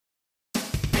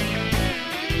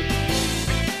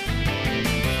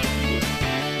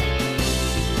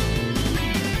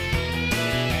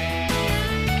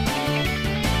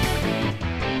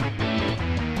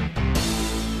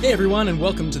Hey everyone, and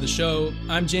welcome to the show.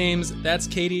 I'm James, that's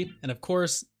Katie, and of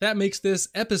course, that makes this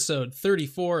episode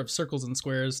 34 of Circles and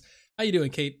Squares. How you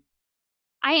doing, Kate?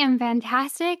 I am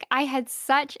fantastic. I had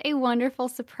such a wonderful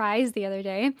surprise the other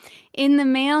day. In the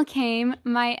mail came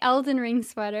my Elden Ring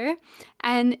sweater,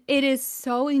 and it is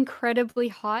so incredibly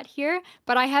hot here,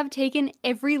 but I have taken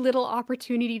every little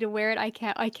opportunity to wear it I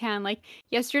can. Like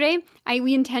yesterday,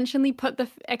 we intentionally put the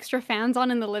extra fans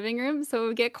on in the living room so it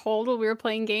would get cold while we were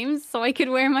playing games so I could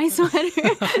wear my sweater.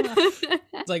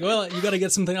 It's like, well, you got to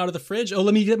get something out of the fridge. Oh,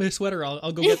 let me get my sweater.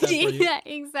 I'll go get that for you. Yeah,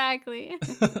 exactly.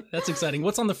 That's exciting.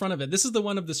 What's on the front of it? This is the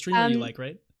one of the streamer you like,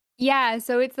 right? Yeah,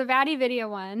 so it's the VaatiVidya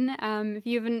one. If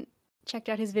you haven't checked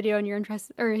out his video and you're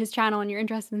interested, or his channel and you're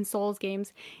interested in Souls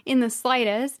games in the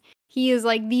slightest, he is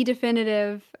like the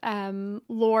definitive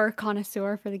lore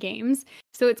connoisseur for the games.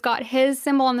 So it's got his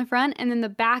symbol on the front, and then the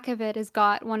back of it has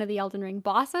got one of the Elden Ring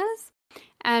bosses.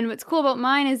 And what's cool about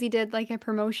mine is he did like a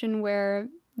promotion where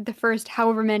the first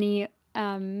however many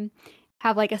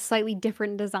have like a slightly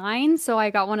different design. So I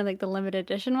got one of like the limited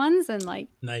edition ones, and like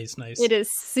Nice. it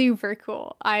is super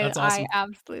cool. That's awesome. I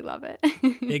absolutely love it.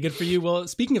 Hey, good for you. Well,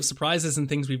 speaking of surprises and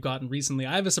things we've gotten recently,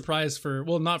 I have a surprise for,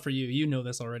 well, not for you. You know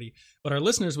this already, but our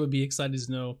listeners would be excited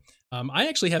to know. I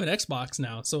actually have an Xbox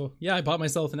now. So yeah, I bought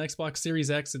myself an Xbox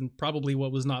Series X, and probably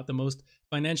what was not the most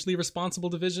financially responsible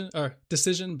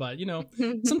decision, but you know,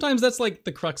 sometimes that's like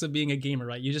the crux of being a gamer,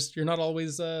 right? You're not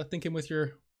always thinking with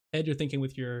your head, you're thinking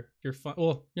with your fun.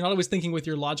 Well, you're not always thinking with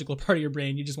your logical part of your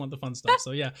brain. You just want the fun stuff.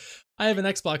 So yeah, I have an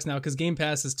Xbox now because Game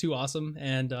Pass is too awesome,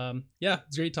 and yeah,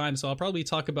 it's a great time. So I'll probably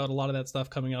talk about a lot of that stuff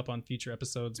coming up on future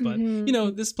episodes. But you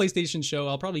know, this PlayStation show,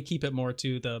 I'll probably keep it more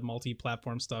to the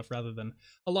multi-platform stuff rather than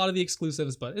a lot of the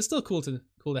exclusives. But it's still cool to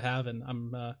have, and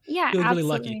I'm feeling really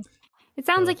lucky. It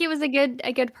sounds like it was a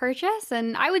good purchase,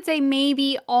 and I would say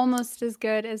maybe almost as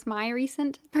good as my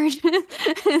recent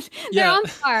purchase. They're on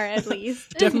par, at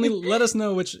least. Definitely let us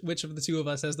know which of the two of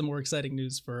us has the more exciting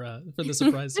news for the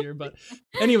surprise here. But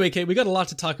anyway, Kate, we got a lot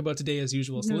to talk about today as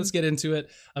usual, so let's get into it.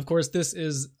 Of course, this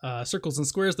is Circles and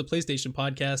Squares, the PlayStation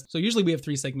podcast. So usually we have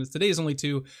 3 segments. Today is only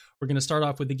 2. We're going to start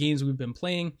off with the games we've been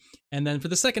playing, and then for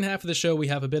the second half of the show, we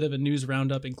have a bit of a news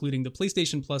roundup, including the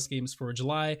PlayStation Plus games for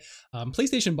July,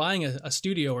 PlayStation buying a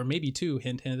studio, or maybe 2,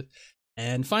 hint hint.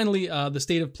 And finally, the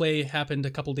State of Play happened a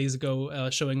couple days ago,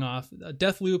 showing off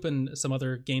Deathloop and some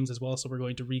other games as well. So we're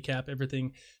going to recap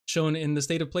everything shown in the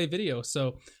State of Play video.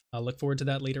 So look forward to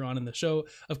that later on in the show.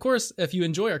 Of course, if you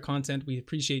enjoy our content, we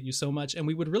appreciate you so much. And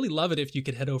we would really love it if you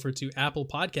could head over to Apple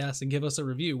Podcasts and give us a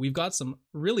review. We've got some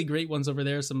really great ones over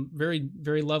there. Some very,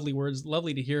 very lovely words.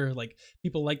 Lovely to hear like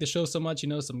people like the show so much, you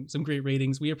know, some great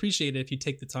ratings. We appreciate it if you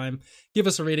take the time, give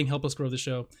us a rating, help us grow the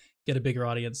show, get a bigger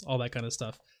audience, all that kind of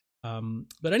stuff.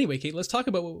 But anyway, Kate, let's talk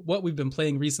about what we've been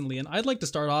playing recently. And I'd like to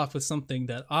start off with something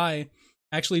that I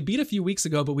actually beat a few weeks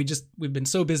ago, but we've been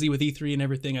so busy with E3 and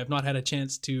everything, I've not had a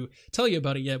chance to tell you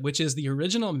about it yet, which is the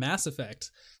original Mass Effect.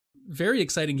 Very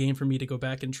exciting game for me to go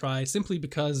back and try, simply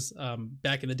because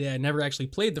back in the day I never actually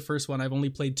played the first one. I've only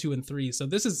played 2 and 3, so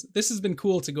this has been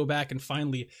cool to go back and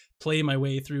finally play my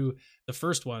way through the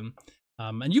first one.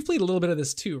 And you've played a little bit of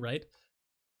this too, right?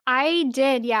 I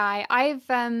did, yeah. I've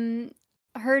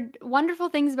heard wonderful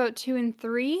things about 2 and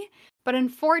 3, but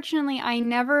unfortunately I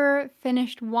never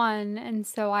finished 1, and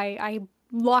so I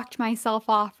locked myself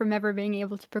off from ever being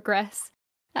able to progress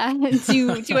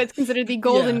to what's considered the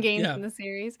golden games in the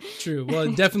series. True.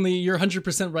 Well, definitely you're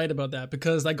 100% right about that,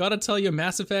 because I gotta tell you,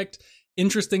 Mass Effect,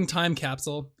 interesting time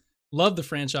capsule. Love the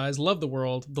franchise, love the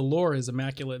world, the lore is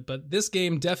immaculate, but this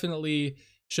game definitely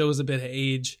shows a bit of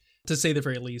age, to say the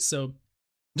very least. So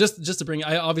just to bring,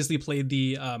 I obviously played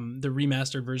the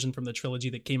remastered version from the trilogy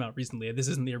that came out recently. This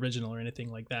isn't the original or anything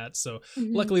like that. So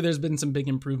luckily there's been some big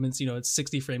improvements. You know, it's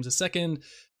 60 frames a second,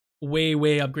 way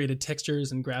upgraded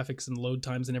textures and graphics and load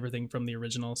times and everything from the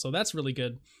original. So that's really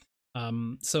good.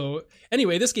 So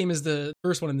anyway, this game is the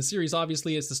first one in the series.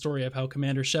 Obviously, it's the story of how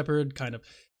Commander Shepard kind of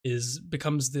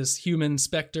becomes this human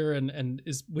Spectre, and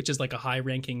which is like a high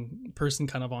ranking person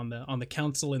kind of on the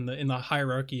council in the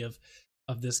hierarchy of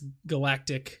this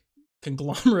galactic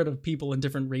conglomerate of people and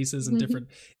different races and different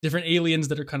aliens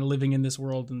that are kind of living in this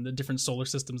world and the different solar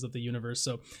systems of the universe.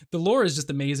 So the lore is just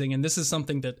amazing, and this is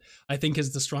something that I think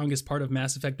is the strongest part of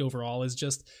Mass Effect overall, is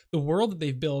just the world that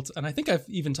they've built. And I think I've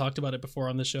even talked about it before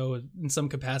on the show in some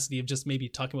capacity of just maybe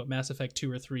talking about Mass Effect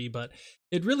 2 or 3, but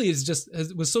it really is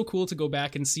it was so cool to go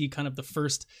back and see kind of the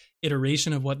first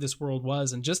iteration of what this world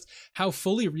was, and just how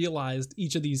fully realized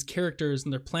each of these characters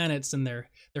and their planets and their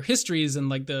histories and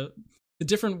like the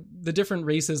the different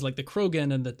races like the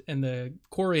Krogan and the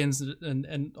Quarians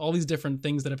and all these different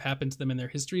things that have happened to them in their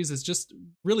histories is just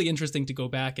really interesting to go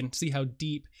back and see how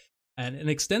deep and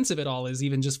extensive it all is,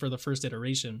 even just for the first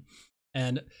iteration.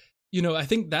 And I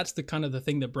think that's the kind of the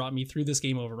thing that brought me through this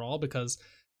game overall, because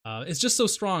it's just so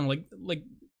strong. Like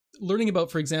learning about,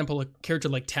 for example, a character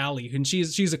like Tali, and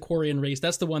she's a Quarian race.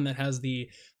 That's the one that has the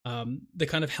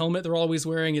kind of helmet they're always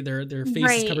wearing. Their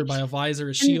face is covered by a visor,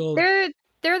 a shield.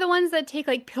 They're the ones that take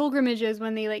like pilgrimages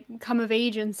when they like come of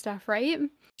age and stuff, right?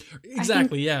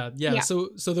 Exactly. Yeah. So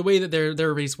the way that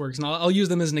their race works, and I'll use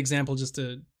them as an example, just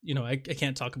to I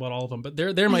can't talk about all of them, but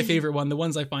they're my favorite one, the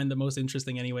ones I find the most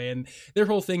interesting anyway. And their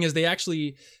whole thing is they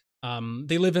actually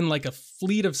they live in like a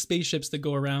fleet of spaceships that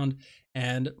go around,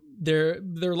 and they're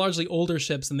largely older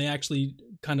ships, and they actually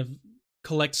kind of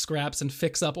collect scraps and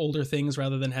fix up older things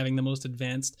rather than having the most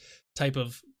advanced type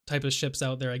of ships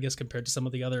out there, I guess, compared to some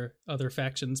of the other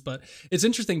factions. But it's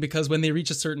interesting because when they reach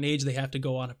a certain age, they have to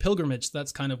go on a pilgrimage. So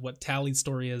that's kind of what Tali's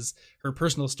story is, her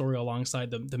personal story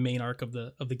alongside the main arc of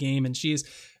the game. And she's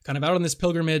kind of out on this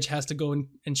pilgrimage, has to go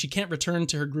and she can't return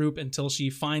to her group until she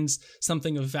finds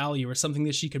something of value or something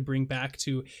that she could bring back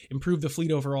to improve the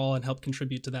fleet overall and help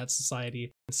contribute to that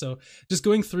society. And so just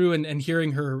going through and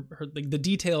hearing her like the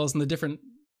details and the different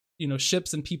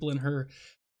ships and people in her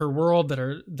world that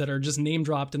are just name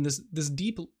dropped, and this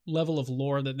deep level of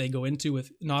lore that they go into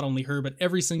with not only her but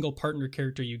every single partner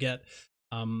character you get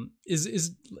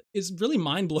is really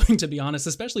mind blowing, to be honest.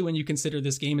 Especially when you consider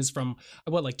this game is from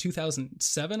like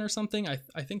 2007 or something.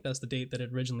 I think that's the date that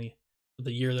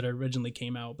the year that it originally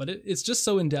came out. But it's just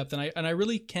so in depth, and I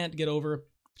really can't get over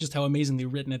just how amazingly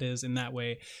written it is in that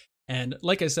way. And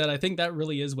like I said, I think that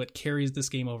really is what carries this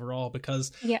game overall,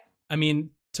 because I mean,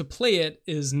 to play it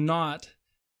is not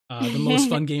the most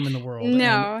fun game in the world.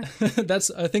 No. And that's,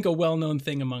 I think, a well-known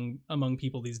thing among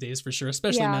people these days, for sure,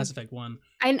 especially Mass Effect 1.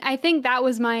 And I think that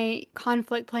was my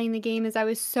conflict playing the game, is I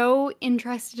was so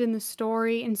interested in the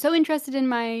story and so interested in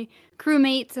my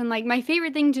crewmates, and like my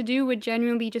favorite thing to do would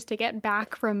genuinely be just to get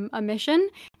back from a mission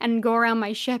and go around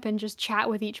my ship and just chat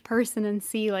with each person and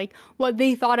see like what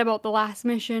they thought about the last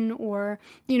mission, or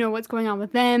what's going on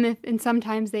with them. And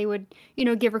sometimes they would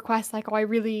give requests like, oh, I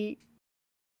really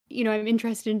I'm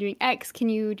interested in doing X, can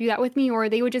you do that with me? Or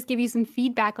they would just give you some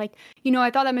feedback like, I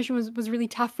thought that mission was really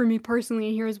tough for me personally,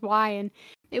 and here's why. And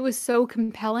it was so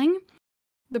compelling.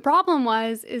 The problem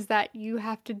is that you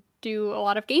have to do a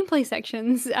lot of gameplay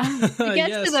sections to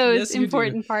get to those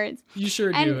important parts. You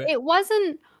sure do. And it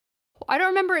wasn't, I don't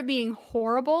remember it being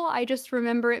horrible. I just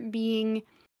remember it being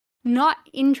not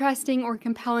interesting or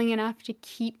compelling enough to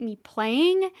keep me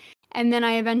playing. And then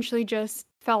I eventually just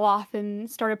fell off and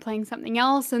started playing something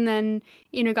else, and then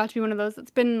got to be one of those,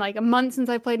 it's been like a month since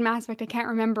I played Mass Effect, I can't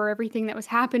remember everything that was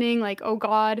happening, like, oh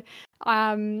god,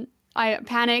 I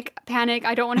panic,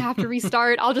 I don't want to have to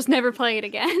restart, I'll just never play it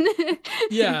again.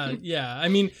 yeah I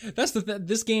mean, that's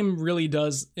this game really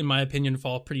does, in my opinion,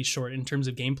 fall pretty short in terms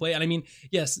of gameplay. And I mean,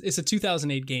 yes, it's a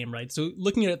 2008 game, right? So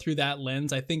looking at it through that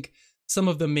lens, I think some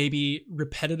of the maybe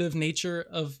repetitive nature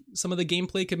of some of the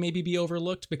gameplay could maybe be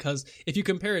overlooked, because if you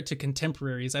compare it to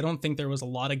contemporaries, I don't think there was a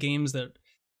lot of games that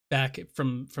back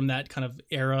from that kind of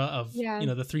era of the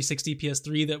 360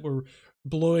 PS3 that were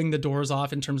blowing the doors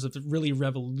off in terms of really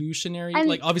revolutionary.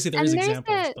 Like obviously there is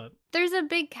examples, but there's a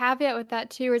big caveat with that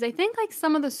too, is I think like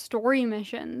some of the story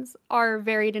missions are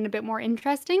varied and a bit more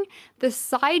interesting. The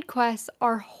side quests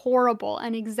are horrible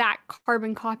and exact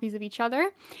carbon copies of each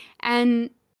other, and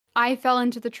I fell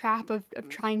into the trap of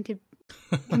trying to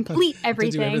complete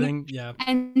everything. To do everything, yeah.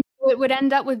 And it would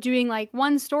end up with doing like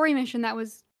one story mission that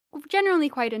was generally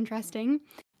quite interesting,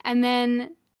 and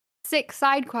then 6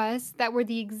 side quests that were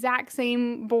the exact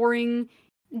same boring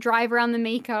drive around the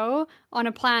Mako on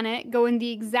a planet, go in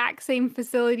the exact same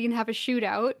facility and have a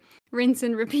shootout, rinse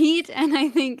and repeat. And I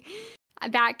think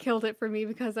that killed it for me,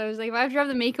 because I was like, if I have to drive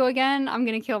the Mako again, I'm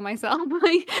gonna kill myself.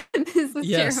 Like, this is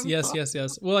terrible.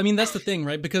 Yes. Well, I mean, that's the thing,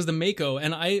 right? Because the Mako,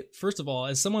 and I, first of all,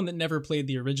 as someone that never played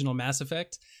the original Mass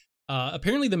Effect,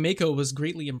 apparently the Mako was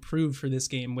greatly improved for this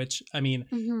game, which, I mean,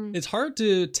 it's hard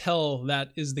to tell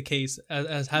that is the case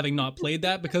as having not played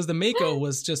that, because the Mako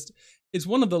was just, it's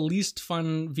one of the least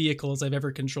fun vehicles I've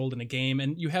ever controlled in a game.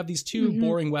 And you have these two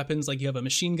boring weapons, like you have a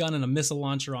machine gun and a missile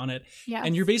launcher on it. Yes.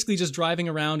 And you're basically just driving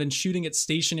around and shooting at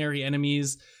stationary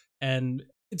enemies. And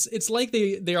it's like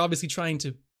they're obviously trying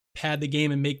to pad the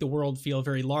game and make the world feel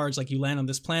very large. Like you land on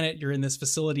this planet, you're in this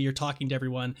facility, you're talking to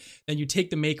everyone, then you take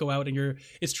the Mako out and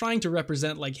it's trying to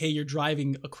represent like, hey, you're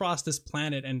driving across this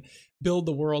planet and build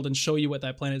the world and show you what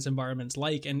that planet's environment's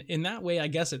like. And in that way, I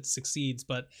guess it succeeds,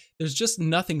 but there's just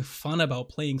nothing fun about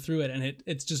playing through it. And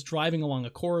it's just driving along a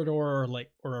corridor or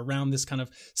around this kind of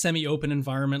semi-open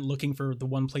environment looking for the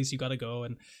one place you got to go.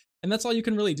 And that's all you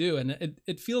can really do. And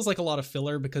it feels like a lot of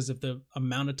filler because of the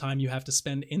amount of time you have to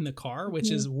spend in the car,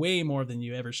 which is way more than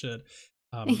you ever should,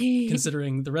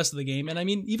 considering the rest of the game. And I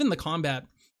mean, even the combat,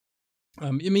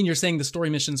 I mean, you're saying the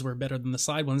story missions were better than the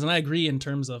side ones. And I agree in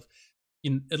terms of,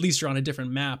 at least you're on a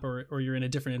different map or you're in a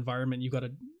different environment. It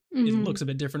looks a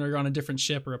bit different, or you're on a different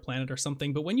ship or a planet or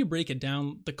something. But when you break it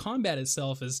down, the combat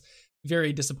itself is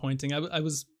very disappointing. I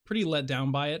was pretty let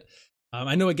down by it.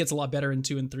 I know it gets a lot better in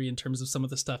 2 and 3 in terms of some of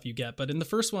the stuff you get, but in the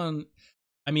first one,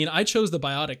 I mean, I chose the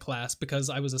Biotic class because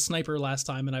I was a sniper last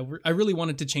time, and I really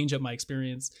wanted to change up my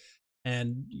experience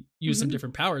and use some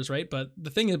different powers, right? But the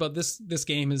thing about this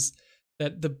game is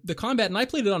that the combat, and I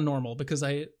played it on normal because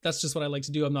that's just what I like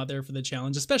to do. I'm not there for the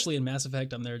challenge, especially in Mass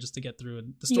Effect. I'm there just to get through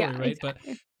the story, right?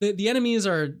 Exactly. But the enemies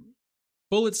are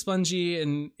bullet spongy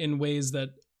in ways that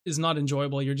is not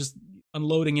enjoyable. You're just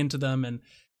unloading into them, and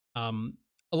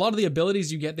a lot of the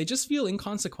abilities you get, they just feel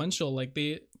inconsequential. Like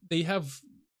they have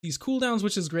these cooldowns,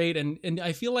 which is great. And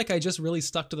I feel like I just really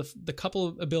stuck to the couple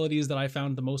of abilities that I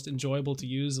found the most enjoyable to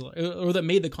use, or that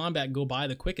made the combat go by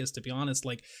the quickest, to be honest.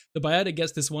 Like the Biotic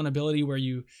gets this one ability where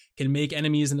you can make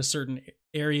enemies in a certain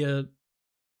area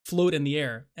float in the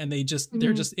air, and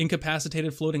they're just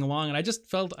incapacitated floating along. And I just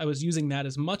felt I was using that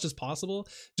as much as possible,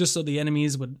 just so the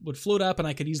enemies would float up and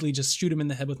I could easily just shoot them in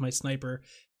the head with my sniper,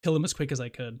 kill them as quick as I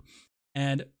could.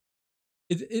 And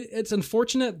it's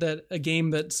unfortunate that a game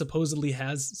that supposedly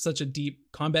has such a deep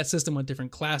combat system with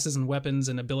different classes and weapons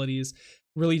and abilities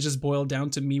really just boiled down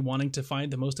to me wanting to find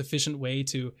the most efficient way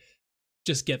to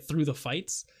just get through the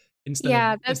fights instead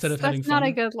of having fun. That's not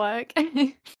a good look.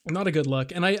 Not a good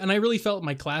look. And I really felt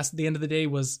my class at the end of the day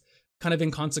was kind of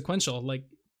inconsequential, like,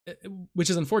 which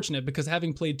is unfortunate because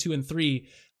having played 2 and 3,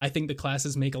 I think the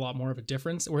classes make a lot more of a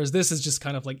difference. Whereas this is just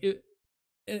kind of like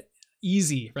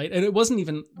easy, right? And it wasn't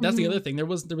even, that's the other thing, there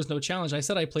was no challenge. I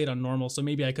said I played on normal, so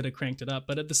maybe I could have cranked it up,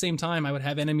 but at the same time I would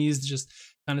have enemies just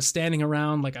kind of standing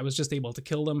around, like I was just able to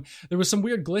kill them. There was some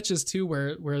weird glitches too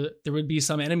where there would be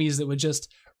some enemies that would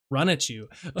just run at you.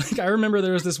 Like I remember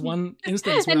there was this one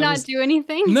instance where and do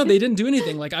anything. No, they didn't do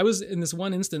anything. Like I was in this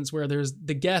one instance where there's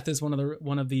the Geth is one of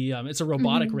the it's a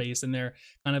robotic race, and they're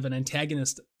kind of an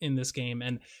antagonist in this game,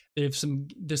 and there's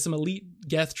some elite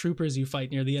Geth troopers you fight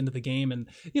near the end of the game, and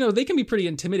they can be pretty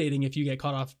intimidating if you get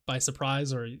caught off by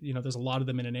surprise, or there's a lot of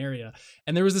them in an area.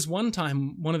 And there was this one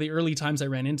time, one of the early times I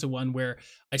ran into one where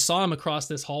I saw him across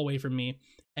this hallway from me.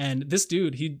 And this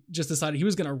dude, he just decided he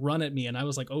was going to run at me. And I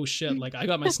was like, oh shit, like I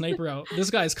got my sniper out.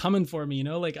 This guy's coming for me,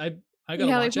 like I gotta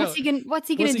watch out. What's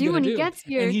he gonna do when he gets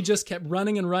here? And he just kept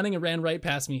running and ran right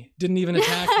past me. Didn't even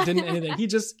attack, didn't anything. He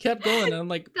just kept going. And I'm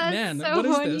like, man, what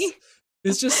is this?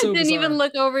 It's just so didn't bizarre. Even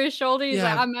look over his shoulder. He's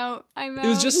like, I'm out. It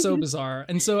was just so bizarre.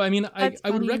 And so, I mean, I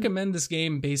would recommend this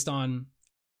game based on,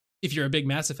 if you're a big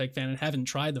Mass Effect fan and haven't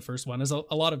tried the first one, as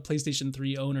a lot of PlayStation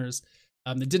 3 owners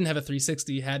that didn't have a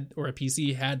 360 or a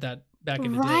PC had that back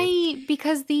in the day. Right,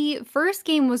 because the first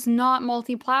game was not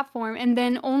multi-platform, and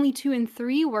then only 2 and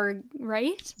 3 were,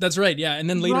 right? That's right, yeah. And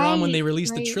then later on when they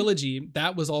released the trilogy,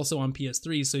 that was also on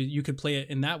PS3, so you could play it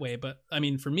in that way. But I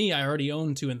mean, for me, I already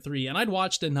owned 2 and 3, and I'd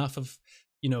watched enough of,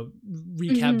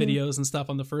 recap videos and stuff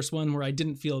on the first one where I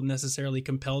didn't feel necessarily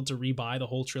compelled to rebuy the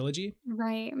whole trilogy.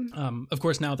 Right. Of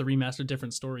course, now the remastered,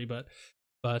 different story, but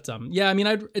yeah, I mean,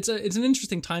 it's an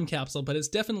interesting time capsule, but it's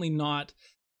definitely not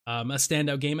a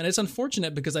standout game. And it's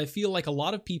unfortunate because I feel like a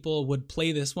lot of people would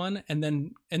play this one and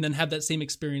then have that same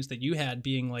experience that you had,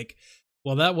 being like,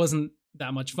 well, that wasn't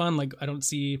that much fun. Like I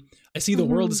see the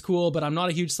world is cool, but I'm not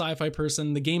a huge sci-fi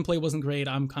person. The gameplay wasn't great.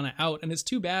 I'm kind of out. And it's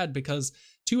too bad because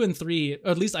 2 and 3,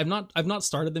 or at least I've not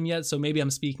started them yet, so maybe I'm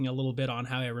speaking a little bit on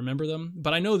how I remember them,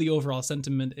 but I know the overall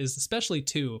sentiment is, especially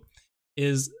 2,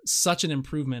 is such an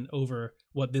improvement over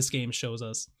what this game shows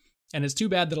us. And it's too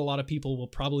bad that a lot of people will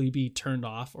probably be turned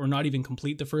off or not even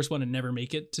complete the first one and never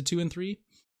make it to 2 and 3.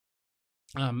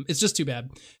 It's just too bad.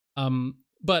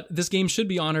 But this game should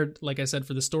be honored, like I said,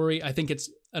 for the story. I think it's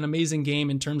an amazing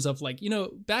game in terms of, like,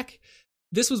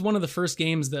 this was one of the first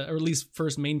games that, or at least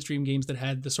first mainstream games that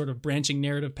had the sort of branching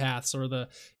narrative paths, or the,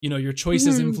 your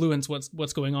choices influence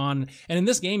what's going on. And in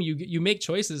this game, you make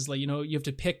choices, like, you have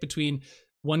to pick between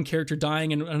one character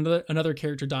dying and another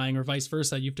character dying, or vice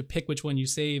versa. You have to pick which one you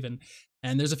save, and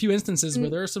there's a few instances where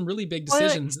there are some really big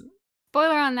decisions.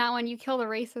 spoiler on that one, you kill the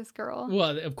racist girl.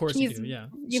 Well, of course you do. Yeah,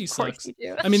 she Of course sucks. you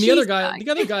do. I mean, the other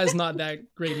guy is not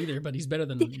that great either, but he's better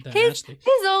than Ashley.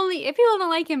 His only, if people don't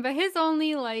like him, but his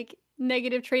only like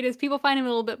negative trait is people find him a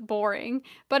little bit boring.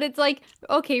 But it's like,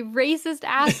 okay, racist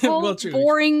asshole, Well, true.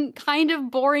 boring, kind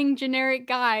of boring generic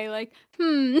guy. Like,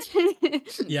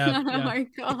 Yeah. Not our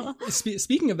call.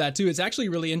 Speaking of that too, it's actually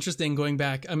really interesting going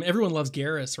back. Everyone loves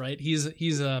Garrus, right? He's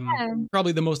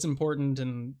probably the most important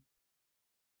and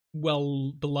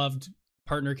well beloved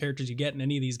partner characters you get in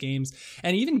any of these games.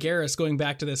 And even Garrus, going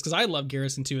back to this, because I love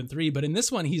Garrus in 2 and 3, but in this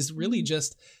one he's really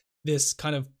just this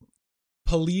kind of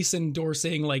police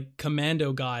endorsing like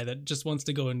commando guy that just wants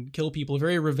to go and kill people,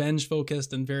 very revenge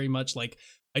focused and very much like,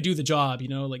 I do the job, you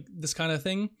know, like this kind of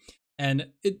thing. And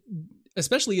it,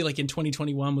 especially like in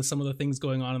 2021 with some of the things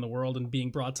going on in the world and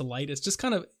being brought to light, it's just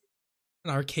kind of an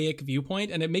archaic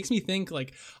viewpoint. And it makes me think,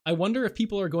 like, I wonder if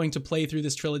people are going to play through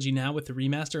this trilogy now with the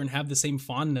remaster and have the same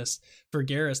fondness for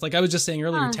Garrus. Like I was just saying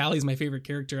earlier, Tally's my favorite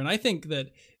character, and I think that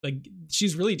like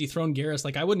she's really dethroned Garrus.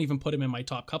 Like I wouldn't even put him in my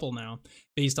top couple now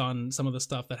based on some of the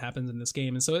stuff that happens in this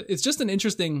game. And so it's just an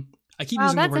interesting, I keep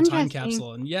using the word time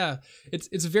capsule, and yeah,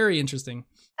 it's very interesting.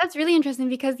 That's really interesting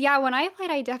because when I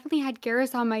played, I definitely had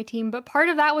Garrus on my team, but part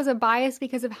of that was a bias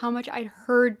because of how much I'd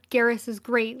heard Garrus is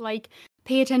great. Like,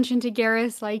 pay attention to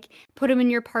Garrus, like put him in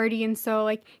your party. And so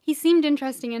like he seemed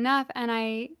interesting enough, and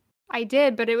I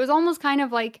did, but it was almost kind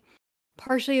of like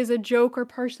partially as a joke or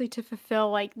partially to fulfill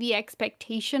like the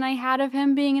expectation I had of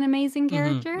him being an amazing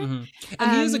character. And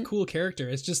he is a cool character.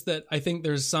 It's just that I think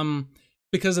there's some,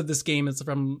 because of this game, it's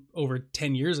from over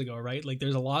 10 years ago, right? Like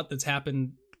there's a lot that's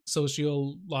happened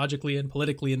sociologically and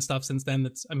politically and stuff since then.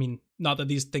 That's, I mean, not that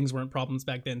these things weren't problems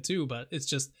back then too, but it's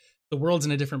just the world's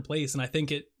in a different place. And I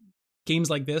think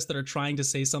games like this that are trying to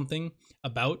say something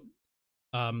about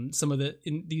some of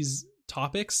these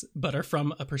topics, but are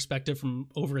from a perspective from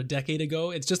over a decade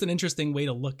ago. It's just an interesting way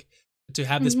to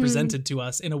have this presented to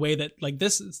us in a way that like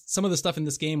this, some of the stuff in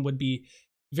this game would be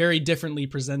very differently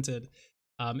presented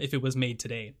if it was made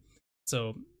today.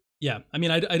 So yeah, I mean,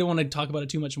 I don't want to talk about it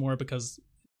too much more because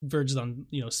it verges on,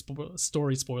 you know,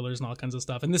 story spoilers and all kinds of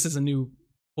stuff. And this is a new,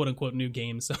 quote unquote, new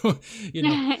game. So, you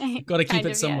know, got to keep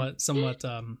it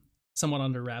somewhat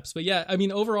under wraps. But yeah, I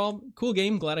mean, overall, cool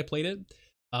game. Glad I played it.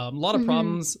 A lot of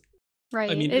problems. Right.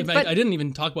 I mean, I didn't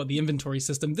even talk about the inventory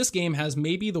system. This game has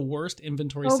maybe the worst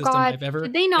inventory system I've ever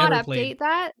Did they not update played.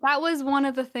 that? That was one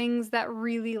of the things that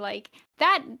really like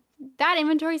that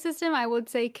inventory system, I would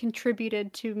say,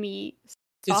 contributed to me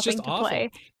it's just awful.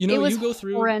 Play. You know, you go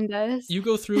through horrendous. You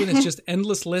go through and it's just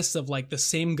endless lists of like the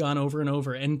same gun over and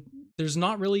over, and there's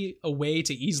not really a way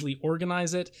to easily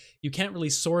organize it. You can't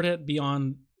really sort it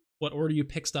beyond what order you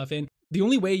pick stuff in. The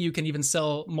only way you can even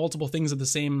sell multiple things of the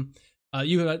same,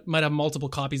 you might have multiple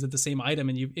copies of the same item,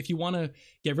 and if you want to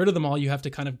get rid of them all, you have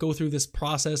to kind of go through this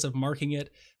process of marking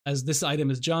it as this item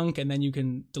is junk, and then you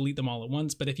can delete them all at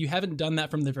once. But if you haven't done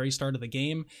that from the very start of the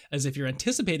game, as if you're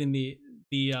anticipating the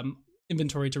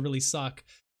inventory to really suck,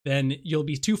 then you'll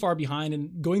be too far behind,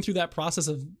 and going through that process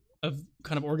of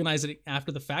kind of organizing it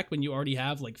after the fact when you already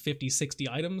have like 50, 60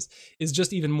 items is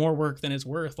just even more work than it's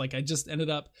worth. Like I just ended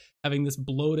up having this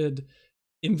bloated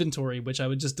inventory, which I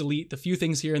would just delete the few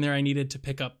things here and there I needed to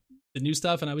pick up the new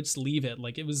stuff, and I would just leave it.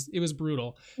 Like it was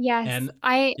brutal. Yes. And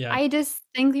I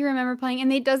distinctly remember playing,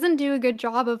 and it doesn't do a good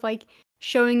job of like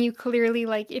showing you clearly,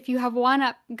 like if you have one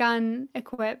gun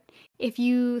equipped, if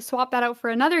you swap that out for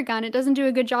another gun, it doesn't do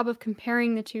a good job of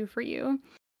comparing the two for you.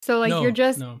 So like you're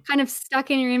just kind of stuck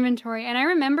in your inventory. And I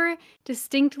remember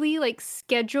distinctly like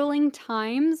scheduling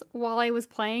times while I was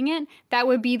playing it. That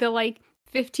would be the like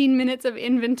 15 minutes of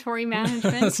inventory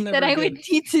management that I would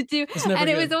need to do. And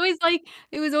it was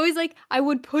always like I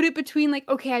would put it between like,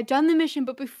 okay, I've done the mission,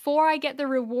 but before I get the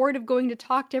reward of going to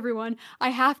talk to everyone, I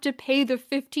have to pay the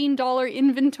 $15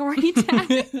 inventory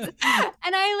tax.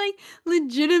 And I like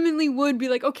legitimately would be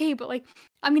like, okay, but like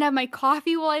I'm gonna have my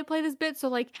coffee while I play this bit, so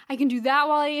like I can do that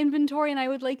while I inventory, and I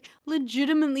would like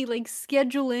legitimately like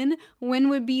schedule in when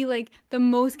would be like the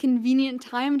most convenient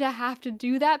time to have to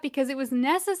do that, because it was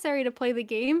necessary to play the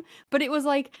game, but it was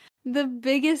like the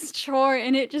biggest chore,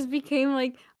 and it just became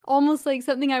like almost like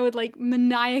something I would like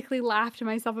maniacally laugh to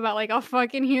myself about, like, oh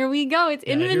fucking here we go, it's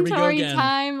inventory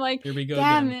time, like here we go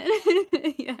damn again.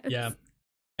 it. Yes. Yeah.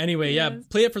 Anyway, yeah,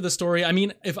 play it for the story. I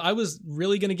mean, if I was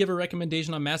really going to give a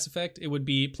recommendation on Mass Effect, it would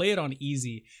be play it on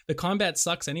easy. The combat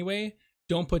sucks anyway.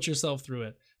 Don't put yourself through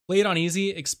it. Play it on easy,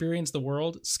 experience the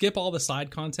world, skip all the side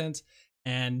content,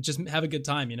 and just have a good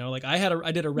time, you know. Like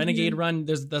I did a renegade run.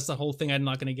 That's the whole thing I'm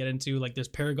not going to get into. Like there's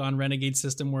Paragon renegade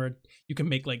system where you can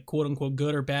make like quote unquote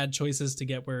good or bad choices to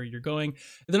get where you're going.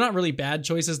 They're not really bad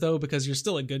choices though, because you're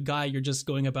still a good guy. You're just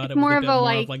going about it more with of a bit a more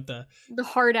like of like the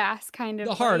hard ass kind of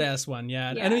the hard ass one.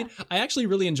 Yeah. And I mean, I actually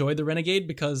really enjoyed the renegade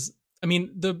because I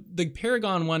mean, the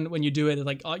Paragon one, when you do it,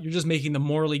 like you're just making the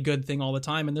morally good thing all the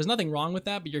time, and there's nothing wrong with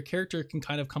that. But your character can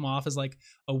kind of come off as like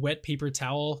a wet paper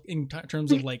towel in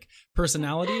terms of like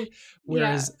personality.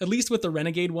 Whereas at least with the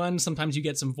Renegade one, sometimes you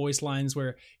get some voice lines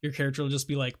where your character will just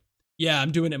be like, "Yeah,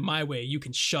 I'm doing it my way. You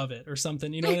can shove it," or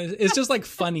something. You know, it's just like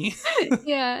funny.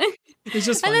 Yeah, it's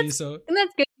just funny. And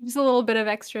that's good. Just a little bit of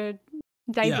extra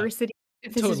diversity.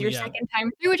 If this is your second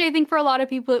time through, which I think for a lot of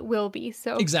people it will be.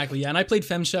 So exactly, yeah. And I played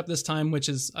FemShep this time, which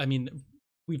is, I mean,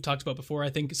 we've talked about before.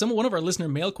 I think one of our listener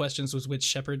mail questions was which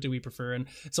Shepherd do we prefer, and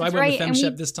so that's I went with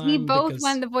FemShep this time. We both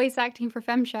went the voice acting for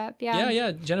FemShep.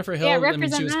 Yeah. Jennifer Hill. I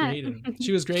mean, she was great, and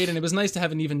she was great, and it was nice to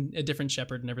have a different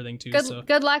Shepherd and everything too.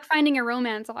 Good luck finding a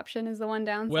romance option is the one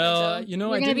downside. Well, you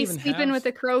know, you're gonna be sleeping with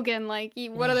the Krogan. Like,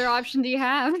 what other option do you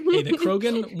have? Hey, the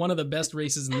Krogan, one of the best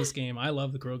races in this game. I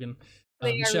love the Krogan.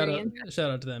 Shout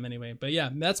out to them anyway. But yeah,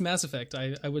 that's Mass Effect.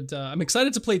 I'm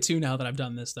excited to play 2 now that I've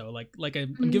done this though. Like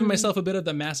I'm giving myself a bit of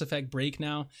the Mass Effect break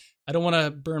now. I don't want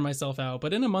to burn myself out,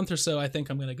 but in a month or so, I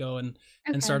think I'm gonna go and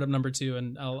start up number 2,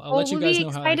 and I'll let you guys know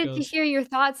how it goes. Excited to hear your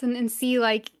thoughts and see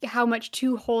like how much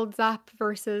 2 holds up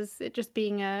versus it just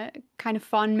being a kind of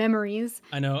fond memories.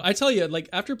 I know. I tell you, like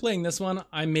after playing this one,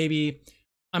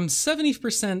 I'm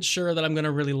 70% sure that I'm going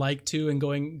to really like 2 and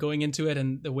going into it,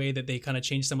 and the way that they kind of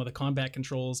change some of the combat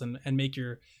controls and make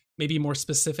your maybe more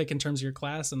specific in terms of your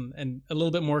class and a little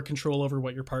bit more control over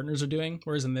what your partners are doing.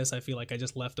 Whereas in this, I feel like I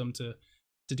just left them to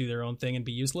do their own thing and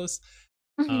be useless.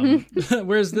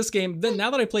 Whereas this game, now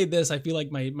that I played this, I feel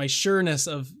like my sureness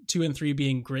of 2 and 3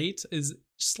 being great is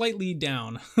slightly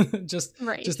down just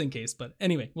in case. But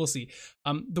anyway, we'll see.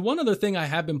 The one other thing I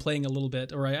have been playing a little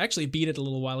bit, or I actually beat it a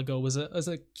little while ago, was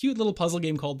a cute little puzzle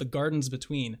game called The Gardens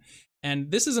Between. And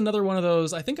this is another one of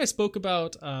those, I think I spoke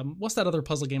about, what's that other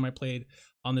puzzle game I played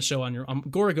on the show on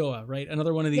Gorogoa, right?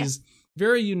 Another one of these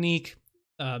very unique,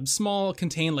 small,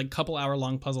 contained, like couple hour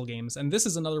long puzzle games. And this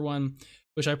is another one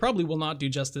which I probably will not do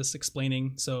justice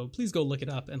explaining, so please go look it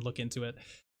up and look into it.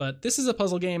 But this is a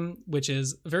puzzle game which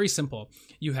is very simple.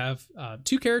 You have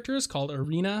 2 characters called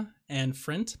Irina and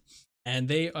Frent, and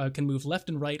they can move left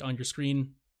and right on your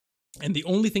screen. And the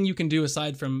only thing you can do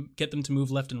aside from get them to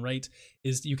move left and right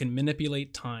is you can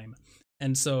manipulate time.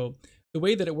 And so the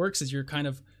way that it works is you're kind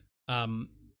of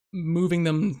moving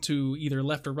them to either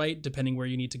left or right, depending where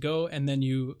you need to go, and then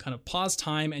you kind of pause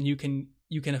time, and you can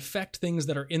affect things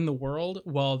that are in the world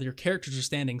while your characters are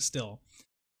standing still.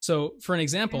 So for an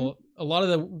example, a lot of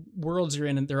the worlds you're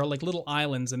in, and they're like little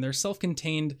islands, and they're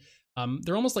self-contained.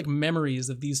 They're almost like memories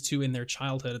of these 2 in their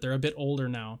childhood. They're a bit older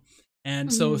now.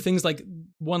 And so things like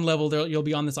one level, you'll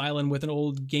be on this island with an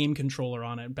old game controller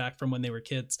on it back from when they were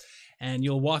kids. And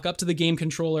you'll walk up to the game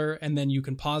controller, and then you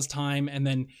can pause time, and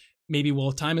then maybe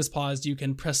while time is paused, you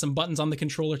can press some buttons on the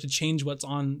controller to change what's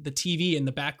on the TV in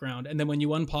the background. And then when you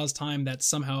unpause time, that's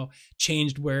somehow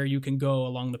changed where you can go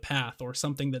along the path, or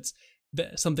something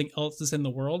something else that's in the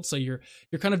world. So you're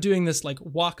kind of doing this like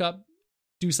walk up,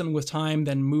 do something with time,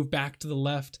 then move back to the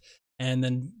left, and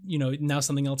then, you know, now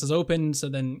something else is open. So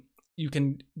then you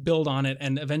can build on it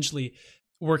and eventually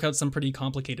work out some pretty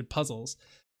complicated puzzles.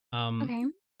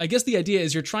 I guess the idea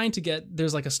is you're trying to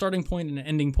there's like a starting point and an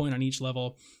ending point on each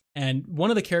level. And one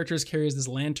of the characters carries this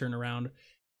lantern around.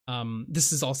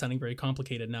 This is all sounding very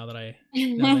complicated now that I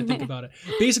think about it.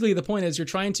 Basically, the point is you're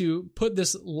trying to put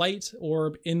this light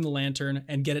orb in the lantern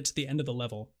and get it to the end of the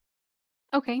level.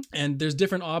 Okay. And there's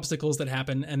different obstacles that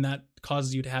happen, and that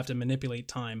causes you to have to manipulate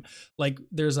time. Like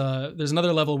there's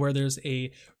another level where there's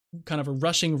a kind of a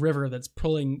rushing river it's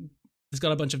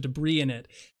got a bunch of debris in it,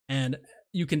 and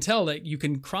you can tell that you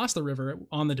can cross the river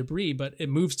on the debris, but it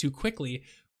moves too quickly.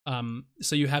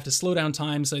 So you have to slow down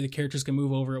time so the characters can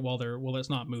move over it while it's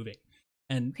not moving,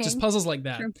 and just puzzles like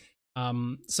that. Sure.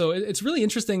 So it's really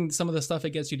interesting, some of the stuff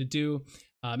it gets you to do.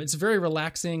 It's very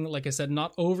relaxing, like I said,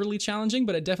 not overly challenging,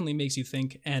 but it definitely makes you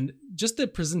think. And just the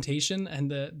presentation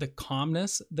and the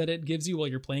calmness that it gives you while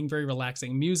you're playing, very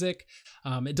relaxing music.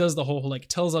 It does the whole like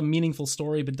tells a meaningful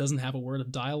story, but doesn't have a word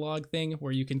of dialogue thing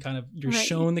where you can you're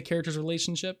shown the character's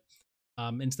relationship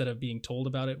instead of being told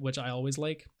about it, which I always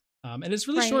like. And it's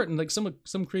really short and like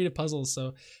some creative puzzles.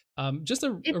 So just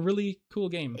a really cool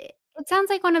game. It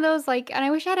sounds like one of those, like, and I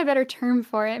wish I had a better term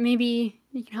for it. Maybe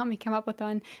you can help me come up with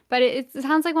one. But it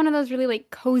sounds like one of those really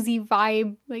like cozy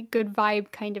vibe, like good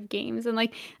vibe kind of games. And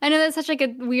like I know that's such like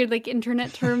a weird like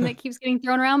internet term that keeps getting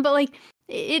thrown around, but like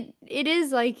it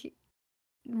is like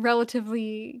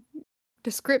relatively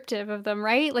descriptive of them,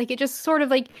 right? Like it just sort of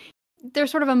like they're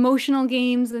sort of emotional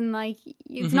games and like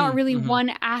it's not really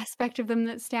one aspect of them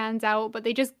that stands out, but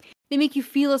they make you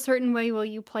feel a certain way while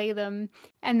you play them,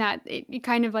 and that it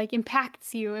kind of like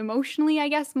impacts you emotionally, I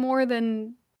guess, more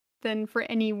than for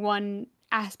any one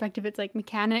aspect of its like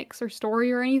mechanics or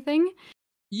story or anything.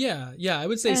 Yeah, I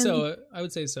would say And so. I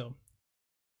would say so.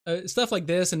 Stuff like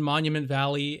this and Monument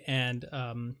Valley and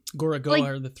Gorogoa like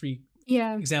are the three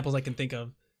yeah. examples I can think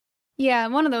of. Yeah,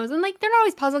 one of those. And like they're not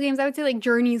always puzzle games. I would say like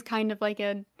Journey's kind of like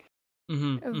a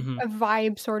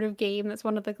vibe sort of game. That's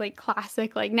one of the like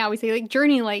classic, like now we say like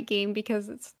Journey like game because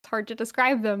it's hard to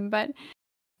describe them, but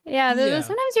yeah, Yeah,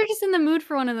 sometimes you're just in the mood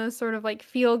for one of those sort of like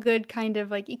feel good kind of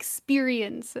like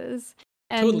experiences.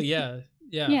 And totally. Yeah,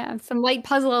 yeah, some light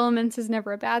puzzle elements is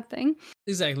never a bad thing.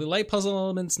 exactly. Light puzzle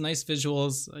elements, nice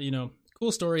visuals.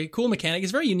 Cool story, cool mechanic.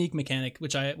 It's a very unique mechanic,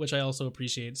 which I also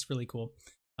appreciate. It's really cool.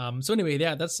 So anyway,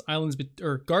 yeah, that's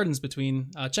or Gardens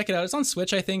Between. Check it out. It's on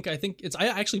Switch, I think. I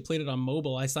actually played it on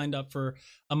mobile. I signed up for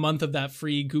a month of that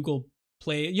free Google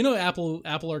Play. Apple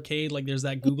Arcade, like there's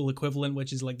that Google equivalent,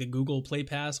 which is like the Google Play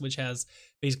Pass, which has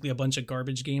basically a bunch of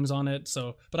garbage games on it.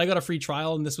 So, but I got a free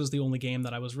trial, and this was the only game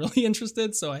that I was really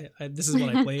interested. So this is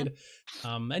what I played.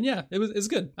 And yeah, it's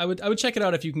good. I would check it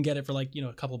out if you can get it for like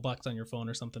a couple bucks on your phone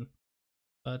or something.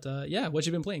 But yeah, what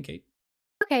you been playing, Kate?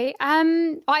 Okay.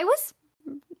 I was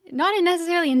not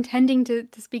necessarily intending to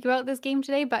speak about this game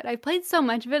today, but I played so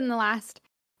much of it in the last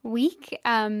week,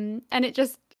 and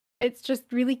it's just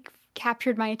really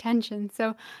captured my attention.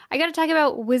 So I got to talk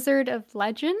about Wizard of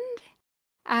Legend.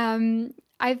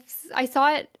 I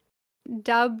saw it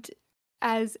dubbed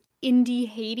as Indie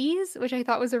Hades, which I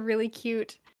thought was a really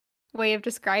cute way of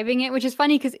describing it. Which is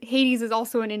funny because Hades is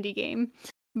also an indie game,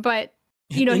 but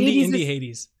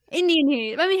Hades. Indian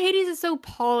Hades. I mean, Hades is so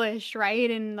polished, right?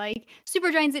 And like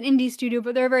Supergiant's an indie studio,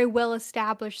 but they're a very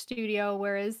well-established studio,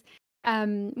 whereas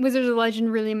Wizards of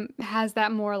Legend really has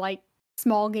that more like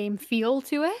small game feel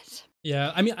to it.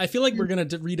 Yeah, I mean, I feel like we're gonna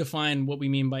redefine what we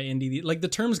mean by indie. Like the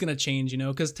term's gonna change,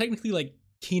 because technically, like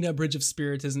Kena Bridge of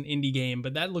Spirits is an indie game,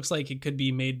 but that looks like it could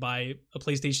be made by a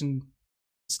PlayStation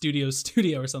studio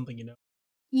or something.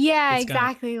 Yeah, It's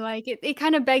exactly. Like it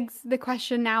kind of begs the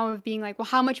question now of being like, well,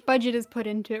 how much budget is put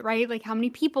into it, right? Like how many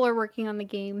people are working on the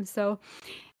game? So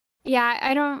yeah,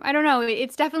 I don't know.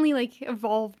 It's definitely like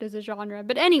evolved as a genre.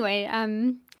 But anyway,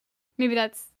 maybe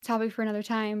that's a topic for another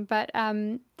time. But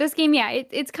this game, yeah,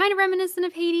 it's kind of reminiscent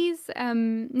of Hades.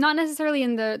 Not necessarily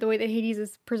in the way that Hades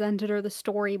is presented or the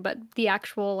story, but the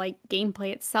actual like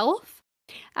gameplay itself.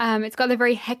 It's got the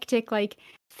very hectic, like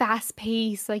fast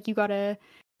pace, like you gotta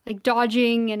like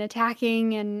dodging and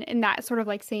attacking and that sort of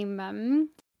like same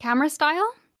camera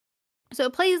style. So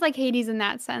it plays like Hades in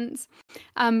that sense.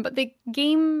 But the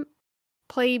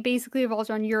gameplay basically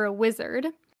revolves around you're a wizard.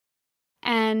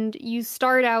 And you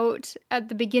start out at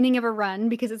the beginning of a run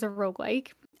because it's a roguelike.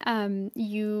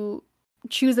 You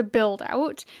choose a build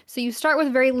out. So you start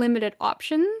with very limited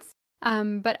options.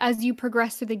 But as you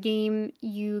progress through the game,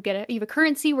 you have a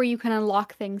currency where you can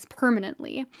unlock things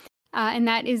permanently. And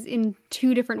that is in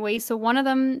two different ways. So one of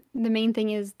them, the main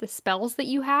thing is the spells that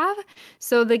you have.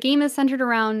 So the game is centered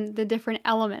around the different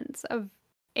elements of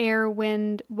air,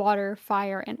 wind, water,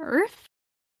 fire, and earth.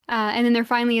 And then there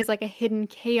finally is like a hidden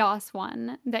chaos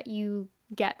one that you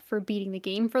get for beating the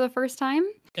game for the first time.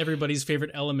 Everybody's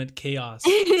favorite element, chaos.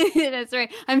 That's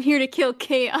right. I'm here to kill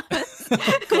chaos.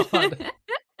 Oh, God.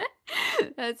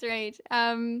 That's right.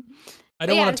 I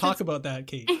don't want to talk about that,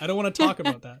 Kate. I don't want to talk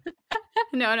about that.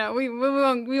 No, we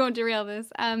won't derail this.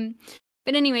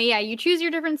 But anyway, yeah, you choose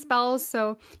your different spells.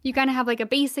 So you kind of have like a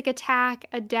basic attack,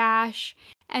 a dash,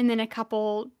 and then a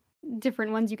couple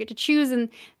different ones you get to choose. And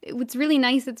what's really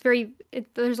nice,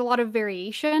 there's a lot of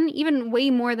variation, even way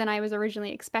more than I was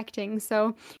originally expecting.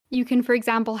 So you can, for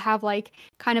example, have like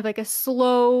kind of like a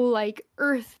slow, like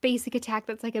earth basic attack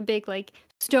that's like a big like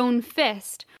stone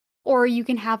fist, or you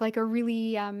can have like a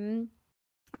really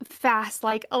fast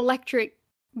like electric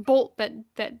bolt that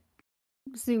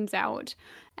zooms out,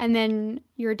 and then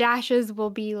your dashes will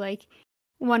be like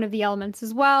one of the elements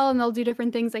as well, and they'll do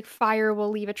different things. Like fire will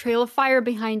leave a trail of fire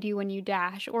behind you when you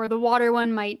dash, or the water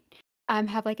one might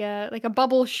have like a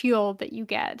bubble shield that you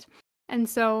get. And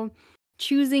so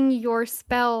choosing your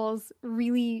spells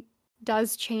really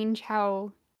does change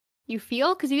how you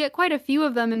feel, because you get quite a few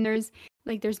of them, and there's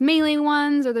like there's melee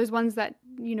ones, or there's ones that,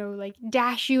 you know, like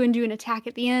dash you and do an attack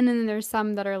at the end, and then there's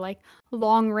some that are like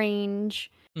long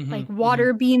range, like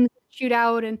water beams that shoot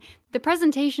out, and the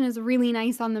presentation is really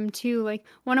nice on them too. Like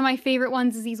one of my favorite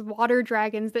ones is these water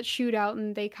dragons that shoot out,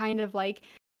 and they kind of like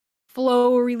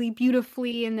flow really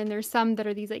beautifully, and then there's some that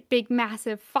are these like big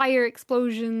massive fire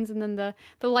explosions, and then the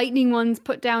lightning ones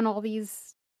put down all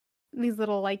these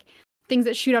little like things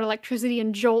that shoot out electricity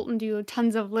and jolt and do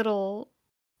tons of little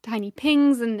tiny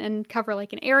pings and cover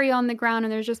like an area on the ground.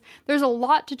 And there's a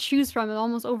lot to choose from. It's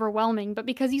almost overwhelming, but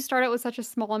because you start out with such a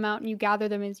small amount and you gather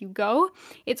them as you go,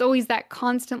 it's always that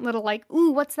constant little like,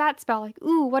 ooh, what's that spell? Like,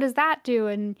 ooh, what does that do?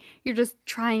 And you're just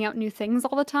trying out new things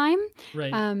all the time.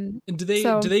 Right. And do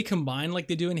they combine like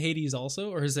they do in Hades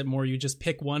also, or is it more you just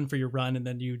pick one for your run and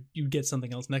then you get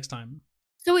something else next time?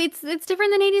 So it's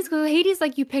different than Hades, because Hades,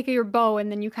 like, you pick your bow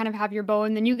and then you kind of have your bow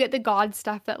and then you get the god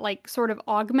stuff that like sort of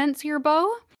augments your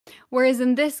bow. Whereas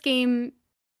in this game,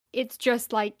 it's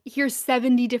just like, here's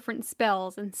 70 different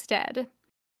spells instead.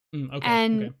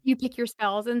 And you pick your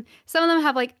spells, and some of them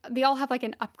have like, they all have like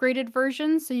an upgraded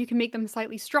version, so you can make them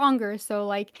slightly stronger. So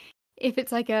like if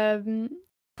it's like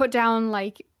put down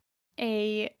like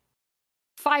a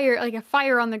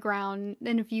fire on the ground,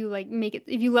 then if you like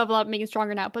if you level up, make it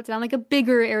stronger, now it puts down like a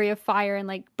bigger area of fire and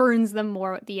like burns them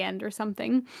more at the end or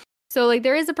something. So like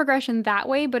there is a progression that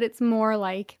way, but it's more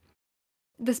like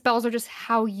the spells are just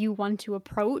how you want to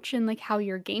approach and like how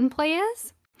your gameplay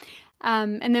is.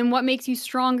 And then what makes you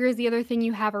stronger is the other thing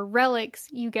you have are relics.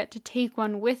 You get to take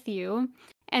one with you,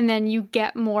 and then you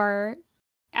get more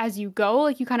as you go.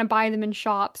 Like you kind of buy them in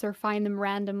shops or find them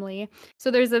randomly.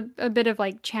 So there's a bit of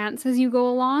like chance as you go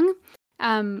along.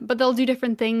 But they'll do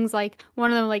different things. Like one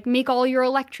of them, like, make all your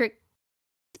electric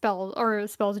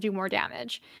spells do more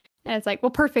damage. And it's like, well,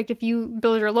 perfect. If you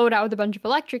build your loadout with a bunch of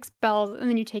electric spells and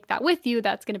then you take that with you,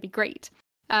 that's going to be great.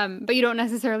 But you don't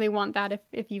necessarily want that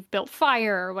if you've built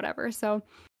fire or whatever. So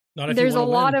there's a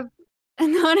lot of,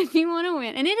 not if you want to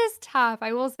win. And it is tough.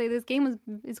 I will say this game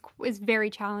is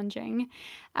very challenging.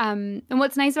 And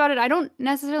what's nice about it, I don't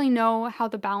necessarily know how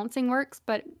the balancing works,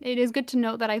 but it is good to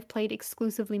note that I've played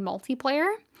exclusively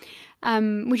multiplayer,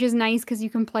 which is nice because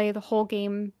you can play the whole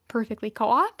game perfectly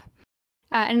co-op,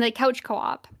 and like couch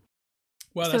co-op.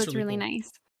 Wow, so that's it's really really cool.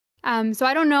 nice. So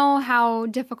I don't know how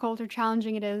difficult or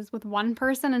challenging it is with one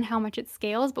person and how much it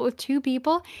scales, but with two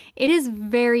people, it is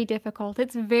very difficult.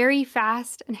 It's very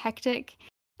fast and hectic,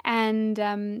 and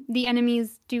the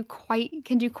enemies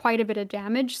can do quite a bit of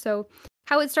damage. So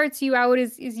how it starts you out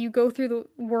is you go through the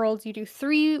worlds. You do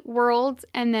 3 worlds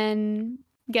and then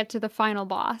get to the final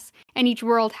boss, and each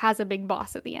world has a big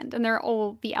boss at the end, and they're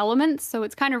all the elements, so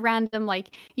it's kind of random.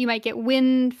 Like you might get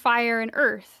wind, fire, and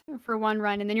earth for one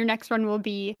run, and then your next run will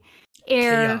be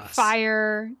air,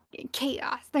 fire,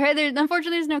 chaos. There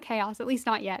unfortunately there's no chaos, at least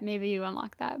not yet. Maybe you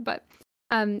unlock that, but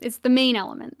it's the main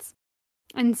elements.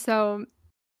 And so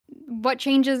what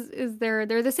changes is they're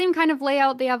the same kind of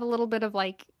layout. They have a little bit of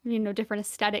like, you know, different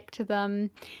aesthetic to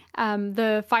them.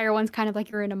 The fire one's kind of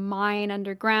like you're in a mine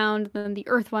underground. Then the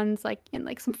earth one's like in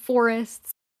like some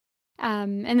forests.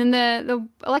 And then the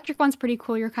electric one's pretty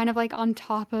cool. You're kind of like on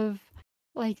top of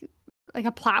like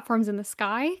a platforms in the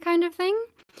sky kind of thing.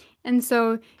 And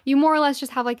so you more or less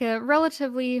just have like a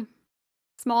relatively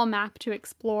small map to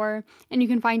explore, and you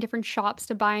can find different shops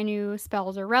to buy new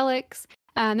spells or relics.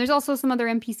 There's also some other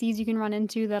NPCs you can run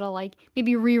into that'll like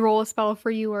maybe re-roll a spell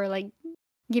for you, or like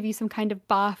give you some kind of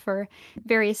buff or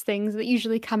various things that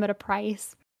usually come at a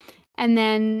price. And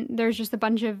then there's just a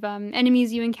bunch of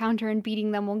enemies you encounter, and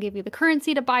beating them will give you the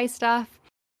currency to buy stuff.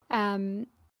 And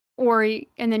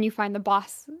then you find the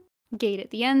boss gate at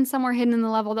the end somewhere hidden in the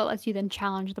level that lets you then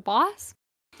challenge the boss.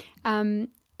 And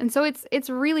so it's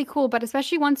really cool, but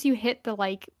especially once you hit the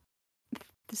like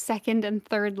the second and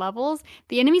third levels,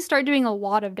 the enemies start doing a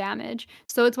lot of damage.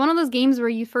 So it's one of those games where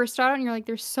you first start out and you're like,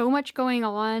 there's so much going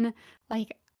on.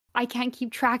 Like, I can't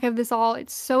keep track of this all.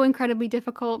 It's so incredibly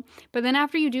difficult. But then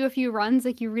after you do a few runs,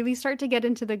 like, you really start to get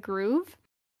into the groove.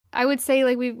 I would say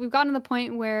like we've gotten to the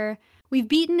point where we've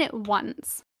beaten it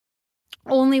once.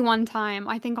 Only one time,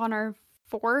 I think on our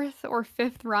 4th or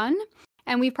 5th run.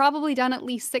 And we've probably done at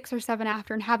least 6 or 7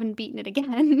 after and haven't beaten it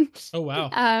again. Oh, wow.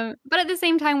 But at the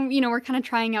same time, you know, we're kind of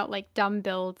trying out like dumb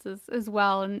builds as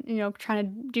well, and, you know, trying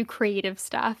to do creative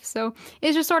stuff. So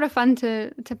it's just sort of fun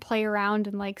to play around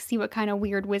and like see what kind of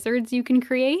weird wizards you can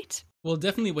create. Well,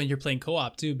 definitely when you're playing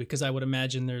co-op too, because I would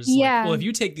imagine there's like, well, if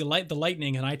you take the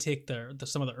lightning and I take the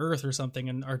some of the earth or something,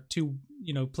 and our two,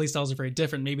 you know, playstyles are very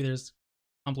different, maybe there's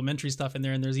complementary stuff in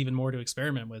there, and there's even more to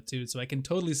experiment with too. So I can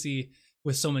totally see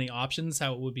with so many options,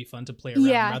 how it would be fun to play around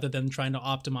Yeah. rather than trying to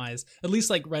optimize, at least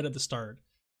like right at the start.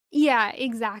 Yeah,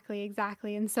 exactly.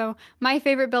 And so my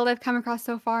favorite build I've come across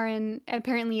so far, and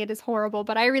apparently it is horrible,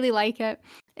 but I really like it,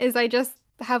 is I just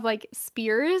have like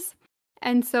spears.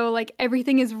 And so like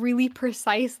everything is really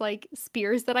precise like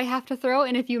spears that I have to throw,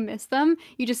 and if you miss them,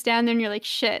 you just stand there and you're like,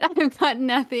 shit, I've got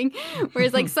nothing.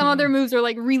 Whereas like some other moves are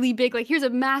like really big, like here's a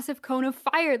massive cone of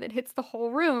fire that hits the whole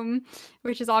room,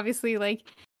 which is obviously like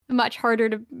much harder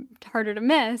to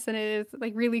miss, and it is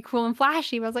like really cool and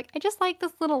flashy. But I was like, I just like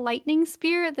this little lightning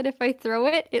spear that if I throw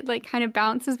it, it like kind of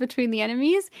bounces between the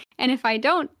enemies, and if I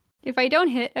don't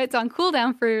hit, it's on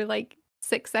cooldown for like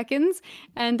 6 seconds,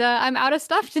 and I'm out of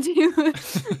stuff to do.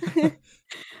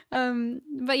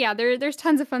 But yeah, there's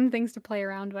tons of fun things to play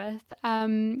around with.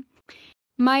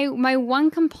 My one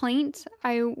complaint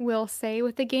I will say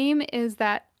with the game is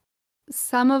that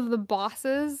some of the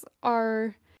bosses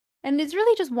are, and it's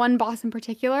really just one boss in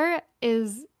particular,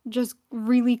 is just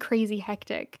really crazy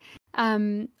hectic.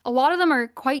 A lot of them are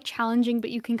quite challenging, but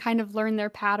you can kind of learn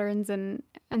their patterns and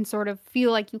sort of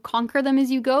feel like you conquer them as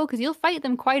you go, because you'll fight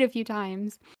them quite a few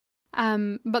times.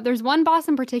 But there's one boss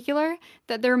in particular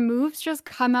that their moves just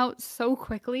come out so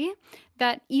quickly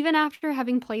that even after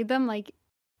having played them, like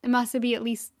it must be at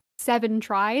least 7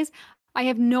 tries, I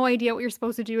have no idea what you're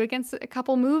supposed to do against a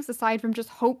couple moves aside from just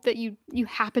hope that you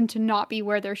happen to not be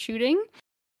where they're shooting,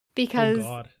 Oh because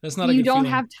God, that's not a you good don't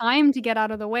feeling. have time to get out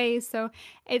of the way. So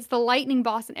it's the lightning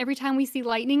boss, and every time we see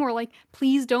lightning, we're like,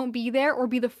 please don't be there or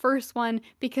be the first one,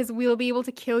 because we'll be able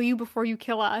to kill you before you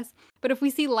kill us. But if we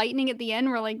see lightning at the end,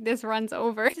 we're like, this run's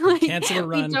over. Like, Cancel the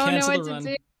we run, don't know cancel what the to run.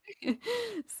 do.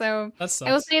 So That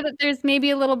I will sucks. say that there's maybe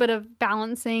a little bit of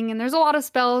balancing, and there's a lot of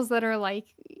spells that are like,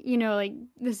 like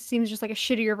this seems just like a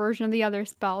shittier version of the other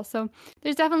spell. So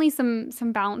there's definitely some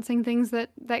balancing things that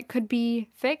could be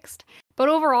fixed. But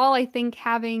overall, I think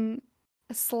having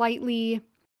a slightly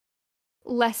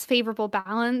less favorable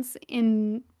balance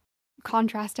in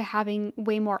contrast to having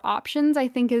way more options, I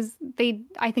think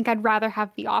I'd rather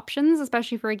have the options,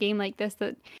 especially for a game like this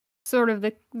that sort of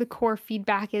the core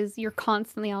feedback is you're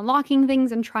constantly unlocking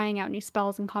things and trying out new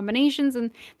spells and combinations,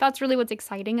 and that's really what's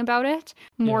exciting about it,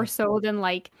 more Yeah. so than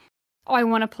like, oh, I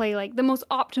want to play like the most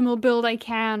optimal build I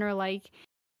can, or like,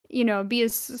 be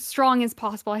as strong as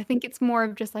possible. I think it's more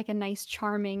of just like a nice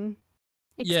charming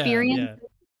Yeah, experience. yeah.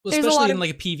 Well, There's a especially lot in of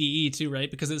like a PvE too, right?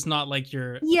 Because it's not like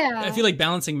you're. I yeah. feel like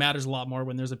balancing matters a lot more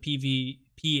when there's a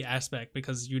PvP aspect,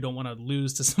 because you don't want to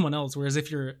lose to someone else. Whereas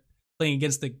if you're playing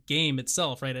against the game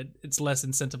itself, right, it's less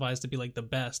incentivized to be like the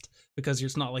best, because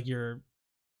it's not like you're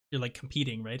like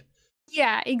competing, right?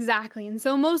 Yeah, exactly. And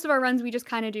so most of our runs we just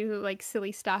kind of do like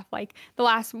silly stuff. Like the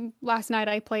last night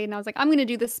I played and I was like, I'm gonna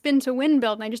do the spin to win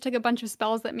build, and I just took a bunch of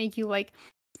spells that make you like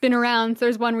spin around. So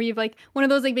there's one where you've like one of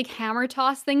those like big hammer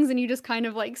toss things, and you just kind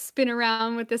of like spin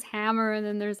around with this hammer, and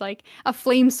then there's like a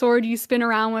flame sword you spin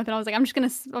around with, and I was like, I'm just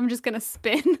gonna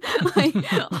spin like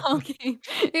all game.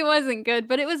 It wasn't good,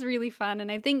 but it was really fun,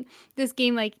 and I think this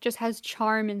game like just has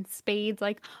charm in spades.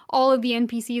 Like all of the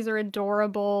NPCs are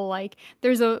adorable. Like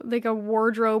there's a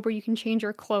wardrobe where you can change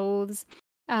your clothes,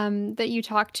 that you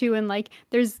talk to, and like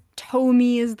there's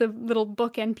Tomi is the little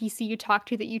book NPC you talk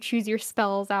to that you choose your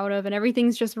spells out of, and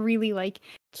everything's just really like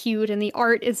cute, and the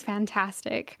art is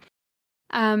fantastic.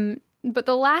 But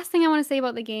the last thing I want to say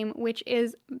about the game, which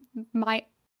is my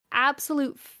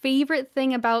absolute favorite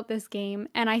thing about this game,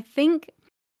 and I think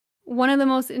one of the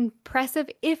most impressive,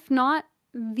 if not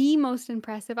the most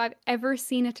impressive, I've ever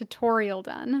seen a tutorial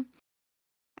done.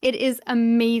 It is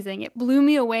amazing. It blew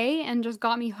me away and just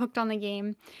got me hooked on the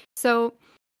game. So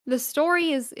the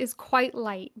story is quite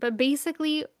light, but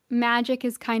basically magic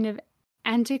is kind of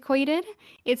antiquated.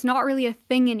 It's not really a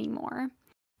thing anymore,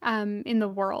 in the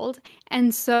world.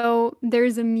 And so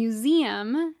there's a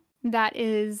museum that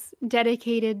is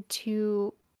dedicated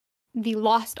to the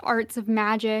lost arts of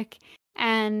magic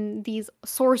and these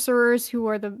sorcerers who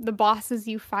are the bosses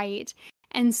you fight.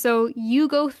 And so you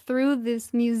go through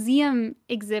this museum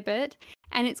exhibit,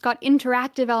 and it's got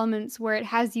interactive elements where it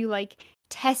has you like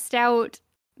test out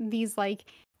these like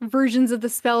versions of the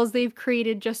spells they've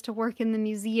created just to work in the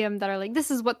museum, that are like, this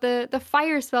is what the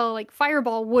fire spell like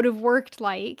fireball would have worked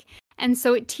like. And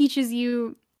so it teaches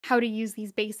you how to use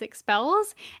these basic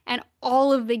spells and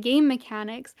all of the game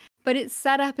mechanics, but it's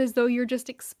set up as though you're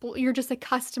just you're just a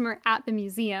customer at the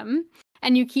museum,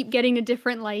 and you keep getting to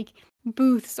different like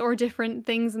booths or different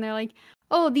things, and they're like,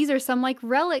 oh, these are some like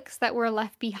relics that were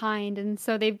left behind, and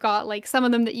so they've got like some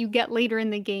of them that you get later in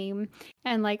the game,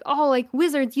 and like, oh, like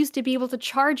wizards used to be able to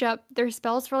charge up their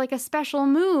spells for like a special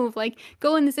move, like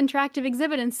go in this interactive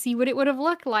exhibit and see what it would have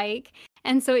looked like.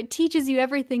 And so it teaches you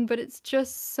everything, but it's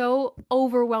just so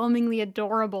overwhelmingly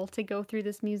adorable to go through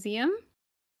this museum.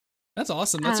 That's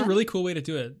awesome. That's a really cool way to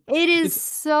do it. It is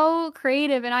so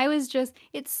creative, and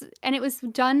it was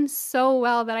done so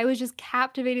well that I was just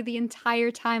captivated the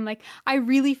entire time. Like, I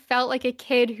really felt like a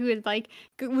kid who had like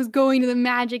was going to the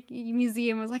magic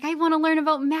museum, was like, I want to learn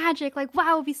about magic. Like,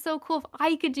 wow, it'd be so cool if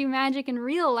I could do magic in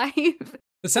real life.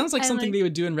 It sounds like And, something like, they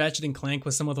would do in Ratchet and Clank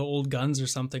with some of the old guns or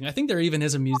something. I think there even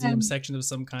is a museum um, section of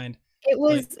some kind. it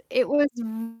was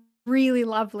really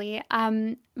lovely.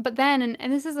 But then,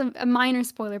 and this is a minor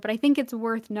spoiler, but I think it's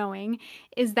worth knowing,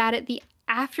 is that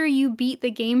after you beat the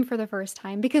game for the first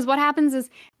time, because what happens is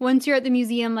once you're at the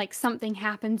museum, like something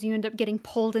happens, you end up getting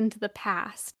pulled into the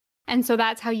past. And so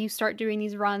that's how you start doing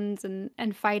these runs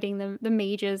and fighting the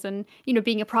mages, and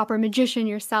being a proper magician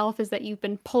yourself, is that you've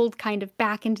been pulled kind of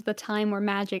back into the time where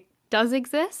magic does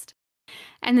exist.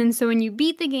 And then so when you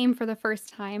beat the game for the first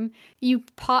time, you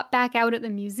pop back out at the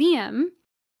museum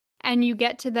and you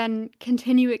get to then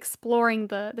continue exploring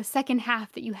the second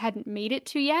half that you hadn't made it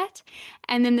to yet.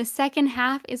 And then the second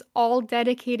half is all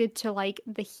dedicated to like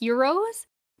the heroes,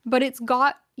 but it's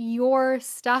got your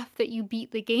stuff that you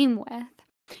beat the game with.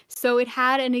 So it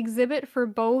had an exhibit for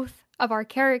both of our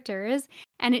characters,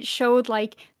 and it showed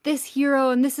like this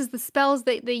hero and this is the spells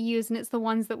that they use, and it's the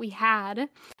ones that we had,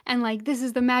 and like this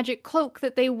is the magic cloak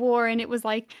that they wore, and it was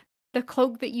like the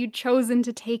cloak that you'd chosen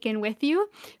to take in with you.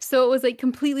 So it was like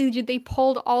completely, they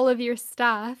pulled all of your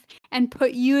stuff and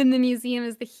put you in the museum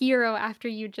as the hero after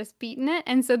you'd just beaten it.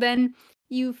 And so then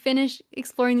you finish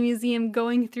exploring the museum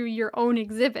going through your own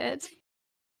exhibit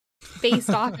based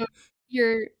off of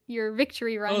your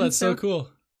victory run. Oh, that's so cool.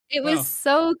 It Wow. was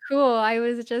so cool. I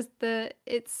was just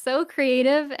it's so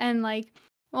creative, and like,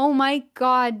 oh my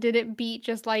God, did it beat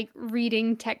just like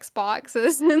reading text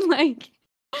boxes and like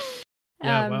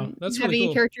Yeah, wow. That's really having a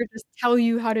cool. character just tell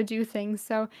you how to do things.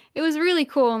 So it was really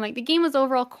cool. And like the game was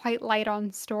overall quite light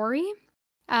on story.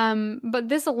 But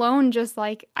this alone, just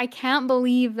like, I can't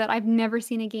believe that I've never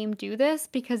seen a game do this,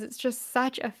 because it's just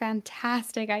such a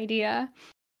fantastic idea.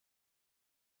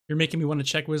 You're making me want to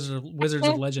check Wizards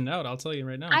of Legend out. I'll tell you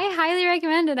right now. I highly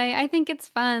recommend it. I think it's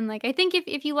fun. Like, I think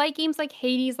if you like games like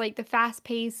Hades, like the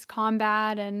fast-paced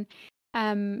combat, and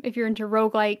if you're into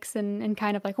roguelikes and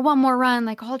kind of like one more run,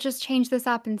 like I'll just change this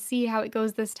up and see how it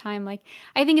goes this time. Like,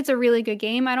 I think it's a really good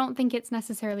game. I don't think it's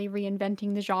necessarily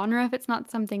reinventing the genre if it's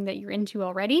not something that you're into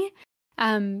already.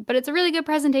 But it's a really good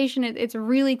presentation. It's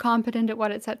really competent at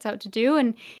what it sets out to do,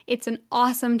 and it's an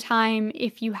awesome time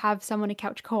if you have someone to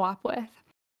couch co-op with.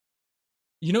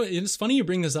 You know, it's funny you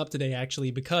bring this up today,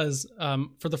 actually, because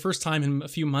for the first time in a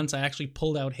few months, I actually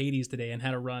pulled out Hades today and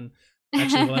had a run,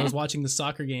 actually, while I was watching the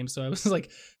soccer game. So I was like,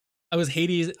 I was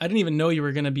Hades. I didn't even know you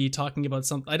were going to be talking about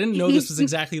something. I didn't know this was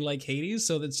exactly like Hades.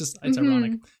 So it's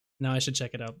ironic. Now I should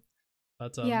check it out.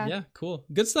 But yeah, cool.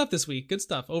 Good stuff this week. Good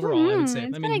stuff overall, I would say.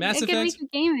 It's I mean, been a good week of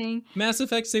gaming. Mass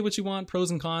Effect, say what you want, pros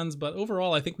and cons, but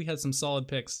overall, I think we had some solid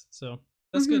picks. So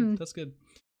that's good. That's good.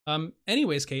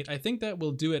 Anyways, Kate, I think that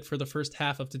will do it for the first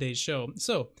half of today's show.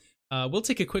 So we'll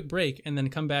take a quick break and then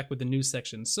come back with the news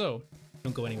section. So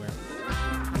don't go anywhere.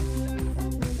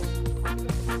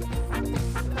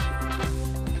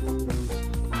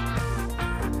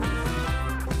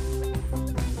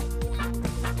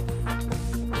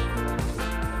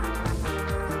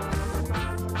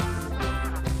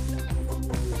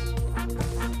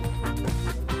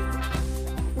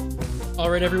 All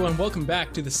right, everyone, welcome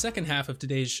back to the second half of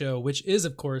today's show, which is,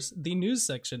 of course, the news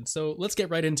section. So let's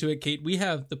get right into it, Kate. We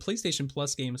have the PlayStation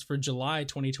Plus games for July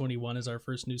 2021 as our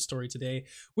first news story today,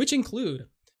 which include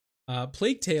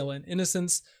Plague Tale and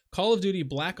Innocence, Call of Duty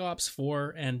Black Ops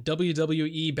 4, and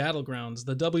WWE Battlegrounds,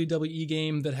 the WWE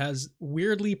game that has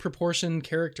weirdly proportioned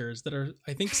characters that are,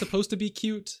 I think, supposed to be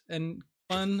cute and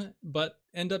fun, but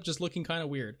end up just looking kind of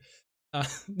weird.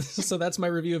 So that's my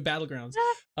review of Battlegrounds.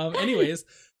 Anyways...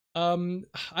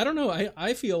 I don't know.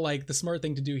 I feel like the smart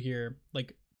thing to do here,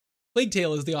 like, Plague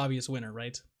Tale is the obvious winner,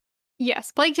 right? Yes,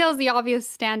 Plague Tale is the obvious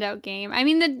standout game. I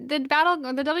mean, the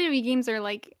WWE games are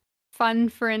like fun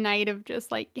for a night of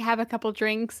just like have a couple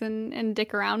drinks and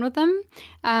dick around with them.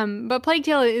 But Plague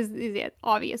Tale is the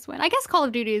obvious win. I guess Call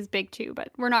of Duty is big too, but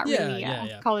we're not really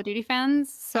Call of Duty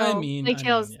fans. So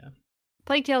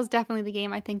Plague Tale is definitely the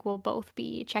game I think we'll both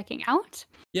be checking out.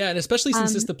 Yeah, and especially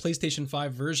since it's the PlayStation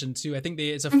 5 version too. I think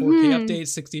it's a 4K update,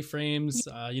 60 frames,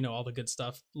 all the good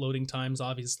stuff, loading times,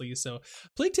 obviously. So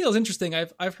Plague Tale is interesting.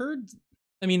 I've heard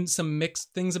I mean, some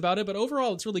mixed things about it, but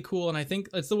overall it's really cool. And I think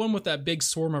it's the one with that big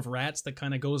swarm of rats that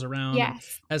kind of goes around and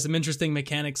Yes. has some interesting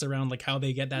mechanics around like how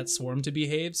they get that swarm to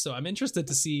behave. So I'm interested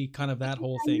to see kind of that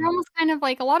whole And you're thing. almost kind of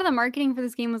like a lot of the marketing for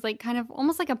this game was like kind of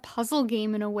almost like a puzzle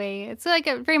game in a way. It's like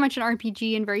a very much an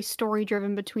RPG and very story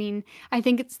driven between I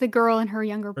think it's the girl and her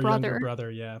younger Her younger brother. brother,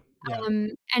 yeah. Yeah.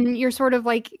 And you're sort of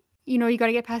like, you got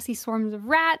to get past these swarms of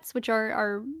rats, which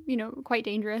are quite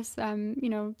dangerous.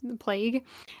 The plague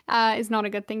is not a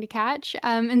good thing to catch.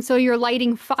 And so you're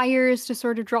lighting fires to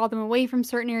sort of draw them away from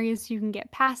certain areas so you can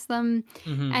get past them.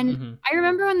 Hmm. And Hmm. I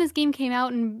remember when this game came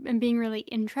out and being really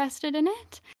interested in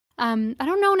it. I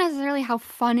don't know necessarily how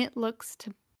fun it looks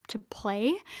to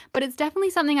play, but it's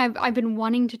definitely something I've been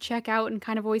wanting to check out and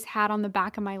kind of always had on the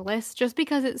back of my list just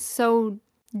because it's so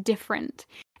different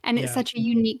and it's Yeah. such a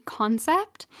unique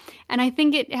concept. And I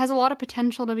think it has a lot of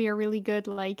potential to be a really good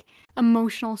like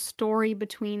emotional story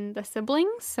between the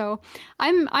siblings. So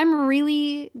I'm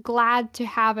really glad to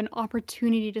have an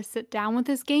opportunity to sit down with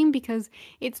this game because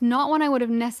it's not one I would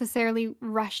have necessarily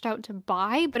rushed out to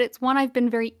buy, but it's one I've been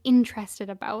very interested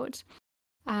about.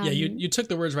 Yeah, you Um, you took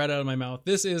the words right out of my mouth.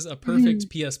 This is a mhm. perfect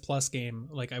PS Plus game.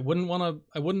 Like I wouldn't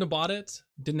have bought it.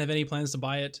 Didn't have any plans to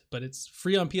buy it, but it's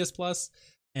free on PS Plus,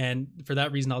 and for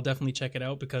that reason I'll definitely check it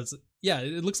out because yeah,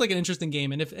 it looks like an interesting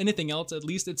game, and if anything else, at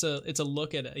least it's a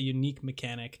look at a unique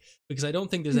mechanic because I don't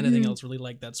think there's anything Mhm. else really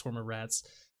like that Swarm of Rats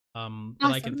that I can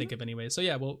Awesome. think of anyway. So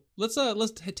yeah, well, let's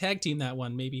tag team that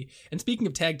one maybe. And speaking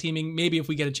of tag teaming, maybe if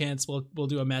we get a chance, we'll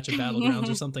do a match of battlegrounds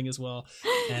or something as well.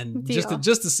 And Deal.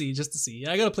 just to see.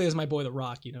 Yeah, I gotta play as my boy the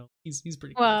Rock. He's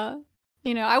pretty cool. Well,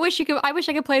 I wish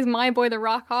I could play as my boy the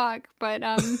Rock Hawk, but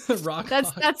Rock that's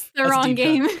Hawk. that's the That's a wrong deep cut.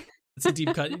 game. It's a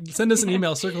deep cut. Send us an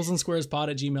email,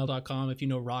 circlesandsquarespod@gmail.com if you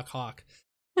know Rock Hawk.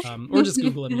 Or just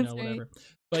Google him, That's right. whatever.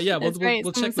 But yeah, That's right.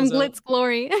 we'll Some check some those out. glitz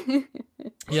glory.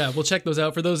 Yeah, we'll check those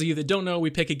out. For those of you that don't know, we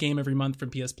pick a game every month from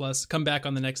PS Plus. Come back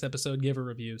on the next episode, give a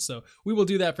review. So we will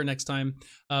do that for next time.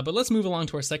 But let's move along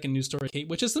to our second news story, Kate,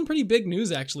 which is some pretty big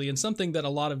news actually, and something that a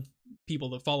lot of people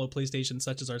that follow PlayStation,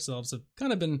 such as ourselves, have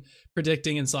kind of been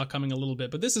predicting and saw coming a little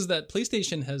bit. But this is that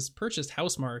PlayStation has purchased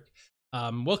Housemarque.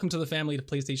 Welcome to the family to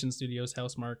PlayStation Studios,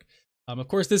 Housemarque. Of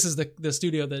course, this is the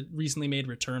studio that recently made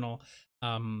Returnal.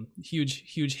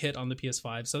 Huge hit on the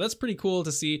PS5. So that's pretty cool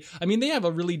to see. I mean, they have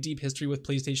a really deep history with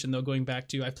PlayStation though, going back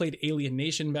to I played Alien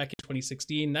Nation back in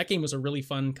 2016. That game was a really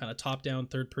fun kind of top-down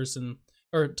third person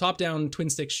or top-down twin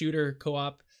stick shooter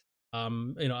co-op.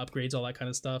 Upgrades, all that kind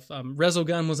of stuff.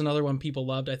 Resogun was another one people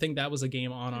loved. I think that was a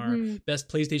game on our Mhm. best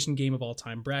PlayStation game of all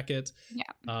time bracket.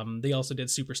 Yeah. They also did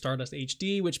Super Stardust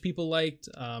HD, which people liked.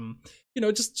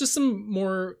 Just some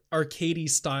more arcadey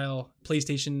style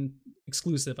PlayStation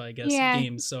exclusive, I guess, Yeah.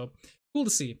 games. So cool to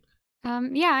see.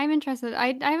 Yeah, I'm interested.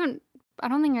 I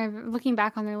don't think I've looking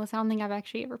back on their list, I don't think I've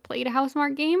actually ever played a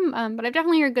Housemarque game. But I've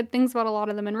definitely heard good things about a lot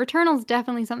of them. And Returnal's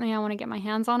definitely something I want to get my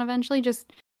hands on eventually.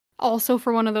 Just also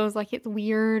for one of those like it's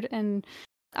weird and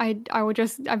I've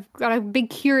got a big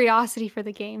curiosity for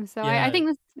the game. So I Yeah,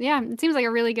 think it seems like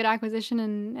a really good acquisition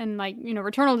and like,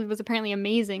 Returnal was apparently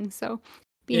amazing. So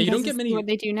be yeah. interested to see what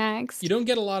they do You next. don't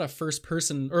get a lot of first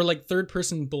person or like third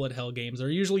person bullet hell games. They're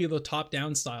usually the top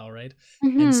down style, right?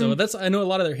 And so Hmm. I know a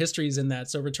lot of their history is in that.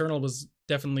 So Returnal was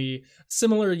definitely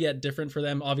similar yet different for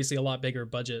them. Obviously, a lot bigger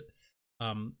budget.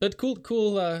 But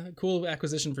cool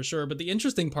acquisition for sure. But the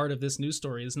interesting part of this news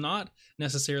story is not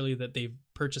necessarily that they've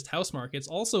purchased Housemarque. It's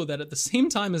also that at the same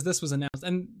time as this was announced,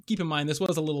 and keep in mind this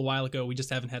was a little while ago. We just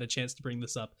haven't had a chance to bring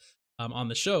this up on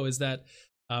the show. Is that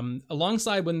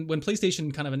alongside when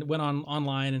PlayStation kind of went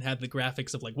online and had the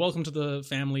graphics of like "Welcome to the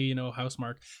family,"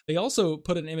 Housemarque, they also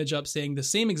put an image up saying the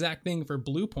same exact thing for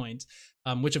Bluepoint,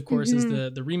 which of course is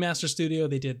Hmm. the remaster studio.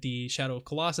 They did the Shadow of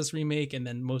Colossus remake, and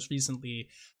then most recently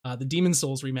the Demon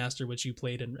Souls remaster, which you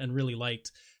played and really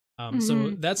liked. So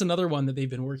Hmm. that's another one that they've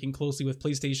been working closely with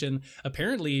PlayStation.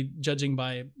 Apparently, judging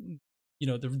by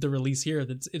the release here,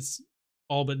 that it's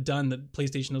all but done that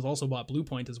PlayStation has also bought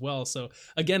Bluepoint as well. So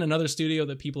again, another studio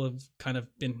that people have kind of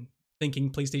been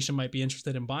thinking PlayStation might be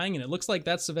interested in buying, and it looks like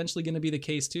that's eventually going to be the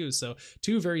case too. So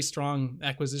two very strong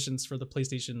acquisitions for the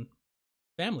PlayStation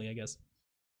family, I guess.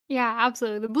 Yeah,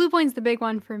 absolutely. The Blue Point's the big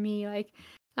one for me. Like,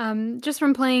 just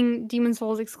from playing Demon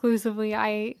Souls exclusively,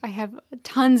 I have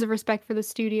tons of respect for the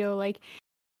studio. Like,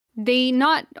 they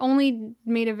not only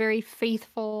made a very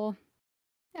faithful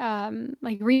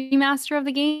like remaster of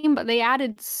the game, but they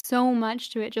added so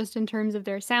much to it just in terms of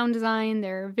their sound design,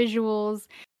 their visuals,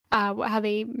 how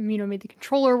they made the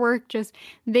controller work. Just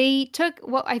they took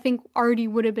what I think already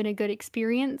would have been a good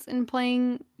experience in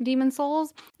playing Demon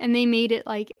Souls, and they made it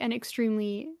like an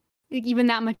extremely like, even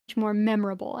that much more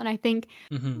memorable. And I think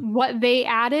Hmm. what they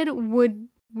added would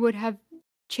have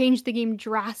changed the game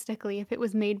drastically if it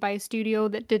was made by a studio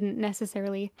that didn't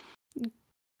necessarily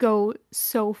go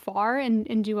so far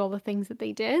and do all the things that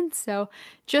they did. So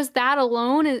just that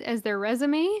alone as their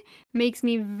resume makes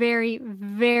me very,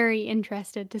 very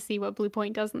interested to see what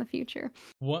Bluepoint does in the future.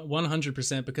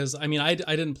 100%, because I mean, I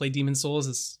didn't play Demon Souls,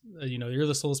 as you know, you're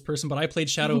the Souls person, but I played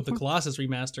Shadow of the Colossus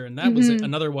remaster, and that was Mhm.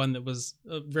 another one that was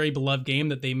a very beloved game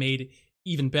that they made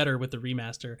even better with the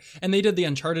remaster. And they did the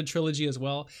Uncharted trilogy as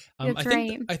well. That's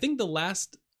right. I think the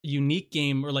last unique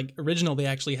game, or like original, they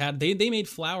actually had, they made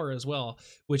Flower as well,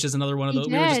 which is another one of They those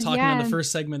we were just did, talking on the yeah.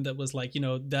 first segment, that was like, you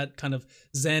know, that kind of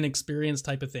Zen experience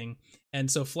type of thing. And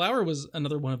so Flower was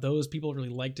another one of those. People really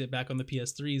liked it back on the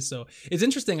PS3. So it's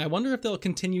interesting. I wonder if they'll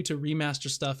continue to remaster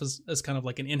stuff as kind of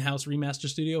like an in-house remaster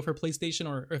studio for PlayStation,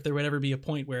 or if there would ever be a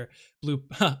point where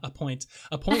a point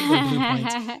where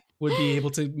Bluepoint would be able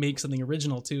to make something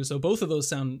original too. So both of those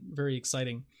sound very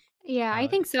exciting. Yeah, I Uh,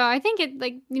 think so. I think it,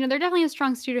 like, they're definitely a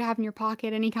strong studio to have in your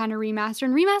pocket, any kind of remaster.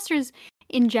 And remasters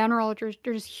in general are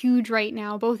just huge right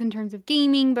now, both in terms of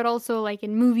gaming, but also like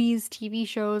in movies, TV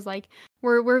shows. Like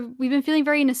we've been feeling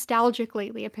very nostalgic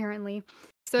lately, apparently.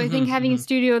 So I think mhm, having a mhm.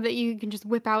 studio that you can just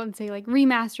whip out and say like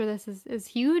remaster this is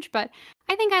huge. But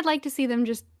I think I'd like to see them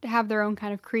just have their own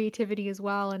kind of creativity as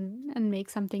well and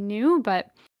make something new. But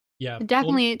Yeah. Well,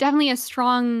 definitely a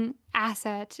strong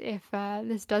asset if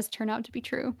this does turn out to be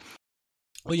true.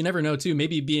 Well, you never know too.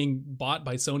 Maybe being bought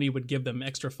by Sony would give them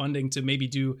extra funding to maybe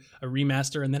do a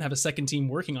remaster and then have a second team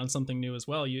working on something new as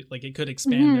well. You like, it could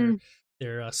expand Hmm.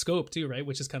 their scope too, right?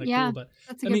 Which is kind of Yeah, cool. But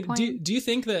that's a I good mean, point. do you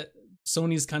think that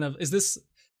Sony's kind of, is this?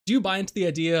 Do you buy into the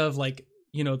idea of like,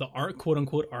 you know, the art, quote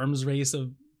unquote, arms race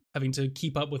of having to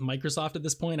keep up with Microsoft at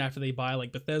this point, after they buy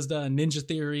like Bethesda and Ninja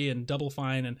Theory and Double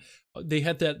Fine, and they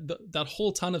had that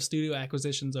whole ton of studio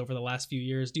acquisitions over the last few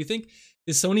years? Do you think,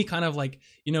 is Sony kind of like,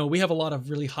 you know, we have a lot of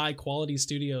really high quality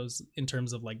studios in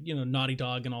terms of like, you know, Naughty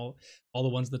Dog and all the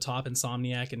ones at the top,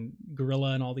 Insomniac and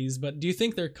Gorilla and all these, but do you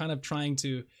think they're kind of trying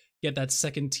to get that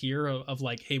second tier of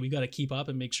like, hey, we got to keep up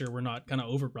and make sure we're not kind of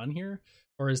overrun here?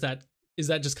 Or is that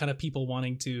just kind of people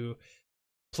wanting to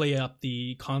play up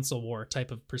the console war type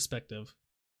of perspective?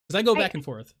 Because I go I back and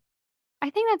forth. I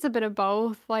think that's a bit of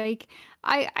both. Like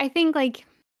I think like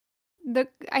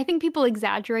I think people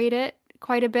exaggerate it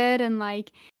quite a bit and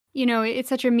like it's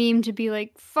such a meme to be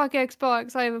like fuck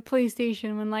Xbox, I have a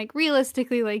PlayStation, when like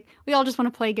realistically like we all just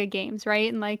want to play good games,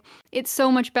 right? And like it's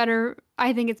so much better.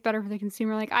 I think it's better for the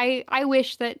consumer. Like I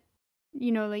wish that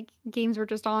like games were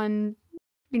just on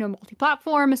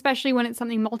multi-platform, especially when it's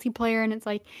something multiplayer. And it's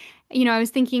like, I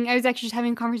was actually just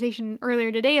having a conversation earlier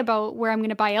today about where I'm going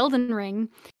to buy Elden Ring.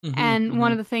 Hmm. And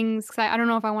one Hmm. of the things, 'cause I don't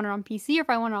know if I want it on PC or if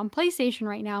I want it on PlayStation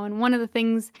right now. And one of the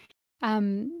things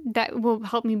that will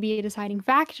help me be a deciding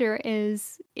factor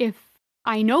is if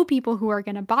I know people who are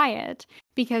going to buy it,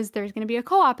 because there's going to be a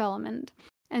co-op element.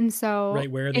 And so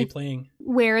Right, where are they if playing?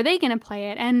 where are they going to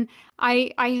play it? And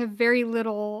I have very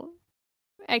little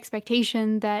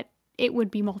expectation that it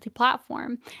would be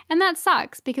multi-platform. And that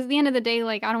sucks because at the end of the day,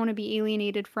 like, I don't want to be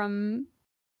alienated from,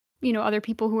 other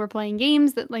people who are playing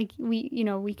games that like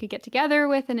we could get together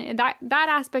with, and that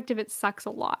aspect of it sucks a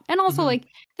lot. And also Hmm. like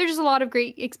there's just a lot of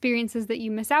great experiences that you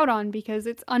miss out on because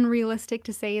it's unrealistic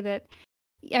to say that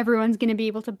everyone's going to be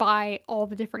able to buy all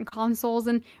the different consoles.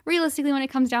 And realistically, when it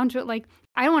comes down to it, like,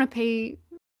 I don't want to pay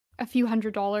a few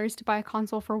 $100s to buy a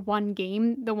console for one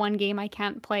game, the one game I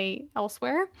can't play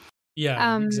elsewhere.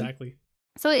 Yeah, Um, exactly.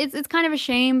 so it's kind of a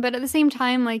shame, but at the same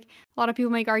time, like, a lot of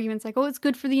people make arguments like, oh, it's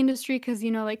good for the industry because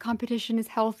like competition is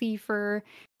healthy for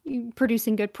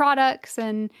producing good products.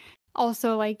 And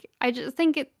also, like, I just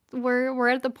think we're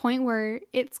at the point where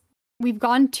we've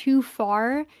gone too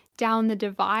far down the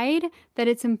divide that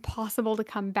it's impossible to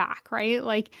come back, right?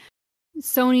 Like,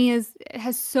 Sony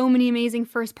has so many amazing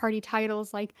first party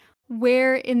titles. Like,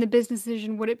 where in the business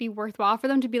decision would it be worthwhile for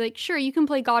them to be like, sure, you can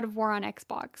play God of War on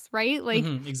Xbox, right? Like,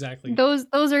 Hmm. Exactly. those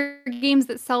are games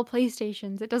that sell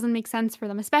PlayStations. It doesn't make sense for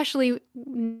them, especially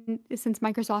since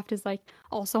Microsoft is like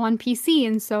also on PC,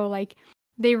 and so like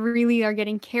they really are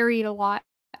getting carried a lot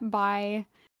by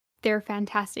their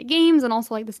fantastic games and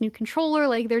also like this new controller.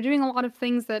 Like, they're doing a lot of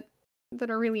things that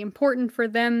are really important for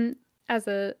them as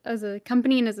a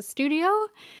company and as a studio.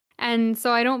 And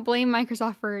so I don't blame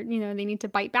Microsoft for, they need to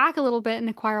bite back a little bit and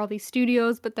acquire all these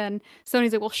studios. But then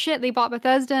Sony's like, well, shit, they bought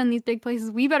Bethesda and these big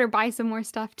places. We better buy some more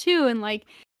stuff too. And like,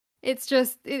 it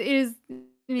is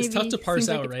It's tough to maybe parse seems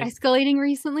like out, it's right? escalating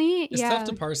recently. It's tough Yeah.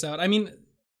 to parse out. I mean,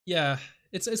 yeah,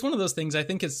 it's one of those things. I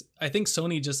think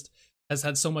Sony just has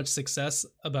had so much success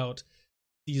about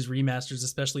these remasters,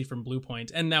 especially from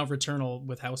Bluepoint, and now Returnal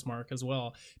with Housemarque as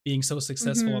well, being so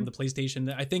successful on the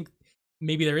PlayStation. I think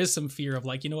maybe there is some fear of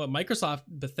like, you know what, Microsoft,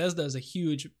 Bethesda is a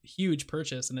huge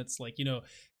purchase, and it's like, you know,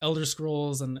 Elder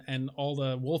Scrolls and all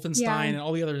the Wolfenstein and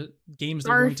all the other games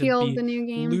they're going to be the new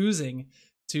game, losing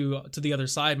to the other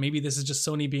side. Maybe this is just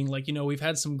Sony being like, you know, we've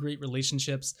had some great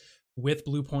relationships with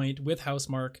Bluepoint, with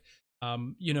Housemarque.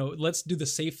 You know, let's do the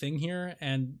safe thing here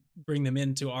and bring them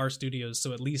into our studios.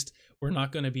 So at least we're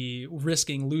not going to be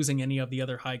risking losing any of the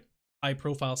other high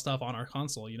profile stuff on our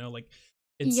console. You know, like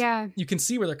it's, you can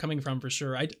see where they're coming from for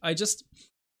sure. I just,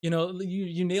 you know,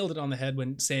 you nailed it on the head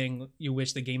when saying you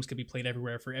wish the games could be played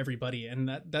everywhere for everybody.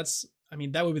 And that's, I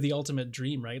mean, that would be the ultimate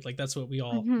dream, right? Like that's what we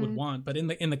all would want. But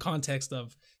in the context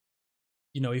of,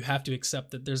 you know, you have to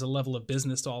accept that there's a level of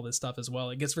business to all this stuff as well.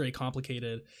 It gets very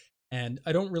complicated. And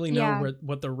I don't really know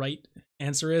what the right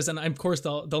answer is. And of course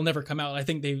they'll never come out. I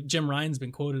think Jim Ryan's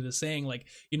been quoted as saying like,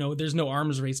 you know, there's no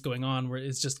arms race going on where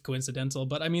it's just coincidental.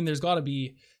 But I mean, there's got to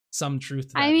be some truth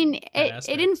to that. I mean,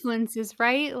 it influences,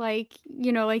 right? Like,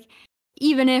 you know, like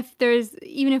even if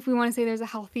we want to say there's a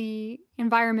healthy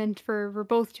environment for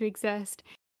both to exist,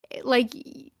 like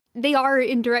they are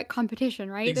in direct competition,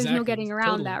 right? Exactly. There's no getting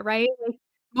around that, right? Like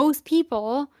most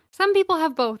people, some people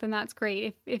have both, and that's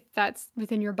great if that's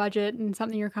within your budget and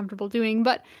something you're comfortable doing.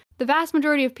 But the vast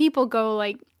majority of people go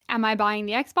like, am I buying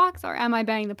the Xbox or am I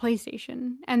buying the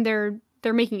PlayStation? And they're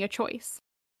making a choice.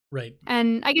 Right.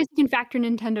 And I guess you can factor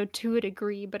Nintendo to a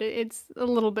degree, but it's a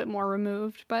little bit more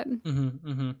removed. But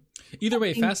either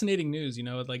way, fascinating news. You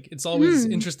know, like it's always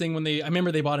interesting when I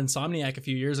remember they bought Insomniac a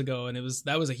few years ago, and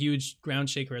that was a huge ground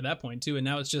shaker at that point too. And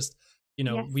now it's just, you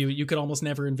know, you could almost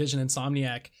never envision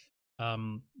Insomniac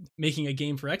making a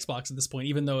game for Xbox at this point,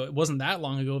 even though it wasn't that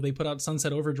long ago. They put out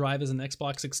Sunset Overdrive as an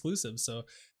Xbox exclusive. So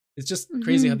it's just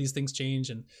crazy how these things change.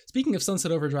 And speaking of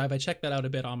Sunset Overdrive, I checked that out a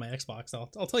bit on my Xbox. I'll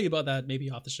tell you about that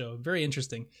maybe off the show. Very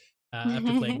interesting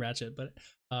after playing Ratchet, but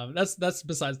that's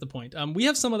besides the point. We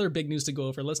have some other big news to go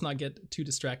over. Let's not get too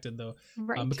distracted though,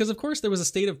 because of course there was a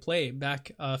state of play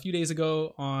back a few days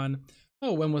ago on,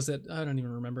 when was it? I don't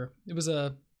even remember. It was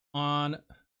on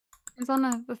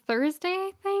a Thursday,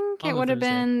 I think. It would have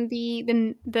been the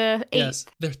 8th. Yes,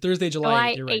 the Thursday,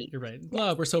 July 8th. You're right. Yes.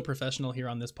 Oh, we're so professional here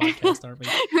on this podcast, aren't we?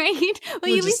 Right?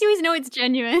 Well, at least you always know it's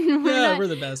genuine. We're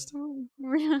the best.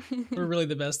 We're really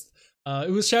the best.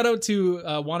 It was shout out to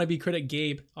wannabe critic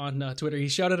Gabe on Twitter. He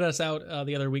shouted us out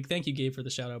the other week. Thank you, Gabe, for the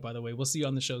shout out, by the way. We'll see you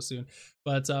on the show soon.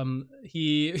 But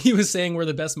he was saying we're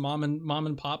the best mom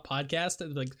and pop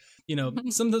podcast. Like, you know,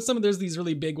 some of there's these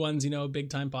really big ones, you know, big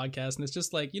time podcasts, and it's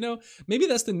just like, you know, maybe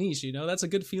that's the niche. You know, that's a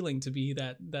good feeling to be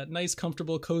that nice,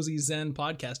 comfortable, cozy Zen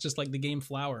podcast, just like the game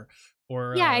Flower.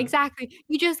 Or, exactly.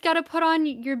 You just got to put on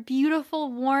your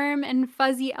beautiful, warm and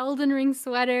fuzzy Elden Ring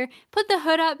sweater, put the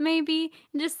hood up maybe,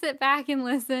 and just sit back and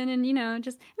listen, and, you know,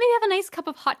 just maybe have a nice cup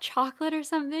of hot chocolate or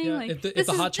something. Yeah, like, if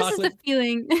the hot chocolate, this is the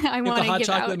feeling I want to give out. If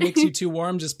the hot chocolate makes you too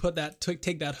warm, just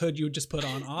take that hood you just put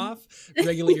on off,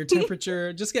 regulate your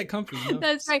temperature, just get comfy. You know?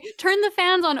 That's right. Turn the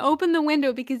fans on, open the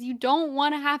window, because you don't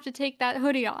want to have to take that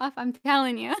hoodie off. I'm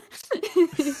telling you.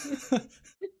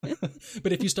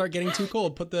 But if you start getting too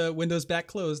cold, put the windows back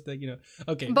closed. You know,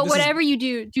 okay. But whatever you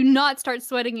do not start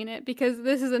sweating in it, because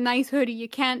this is a nice hoodie. You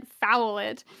can't foul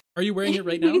it. Are you wearing it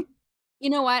right now? You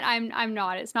know what? I'm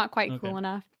not. It's not quite cool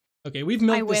enough. Okay, we've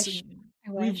milked I wish.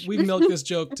 We've milked this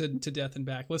joke to death and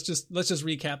back. Let's just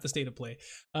recap the state of play.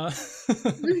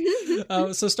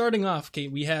 So starting off,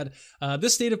 Kate, we had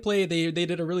this state of play. They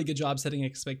did a really good job setting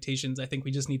expectations. I think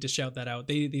we just need to shout that out.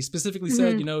 They specifically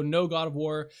said, you know, no God of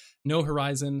War, no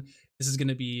Horizon. This is going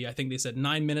to be, I think they said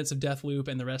 9 minutes of Deathloop,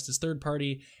 and the rest is third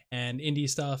party and indie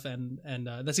stuff, and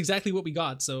that's exactly what we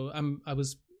got. So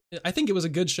I think it was a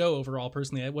good show overall.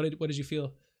 Personally, what did you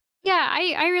feel? Yeah,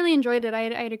 I really enjoyed it. I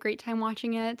had a great time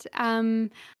watching it. I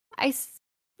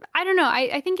don't know.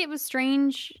 I think it was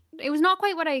strange. It was not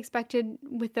quite what I expected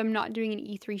with them not doing an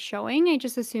E3 showing. I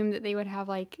just assumed that they would have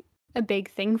like a big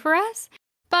thing for us.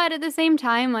 But at the same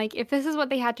time, like if this is what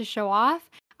they had to show off,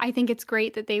 I think it's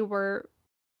great that they were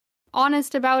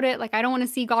honest about it. Like I don't want to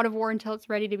see God of War until it's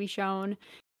ready to be shown.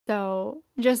 So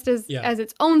just as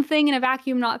its own thing in a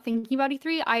vacuum, not thinking about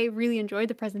E3, I really enjoyed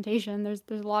the presentation. There's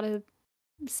a lot of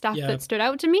stuff that stood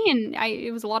out to me, and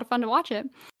it was a lot of fun to watch it.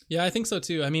 Yeah, I think so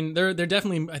too. I mean, they're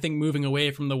definitely, I think, moving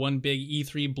away from the one big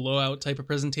E3 blowout type of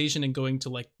presentation and going to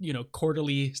like, you know,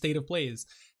 quarterly state of plays.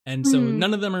 And so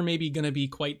none of them are maybe going to be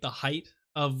quite the height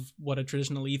of what a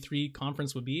traditional E3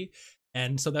 conference would be.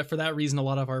 And so that for that reason, a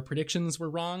lot of our predictions were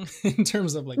wrong in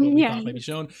terms of like what we thought might be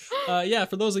shown.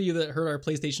 For those of you that heard our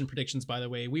PlayStation predictions, by the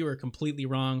way, we were completely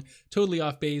wrong, totally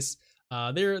off base.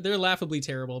 They're laughably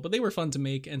terrible, but they were fun to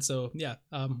make, and so yeah,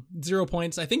 0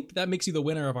 points. I think that makes you the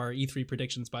winner of our E3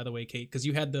 predictions, by the way, Kate, because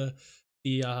you had the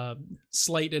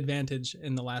slight advantage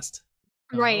in the last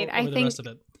Right. over I the think rest of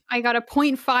it. I got a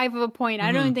 0.5 of a point.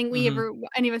 I don't Mm-hmm, even think we mm-hmm. ever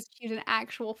any of us achieved an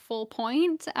actual full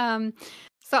point.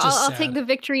 So Just I'll take sad. the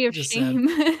victory of Just shame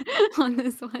on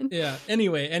this one. Yeah.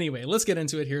 Anyway, let's get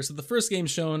into it here. So the first game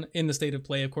shown in the state of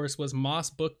play, of course, was Moss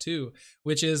Book 2,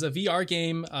 which is a VR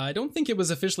game. I don't think it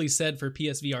was officially said for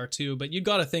PSVR 2, but you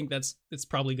got to think it's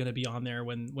probably going to be on there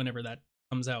whenever that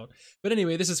comes out. But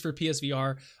anyway, this is for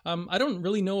PSVR. I don't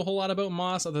really know a whole lot about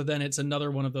Moss other than it's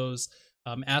another one of those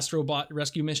Astrobot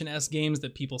Rescue Mission-esque games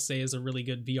that people say is a really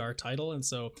good VR title, and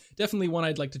so definitely one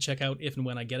I'd like to check out if and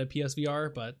when I get a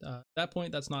PSVR, but at that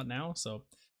point, that's not now, so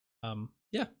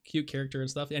yeah, cute character and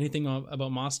stuff. Anything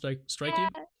about Moss strike you?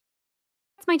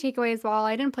 That's my takeaway as well.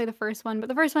 I didn't play the first one, but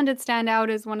the first one did stand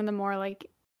out as one of the more like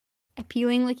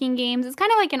appealing looking games. It's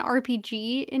kind of like an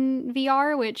RPG in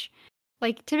VR, which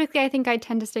like typically I think I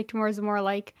tend to stick to more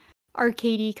like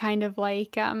arcadey kind of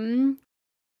like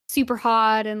Super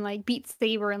Hot and like Beat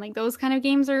Saber and like those kind of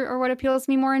games are what appeals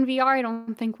to me more in VR. I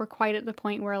don't think we're quite at the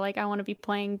point where like I want to be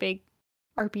playing big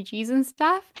RPGs and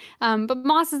stuff. But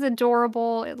Moss is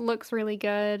adorable. It looks really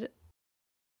good.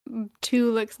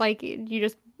 2 looks like you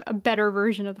just a better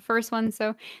version of the first one.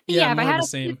 So yeah, if I had a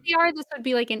PSVR, this would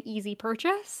be like an easy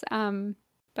purchase.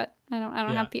 But I don't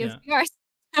have PSVR.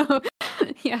 So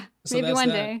yeah, so maybe one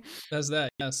day. That's that.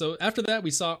 Yeah. So after that,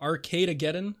 we saw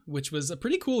Arcade-ageddon, which was a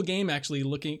pretty cool game actually.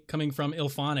 Coming from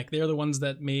IllFonic, they're the ones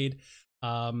that made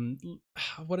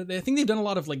what did they? I think they've done a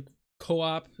lot of like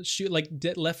co-op shoot like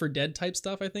Left 4 Dead type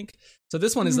stuff. I think so.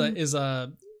 This one is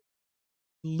a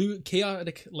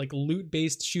chaotic like loot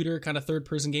based shooter kind of third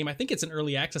person game. I think it's in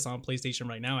early access on PlayStation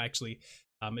right now actually.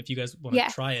 If you guys want to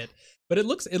try it, but it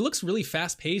looks really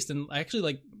fast paced and actually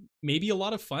like maybe a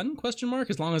lot of fun ?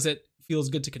 As long as it feels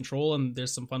good to control and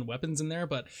there's some fun weapons in there.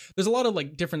 But there's a lot of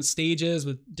like different stages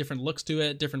with different looks to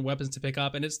it, different weapons to pick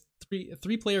up, and it's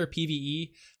three player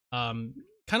PvE. Kind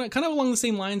of along the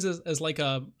same lines as like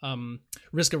a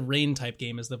Risk of Rain type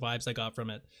game is the vibes I got from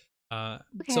it.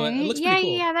 Okay. So it looks pretty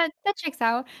cool. Yeah, that checks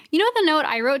out. You know what the note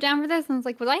I wrote down for this? And I was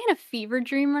like, was I in a fever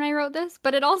dream when I wrote this?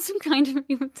 But it also kind of,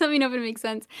 let me know if it makes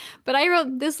sense. But I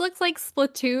wrote, this looks like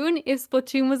Splatoon if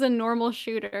Splatoon was a normal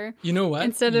shooter. You know what?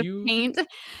 Instead of paint.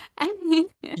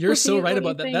 You're so right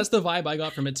about that. That's the vibe I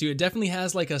got from it too. It definitely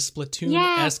has like a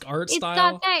Splatoon-esque art style. It's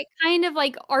got that kind of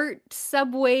like art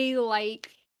Subway, like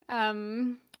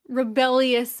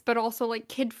rebellious, but also like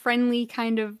kid-friendly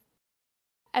kind of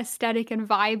aesthetic and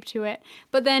vibe to it.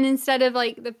 But then instead of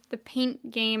like the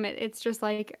paint game, it's just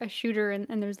like a shooter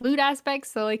and there's loot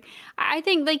aspects. So like I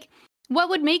think like what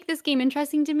would make this game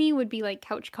interesting to me would be like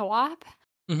couch co-op.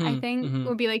 I think it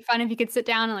would be like fun if you could sit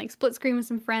down and like split screen with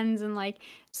some friends and like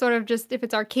sort of just if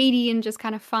it's arcadey and just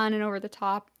kind of fun and over the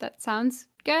top. That sounds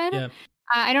good. Yeah.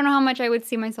 I don't know how much I would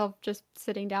see myself just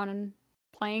sitting down and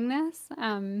playing this.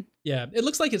 Yeah, it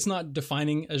looks like it's not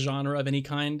defining a genre of any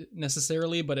kind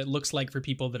necessarily, but it looks like for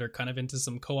people that are kind of into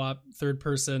some co-op third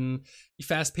person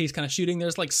fast-paced kind of shooting,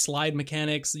 there's like slide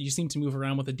mechanics. You seem to move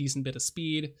around with a decent bit of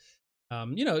speed.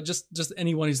 Just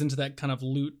anyone who's into that kind of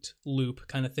loot loop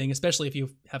kind of thing, especially if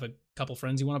you have a couple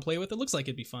friends you want to play with, it looks like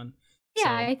it'd be fun.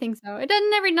 Yeah, so. I think so. It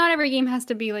doesn't not every game has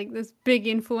to be like this big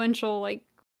influential like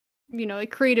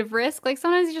like creative risk. Like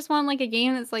sometimes you just want like a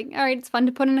game that's like, all right, it's fun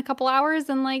to put in a couple hours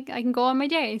and like I can go on my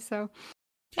day. So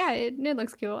yeah, it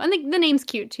looks cool. And the name's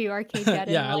cute too,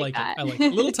 Arcade-ageddon. Yeah, I like it. I like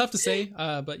it. A little tough to say,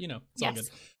 but it's all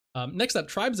good. Next up,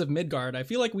 Tribes of Midgard. I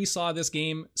feel like we saw this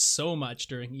game so much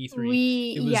during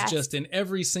E3. It was just in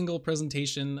every single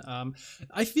presentation.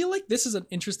 I feel like this is an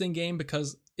interesting game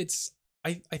because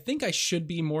I think I should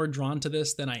be more drawn to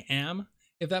this than I am.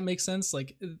 If that makes sense.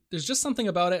 Like there's just something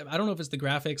about it. I don't know if it's the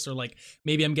graphics or like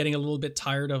maybe I'm getting a little bit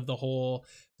tired of the whole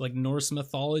like Norse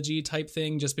mythology type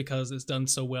thing just because it's done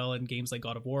so well in games like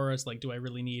God of War. It's like, do I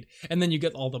really need, and then you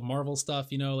get all the Marvel stuff,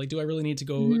 like, do I really need to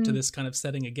go to this kind of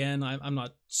setting again? I'm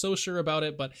not so sure about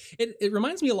it, but it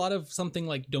reminds me a lot of something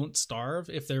like Don't Starve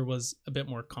if there was a bit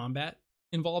more combat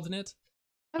involved in it.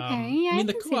 Okay. I mean,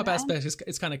 the co-op aspect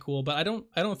is kind of cool, but I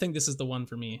don't think this is the one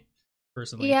for me.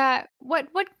 Personally. Yeah,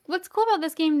 what's cool about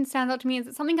this game stands out to me is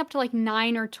it's something up to like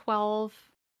 9 or 12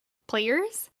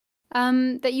 players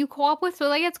that you co-op with. So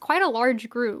like it's quite a large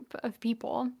group of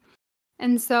people.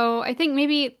 And so I think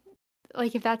maybe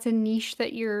like if that's a niche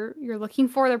that you're looking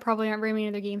for, there probably aren't very many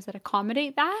other games that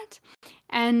accommodate that.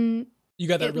 And you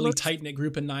got that really tight-knit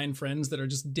group of 9 friends that are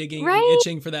just digging and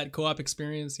itching for that co-op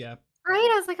experience. Yeah.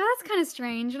 Right? I was like, "Oh, that's kinda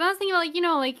strange." And I was thinking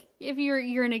about, like, like, if you're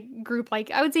in a group,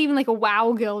 like, I would say even, like, a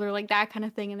WoW guild or, like, that kinda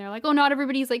thing, and they're like, "Oh, not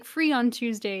everybody's, like, free on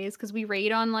Tuesdays because we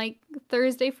raid on, like,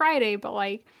 Thursday, Friday, but,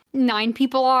 like, 9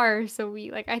 people are." So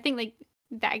we I think, like,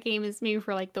 that game is maybe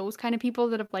for, like, those kind of people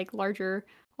that have, like, larger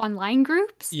online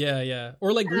groups. Yeah, yeah.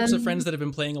 Or like groups of friends Um that have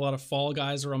been playing a lot of Fall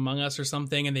Guys or Among Us or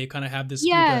something, and they kind of have this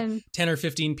group of Yeah. 10 or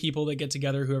 15 people that get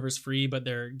together, whoever's free, but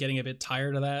they're getting a bit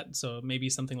tired of that. So maybe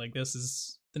something like this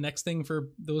is the next thing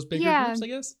for those bigger Yeah. groups, I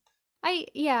guess.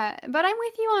 Yeah, but I'm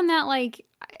with you on that, like,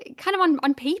 kind of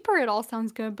on paper it all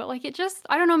sounds good, but, like, it just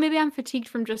I don't know, maybe I'm fatigued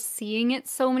from just seeing it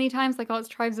so many times, like, "Oh, it's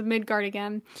Tribes of Midgard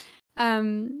again."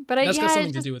 But That's got yeah,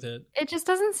 something to do with it. it just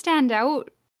doesn't stand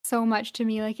out so much to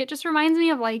me, like, it just reminds me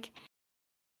of, like,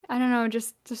 I don't know,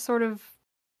 just sort of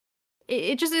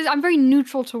it just is I'm very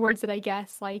neutral towards it, I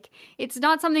guess, like, it's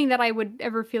not something that I would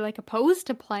ever feel, like, opposed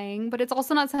to playing, but it's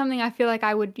also not something I feel like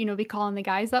I would, be calling the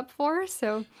guys up for,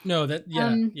 so, No, that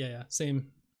yeah, um yeah, yeah.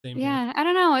 Same here. yeah, I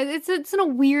don't know. It's in a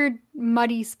weird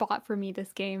muddy spot for me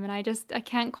this game, and I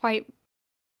can't quite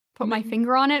put my M-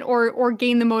 finger on it or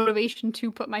gain the motivation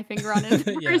to put my finger on it in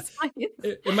the yeah. first place.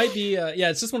 It might be yeah,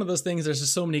 it's just one of those things. There's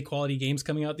just so many quality games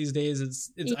coming out these days.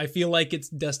 It's Yeah, I feel like it's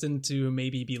destined to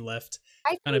maybe be left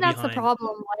I kind think of that's the behind.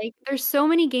 problem. Like, there's so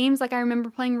many games like I remember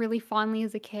playing really fondly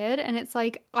as a kid, and it's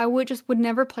like I would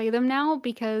never play them now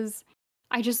because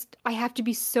I have to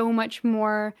be so much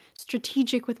more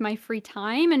strategic with my free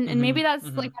time, and maybe Mhm.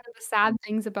 that's like Mhm. one of the sad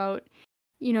things about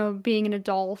being an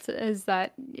adult is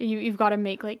that you've got to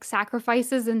make like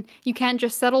sacrifices and you can't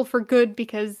just settle for good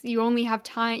because you only have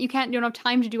time. You don't have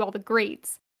time to do all the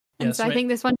greats. And so Yes, I right. think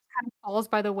this one kind of falls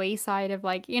by the wayside of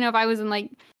like, if I was in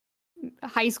like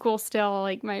high school still,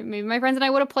 like maybe my friends and I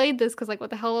would have played this because like what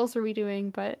the hell else are we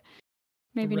doing? But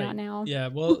maybe not Right. now. Yeah.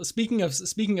 Well, speaking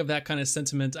of that kind of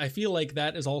sentiment, I feel like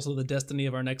that is also the destiny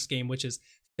of our next game, which is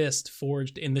Fist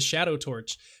Forged in the Shadow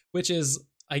Torch, which is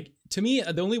to me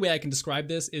the only way I can describe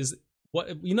this is what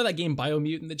that game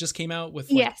Biomutant that just came out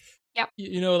with like Yes. Yep.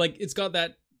 like it's got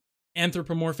that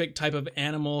anthropomorphic type of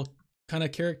animal kind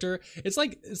of character. It's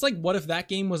like what if that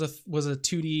game was a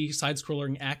 2D side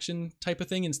scrolling action type of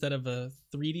thing instead of a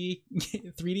 3D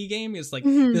 3D game. It's like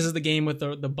Hmm. this is the game with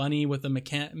the bunny with the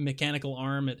mechanical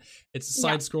arm. It's a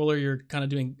Yeah. side scroller. You're kind of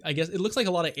doing, I guess it looks like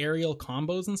a lot of aerial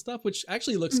combos and stuff, which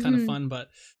actually looks kind of Hmm. fun, but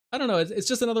I don't know. It's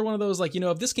just another one of those like,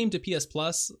 if this came to PS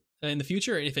Plus in the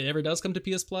future, if it ever does come to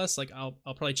PS Plus, like I'll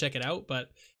probably check it out,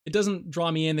 but it doesn't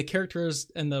draw me in. The characters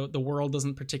and the world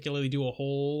doesn't particularly do a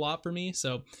whole lot for me.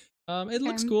 So it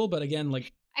looks Okay. cool, but again,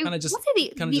 like I kind of will just say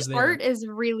the kind of the just there. art is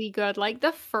really good, like,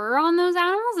 the fur on those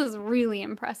animals is really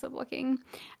impressive looking.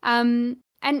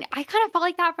 And I kind of felt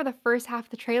like that for the first half of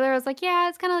the trailer. I was like, "Yeah,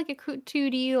 it's kinda like a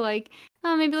 2D, like,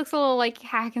 oh, maybe it looks a little, like,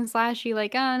 hack and slashy,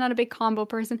 like, not a big combo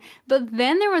person." But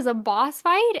then there was a boss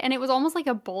fight, and it was almost like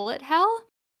a bullet hell,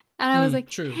 and I was like,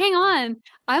 True. "Hang on."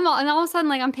 And all of a sudden,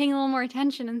 like, I'm paying a little more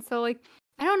attention, and so, like,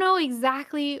 I don't know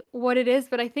exactly what it is,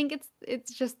 but I think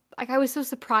it's just like, I was so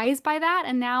surprised by that,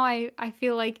 and now I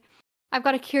feel like I've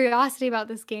got a curiosity about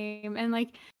this game, and,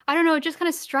 like, I don't know, it just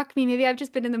kinda struck me, maybe I've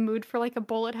just been in the mood for, like, a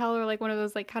bullet hell or, like, one of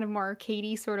those, like, kind of more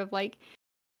arcadey sort of, like,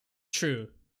 True.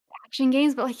 action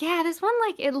games, but, like, yeah, this one,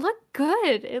 like, it looked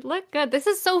good, it looked good. This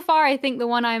is so far, I think, the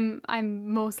one I'm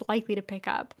most likely to pick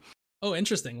up. Oh,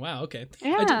 interesting. Wow. Okay.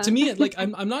 To Yeah. me, like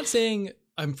I'm not saying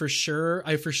I for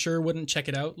sure wouldn't check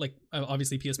it out. Like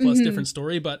obviously PS Plus, Mhm. different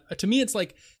story, but to me, it's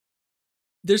like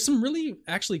there's some really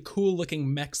actually cool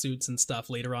looking mech suits and stuff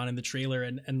later on in the trailer,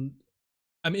 and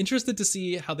I'm interested to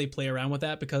see how they play around with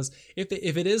that because if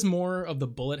it is more of the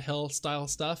bullet hell style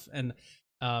stuff and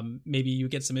maybe you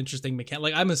get some interesting mechanic.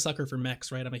 Like I'm a sucker for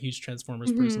mechs, right? I'm a huge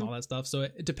Transformers person, Mhm. all that stuff. So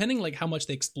depending like how much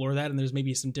they explore that, and there's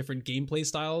maybe some different gameplay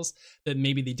styles that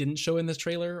maybe they didn't show in this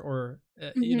trailer, or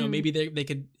Mhm. maybe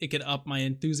it could up my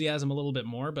enthusiasm a little bit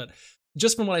more. But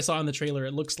just from what I saw in the trailer,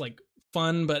 it looks like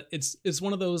fun, but it's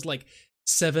one of those like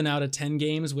 7 out of 10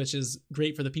 games, which is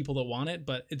great for the people that want it,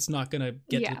 but it's not gonna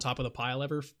get to the Yeah, top of the pile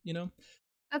ever,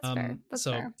 that's fair, that's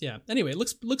So fair. yeah. Anyway, it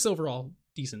looks overall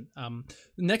decent.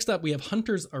 Next up we have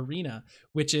Hunter's Arena,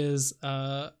 which is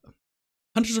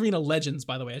Hunter's Arena Legends,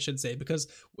 by the way, I should say, because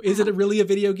is it Uh-huh. really a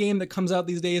video game that comes out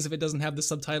these days if it doesn't have the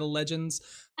subtitle Legends?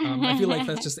 I feel like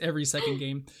that's just every second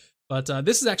game. But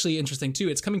this is actually interesting too.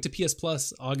 It's coming to PS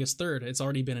Plus August 3rd. It's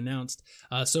already been announced.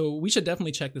 So we should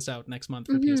definitely check this out next month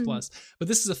for PS Mhm. Plus. But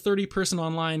this is a 30-person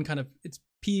online kind of, it's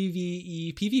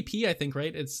PvE, PvP, I think,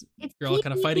 right? It's It's you're all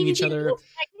kind of PvP, fighting each PvP. I think other. it's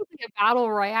technically a battle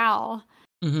royale.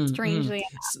 strangely.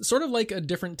 Sort of like a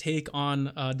different take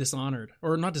on Dishonored,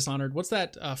 or not Dishonored. What's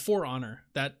that? For Honor,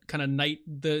 that kind of knight,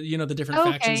 the different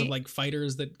factions of Okay. like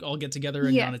fighters that all get together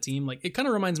and you're on Yes. a team. Like it kind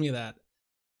of reminds me of that.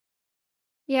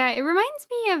 Yeah, it reminds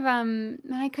me of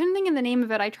I couldn't think of the name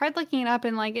of it. I tried looking it up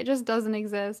and like it just doesn't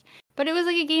exist. But it was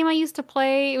like a game I used to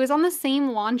play. It was on the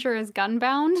same launcher as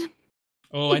Gunbound.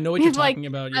 Oh, I know what you're It's like talking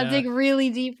about. I Yeah, dig really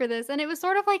deep for this. And it was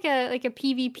sort of like a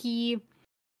PvP,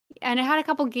 and it had a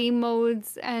couple game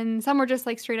modes, and some were just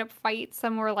like straight up fights,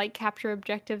 some were like capture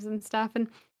objectives and stuff. And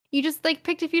you just like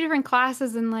picked a few different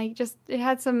classes and like just it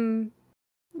had some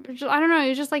I don't know, it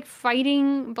was just like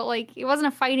fighting, but like it wasn't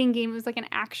a fighting game, it was like an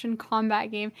action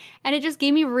combat game. And it just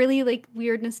gave me really like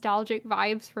weird nostalgic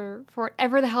vibes for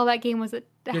whatever the hell that game was that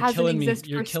you're hasn't killing me. existed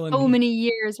You're for killing so me. many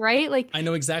years, right? Like I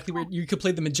know exactly where you could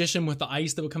play the magician with the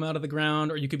ice that would come out of the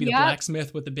ground, or you could be the yep.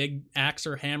 blacksmith with the big axe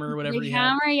or hammer or whatever Big he had.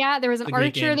 hammer, yeah. There was It's an a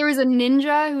great archer. game. There was a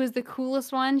ninja who was the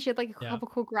coolest one. She had like a Yeah, couple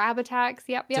cool grab attacks.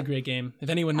 Yep, it's a yep. great game. If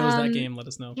anyone knows that Um, game, let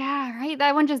us know. yeah, right.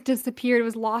 That one just disappeared. It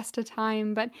was lost to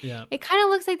time. But Yeah. it kind of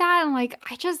looks like that. And like,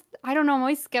 I don't know. I'm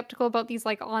always skeptical about these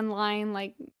like online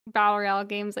like battle royale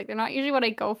games. Like they're not usually what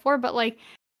I go for. But like,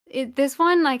 this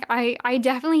one, like I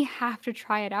definitely have to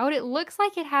try it out. It looks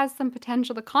like it has some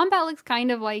potential. The combat looks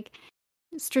kind of like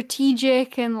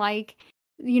strategic and like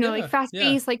like Yeah, fast yeah.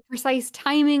 paced, like precise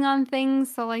timing on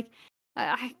things. So like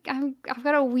I've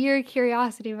got a weird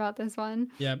curiosity about this one.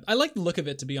 Yeah, I like the look of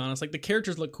it, to be honest. Like the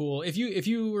characters look cool. If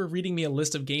you were reading me a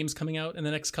list of games coming out in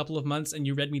the next couple of months and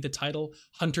you read me the title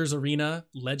Hunter's Arena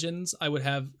Legends, I would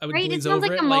Right? It glaze sounds over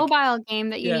like a it. Like mobile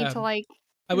game that you need yeah, to like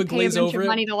I would pay a glaze bunch over of it.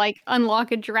 money to like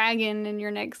unlock a dragon in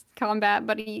your next combat,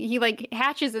 but he like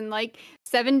hatches in like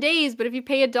 7 days. But if you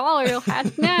pay $1, he'll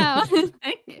hatch now.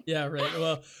 Yeah, right.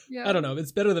 Well, I Yeah. don't know.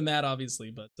 It's better than that,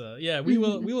 obviously, but yeah, we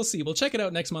will Hmm. we will see. We'll check it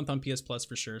out next month on PS Plus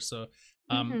for sure. So,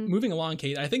 Hmm. moving along,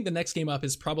 Kate, I think the next game up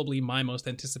is probably my most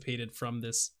anticipated from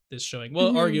this showing.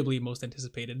 Well, Hmm. arguably most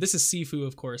anticipated. This is Sifu,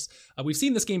 of course. We've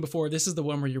seen this game before. This is the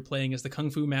one where you're playing as the kung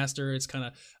fu master. It's kind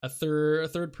of a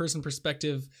third person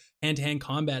perspective, hand to hand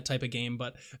combat type of game.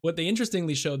 But what they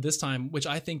interestingly showed this time, which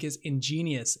I think is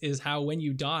ingenious, is how when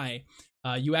you die,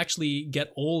 you actually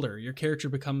get older. Your character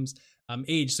becomes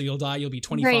age. So you'll die, you'll be Right.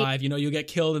 25, you'll get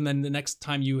killed, and then the next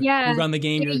time you Yeah. run the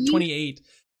game, Yeah. you're 28.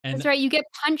 That's And right. You get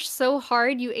punched so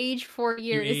hard, you age 4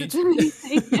 years. It's you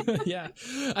amazing. age. Yeah,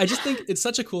 I just think it's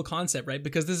such a cool concept, right?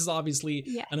 Because this is obviously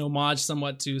Yeah. an homage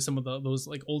somewhat to some of those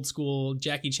like old school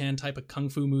Jackie Chan type of kung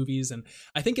fu movies, and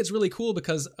I think it's really cool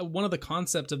because one of the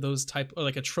concepts of those type, or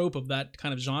like a trope of that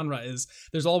kind of genre, is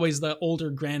there's always the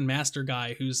older grandmaster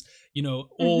guy who's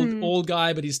Hmm. old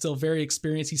guy, but he's still very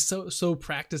experienced. He's so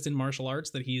practiced in martial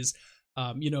arts that he's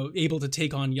able to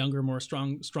take on younger, more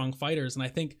strong fighters. And I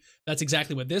think that's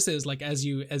exactly what this is. Like as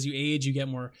you age, you get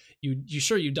more.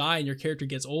 You die and your character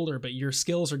gets older, but your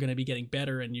skills are going to be getting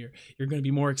better, and you're going to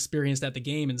be more experienced at the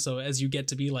game. And so as you get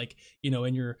to be like in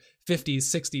your 50s,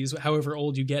 60s, however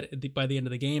old you get by the end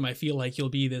of the game, I feel like you'll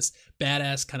be this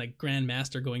badass kind of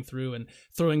grandmaster going through and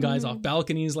throwing guys off Hmm.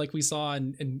 balconies like we saw,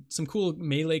 and some cool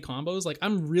melee combos. Like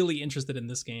I'm really interested in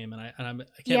this game, and I can't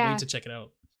wait Yeah. to check it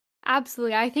out.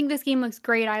 Absolutely. I think this game looks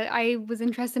great. I was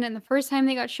interested in it the first time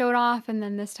they got showed off, and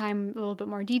then this time a little bit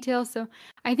more detail. So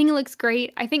I think it looks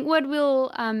great. I think what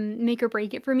will make or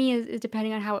break it for me is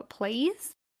depending on how it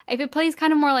plays. If it plays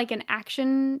kind of more like an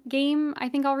action game, I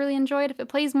think I'll really enjoy it. If it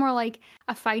plays more like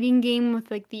a fighting game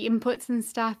with like the inputs and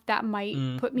stuff, that might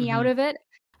put me out Mm-hmm. of it.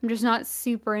 I'm just not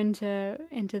super into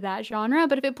that genre.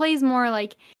 But if it plays more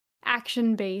like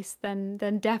action based, then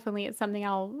definitely it's something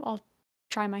I'll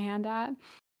try my hand at.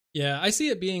 Yeah, I see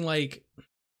it being like,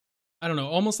 I don't know,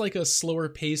 almost like a slower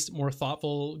paced, more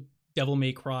thoughtful Devil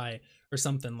May Cry or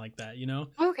something like that, you know?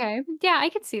 Okay. Yeah, I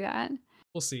could see that.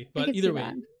 We'll see. I But could see either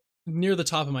that. way, near the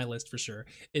top of my list for sure.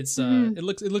 It's Mhm. it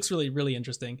looks really really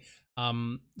interesting.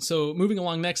 So moving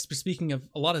along next, we're speaking of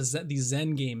a lot of these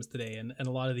Zen games today, and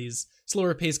a lot of these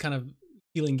slower paced kind of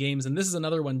feeling games, and this is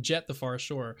another one, Jet the Far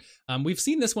Shore. We've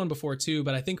seen this one before too,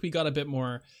 but I think we got a bit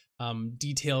more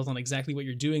details on exactly what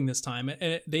you're doing this time.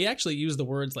 And they actually use the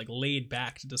words like laid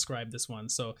back to describe this one.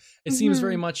 So it seems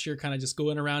very Mhm. much you're kind of just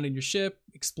going around in your ship,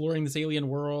 exploring this alien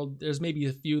world. There's maybe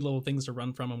a few little things to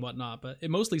run from and whatnot, but it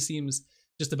mostly seems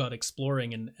just about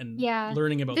exploring and Yeah.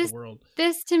 learning about This the world.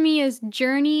 this to me is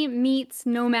Journey meets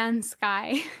No Man's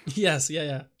Sky. Yes,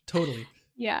 yeah, totally.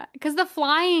 Yeah, because the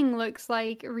flying looks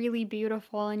like really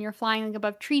beautiful, and you're flying like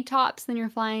above treetops, and you're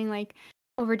flying like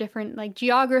over different like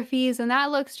geographies, and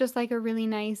that looks just like a really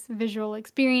nice visual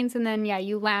experience. And then yeah,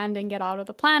 you land and get out of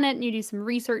the planet, and you do some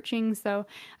researching. So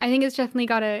I think it's definitely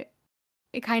got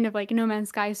kind of like No Man's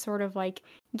Sky sort of like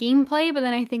gameplay, but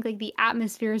then I think like the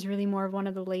atmosphere is really more of one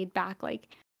of the laid back like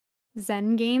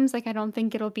Zen games. Like I don't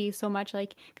think it'll be so much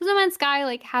like, because No Man's Sky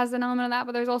like has an element of that,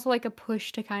 but there's also like a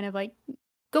push to kind of like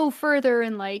go further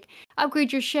and like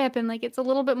upgrade your ship, and like it's a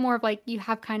little bit more of like you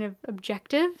have kind of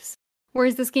objectives.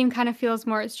 Whereas this game kind of feels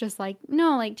more, it's just like,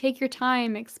 no, like take your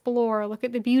time, explore, look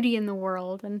at the beauty in the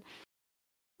world. And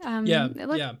Yeah,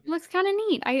 it yeah. looks kind of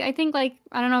neat. I think like,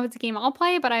 I don't know if it's a game I'll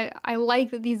play, but I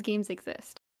like that these games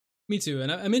exist. Me too.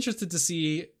 And I'm interested to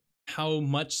see how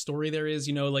much story there is.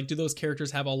 You know, like, do those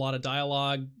characters have a lot of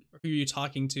dialogue? Who are you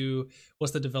talking to?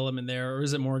 What's the development there? Or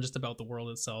is it more just about the world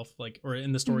itself? Like, or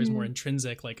in the story is more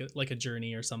intrinsic, like a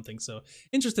journey or something. So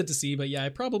interested to see. But yeah, I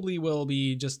probably will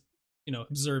be just, you know,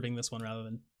 observing this one rather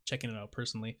than checking it out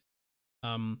personally.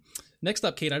 Next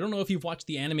up, Kate, I don't know if you've watched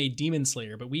the anime Demon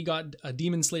Slayer, but we got a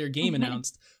Demon Slayer game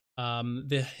announced,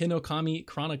 the Hinokami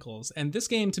Chronicles. And this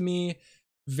game, to me,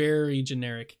 very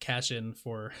generic cash-in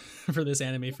for this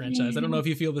anime franchise. I don't know if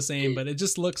you feel the same, but it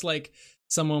just looks like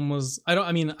someone was, I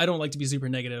don't like to be super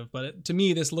negative, but to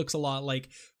me, this looks a lot like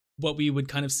what we would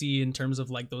kind of see in terms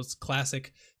of like those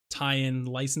classic tie-in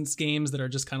license games that are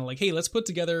just kind of like, hey, let's put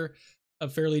together a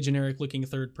fairly generic looking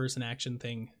third person action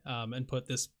thing, and put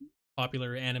this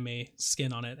popular anime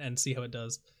skin on it and see how it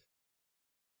does.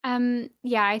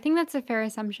 Yeah, I think that's a fair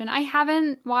assumption. I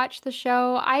haven't watched the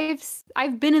show.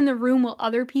 I've been in the room while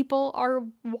other people are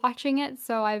watching it,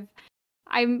 so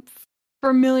I'm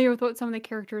familiar with what some of the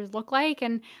characters look like,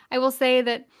 and I will say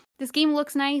that this game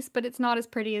looks nice, but it's not as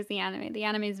pretty as the anime. The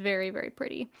anime is very, very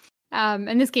pretty.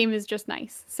 And this game is just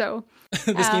nice. So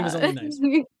this game is only nice.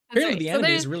 Apparently the anime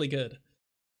is really good.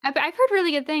 I've heard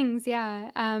really good things, yeah.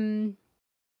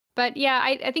 But yeah,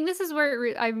 I think this is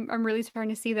where I'm really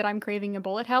starting to see that I'm craving a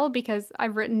bullet hell, because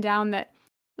I've written down that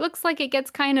it looks like it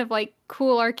gets kind of like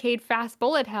cool arcade fast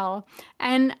bullet hell,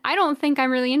 and I don't think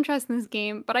I'm really interested in this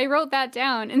game, but I wrote that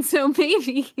down, and so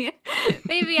maybe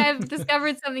I've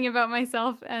discovered something about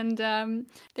myself, and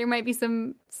there might be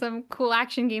some cool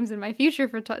action games in my future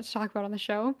to talk about on the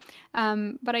show.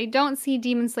 But I don't see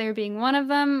Demon Slayer being one of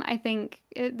them. I think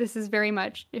this is very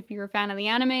much, if you're a fan of the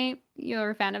anime,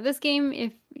 you're a fan of this game.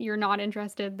 If you're not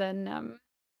interested, then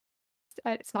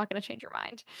it's not going to change your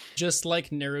mind. Just like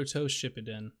Naruto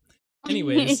Shippuden.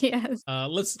 Anyways, yes.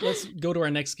 Let's go to our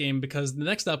next game, because the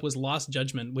next up was Lost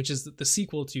Judgment, which is the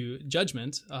sequel to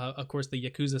Judgment, of course, the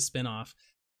Yakuza spinoff.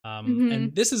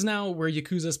 And this is now where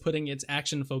Yakuza's putting its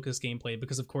action-focused gameplay,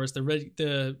 because of course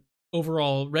the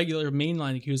overall regular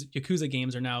mainline Yakuza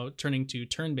games are now turning to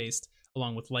turn-based,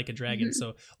 along with Like a Dragon.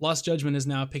 So Lost Judgment is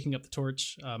now picking up the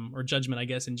torch, or Judgment, I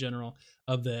guess, in general,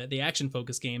 of the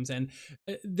action-focused games. And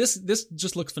this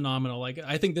just looks phenomenal. Like,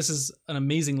 I think this is an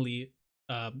amazingly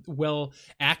well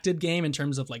acted game in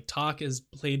terms of like talk is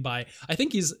played by, I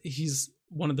think he's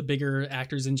one of the bigger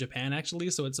actors in Japan, actually.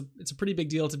 So it's a pretty big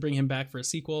deal to bring him back for a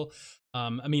sequel.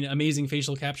 I mean, amazing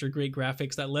facial capture, great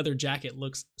graphics. That leather jacket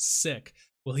looks sick.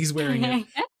 Well, he's wearing it.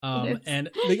 And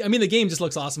the game just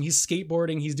looks awesome. He's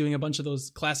skateboarding. He's doing a bunch of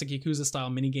those classic Yakuza style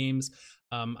mini games.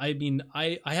 I mean,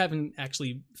 I haven't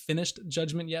actually finished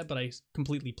Judgment yet, but I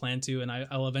completely plan to, and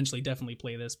I'll eventually definitely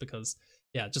play this, because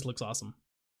yeah, it just looks awesome.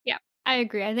 Yeah, I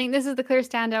agree. I think this is the clear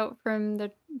standout from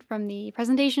the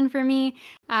presentation for me.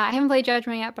 I haven't played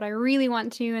Judgment yet, but I really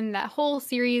want to, and that whole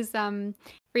series for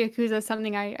Yakuza is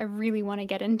something I really want to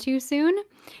get into soon.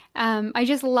 I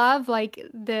just love like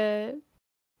the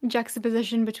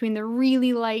juxtaposition between the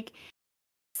really like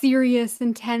serious,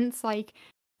 intense like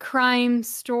crime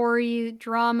story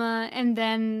drama, and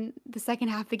then the second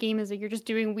half of the game is like you're just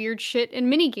doing weird shit in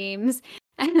mini games,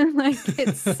 and like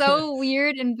it's so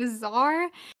weird and bizarre.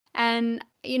 And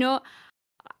you know,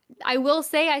 I will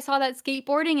say I saw that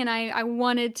skateboarding and I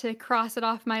wanted to cross it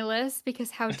off my list, because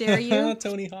how dare you?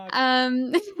 Tony Hawk.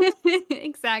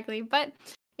 Exactly. But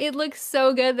it looks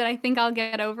so good that I think I'll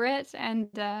get over it, and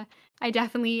I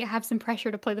definitely have some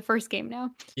pressure to play the first game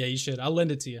now. Yeah, you should. I'll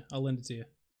lend it to you.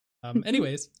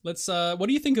 Anyways, let's what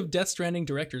do you think of Death Stranding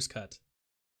Director's Cut?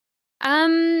 I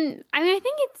mean, I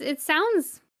think it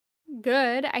sounds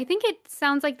good. I think it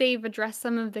sounds like they've addressed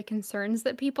some of the concerns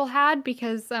that people had,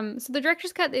 because so the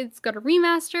Director's Cut, it's got a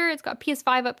remaster, it's got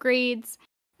PS5 upgrades,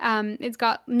 it's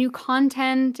got new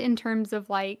content in terms of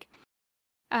like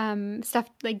stuff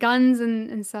like guns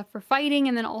and stuff for fighting,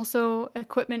 and then also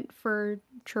equipment for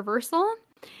traversal.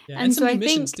 Yeah, and some new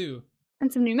missions too.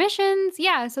 And some new missions.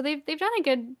 Yeah, so they've done a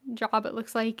good job. It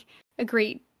looks like a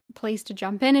great place to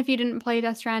jump in if you didn't play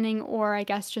Death Stranding, or I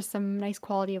guess just some nice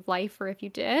quality of life for if you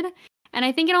did. And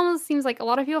I think it almost seems like a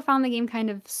lot of people found the game kind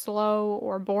of slow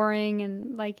or boring,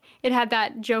 and like it had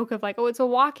that joke of like, oh, it's a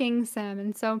walking sim.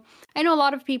 And so I know a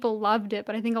lot of people loved it,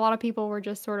 but I think a lot of people were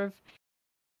just sort of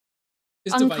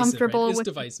It's divisive, right? uncomfortable It's with,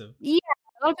 divisive. yeah,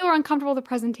 a lot of people were uncomfortable with the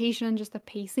presentation and just the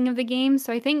pacing of the game.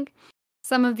 So I think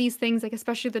some of these things, like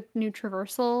especially the new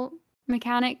traversal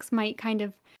mechanics, might kind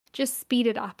of just speed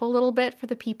it up a little bit for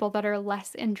the people that are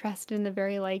less interested in the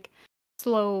very like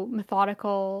slow,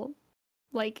 methodical,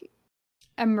 like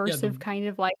Yeah, immersive kind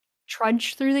of like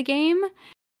trudge through the game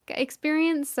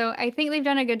experience. So I think they've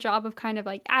done a good job of kind of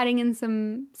like adding in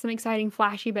some exciting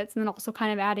flashy bits, and then also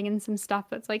kind of adding in some stuff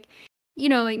that's like,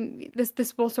 like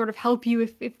this will sort of help you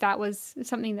if that was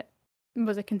something that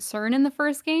was a concern in the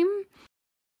first game.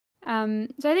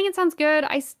 So I think it sounds good.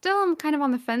 I still am kind of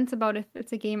on the fence about if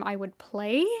it's a game I would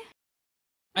play.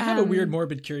 I have a weird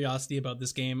morbid curiosity about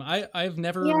this game. I've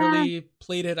never really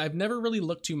played it. I've never really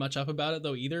looked too much up about it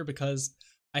though either, because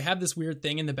I have this weird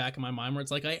thing in the back of my mind where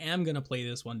it's like I am gonna play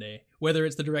this one day, whether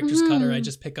it's the director's cut or I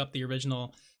just pick up the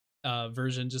original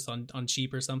version just on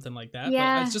cheap or something like that.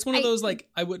 Yeah, but it's just one of those like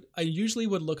I usually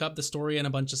would look up the story and a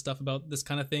bunch of stuff about this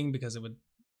kind of thing because it would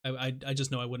I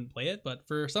just know I wouldn't play it. But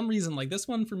for some reason, like this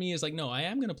one for me is like, no, I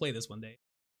am gonna play this one day.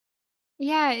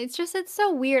 Yeah, it's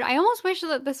so weird. I almost wish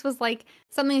that this was like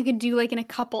something I could do like in a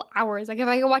couple hours. Like if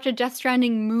I could watch a Death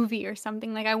Stranding movie or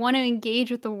something. Like I want to engage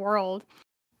with the world,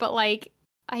 but like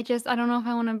I don't know if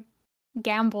I want to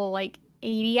gamble like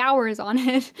 80 hours on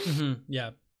it.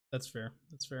 Yeah, that's fair.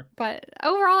 That's fair. But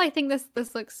overall, I think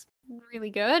this looks really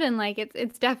good, and like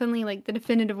it's definitely like the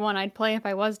definitive one I'd play if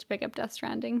I was to pick up Death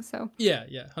Stranding. So yeah,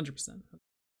 100%.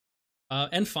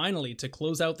 And finally, to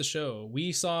close out the show,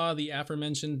 we saw the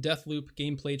aforementioned Deathloop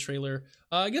gameplay trailer.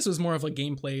 I guess it was more of a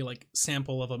gameplay like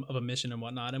sample of a mission and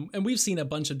whatnot. And we've seen a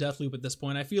bunch of Deathloop at this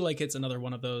point. I feel like it's another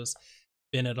one of those.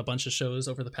 Been at a bunch of shows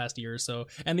over the past year or so.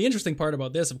 And the interesting part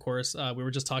about this, of course, we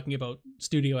were just talking about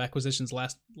studio acquisitions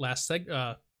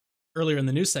earlier in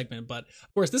the news segment, but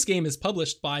of course this game is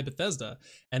published by Bethesda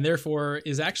and therefore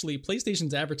is actually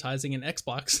PlayStation's advertising an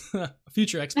Xbox, a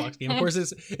future Xbox game. Of course,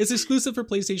 it's exclusive for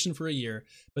PlayStation for a year,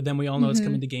 but then we all know it's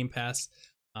coming to Game Pass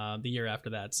the year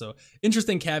after that. So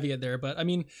interesting caveat there, but I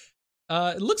mean,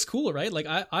 it looks cool, right? Like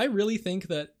I really think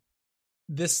that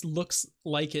this looks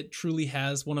like it truly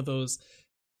has one of those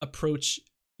approach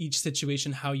each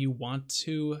situation how you want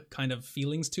to kind of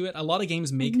feelings to it. A lot of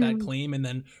games make that claim, and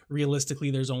then realistically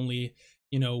there's only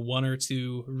one or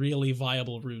two really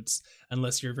viable routes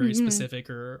unless you're very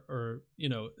specific or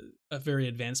a very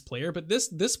advanced player. But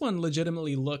this one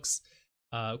legitimately looks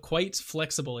quite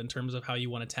flexible in terms of how you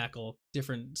want to tackle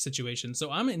different situations. So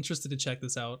I'm interested to check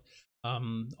this out.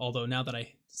 Although now that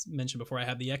I mentioned before I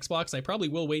have the Xbox, I probably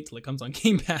will wait till it comes on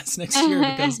Game Pass next year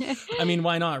because I mean,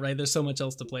 why not, right? There's so much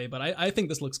else to play, but I think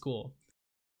this looks cool.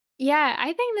 Yeah,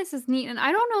 I think this is neat, and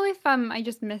I don't know if I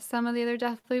just missed some of the other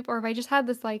Deathloop or if I just had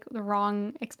this like the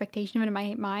wrong expectation of it in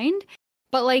my mind.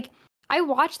 But like I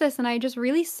watched this and I just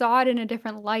really saw it in a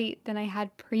different light than I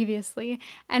had previously,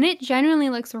 and it genuinely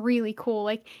looks really cool.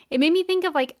 Like it made me think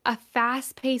of like a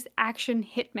fast-paced action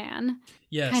Hitman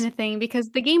kind of thing, because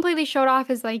the gameplay they showed off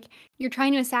is like you're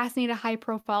trying to assassinate a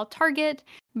high-profile target,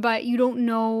 but you don't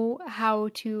know how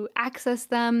to access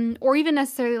them or even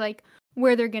necessarily like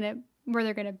where they're gonna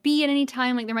be at any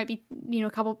time. Like there might be a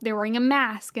couple, they're wearing a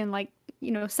mask, and like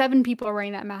 7 people are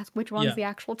wearing that mask, which one's the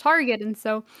actual target. And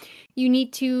so you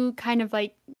need to kind of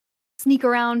like sneak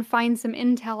around, find some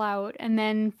intel out, and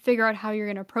then figure out how you're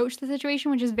going to approach the situation,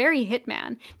 which is very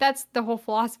Hitman. That's the whole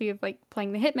philosophy of like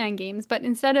playing the Hitman games. But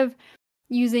instead of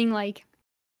using like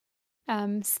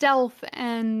stealth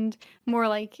and more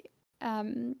like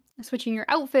switching your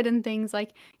outfit and things,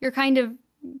 like you're kind of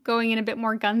going in a bit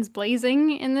more guns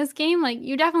blazing in this game. Like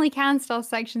you definitely can stealth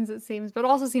sections, it seems, but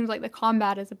also seems like the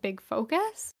combat is a big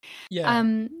focus.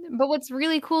 But what's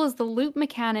really cool is the loop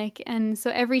mechanic, and so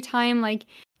every time like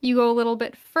you go a little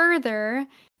bit further,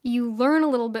 you learn a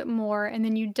little bit more, and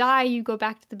then you die, you go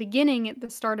back to the beginning at the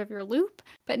start of your loop,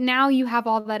 but now you have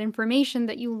all that information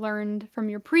that you learned from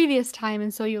your previous time,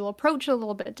 and so you'll approach it a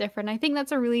little bit different. I think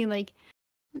that's a really like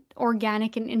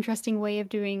organic and interesting way of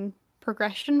doing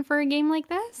progression for a game like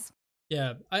this.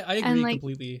 Yeah, I agree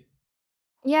completely.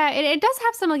 Yeah, it does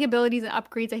have some like abilities and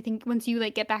upgrades. I think once you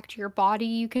like get back to your body,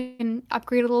 you can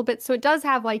upgrade a little bit. So it does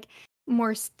have like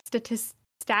more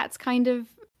stats kind of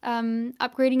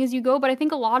upgrading as you go. But I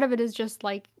think a lot of it is just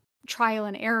like trial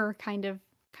and error kind of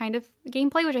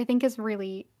gameplay, which I think is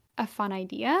really a fun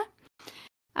idea.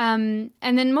 And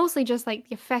then mostly just like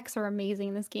the effects are amazing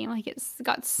in this game. Like it's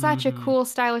got such a cool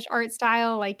stylish art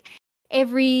style. Like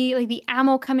every like the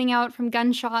ammo coming out from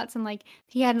gunshots, and like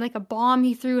he had like a bomb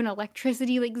he threw and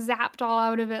electricity like zapped all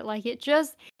out of it. Like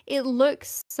it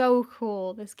looks so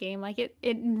cool, this game. Like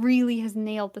it really has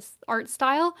nailed this art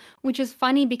style, which is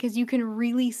funny because you can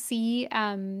really see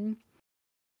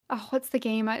oh, what's the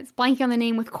game? It's blanking on the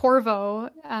name, with Corvo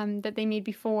that they made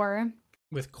before.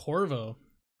 With Corvo.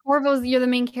 Corvo's, you're the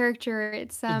main character.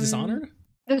 It's Dishonored?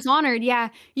 Dishonored, yeah.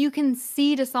 You can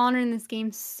see Dishonored in this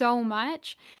game so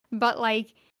much, but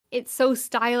like it's so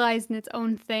stylized in its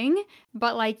own thing,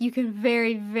 but like you can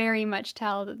very, very much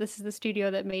tell that this is the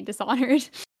studio that made Dishonored.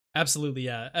 Absolutely,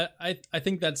 yeah. I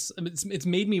think that's it's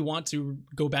made me want to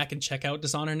go back and check out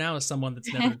Dishonored now as someone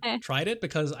that's never tried it,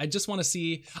 because I just want to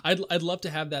see. I'd love to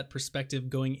have that perspective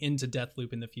going into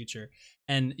Deathloop in the future.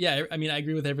 And yeah, I mean, I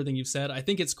agree with everything you've said. I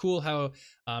think it's cool how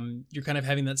you're kind of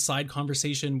having that side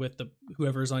conversation with the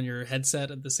whoever's on your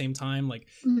headset at the same time, like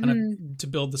kind of to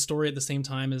build the story at the same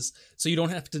time, is so you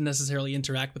don't have to necessarily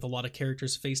interact with a lot of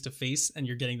characters face to face, and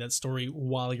you're getting that story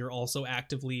while you're also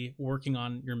actively working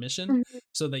on your mission,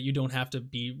 so that you don't have to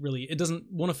be really, it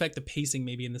won't affect the pacing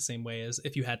maybe in the same way as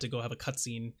if you had to go have a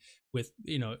cutscene with,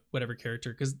 you know, whatever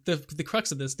character, because the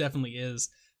crux of this definitely is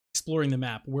exploring the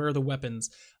map. Where are the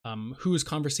weapons? Whose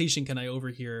conversation can I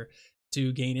overhear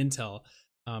to gain intel?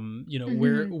 You know,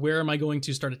 where am I going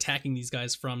to start attacking these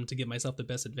guys from to give myself the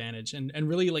best advantage? And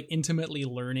really like intimately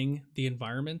learning the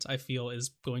environment, I feel,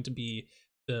 is going to be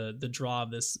the draw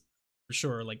of this for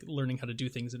sure, like learning how to do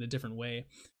things in a different way.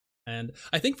 And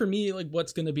I think for me, like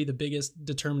what's going to be the biggest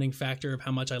determining factor of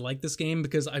how much I like this game,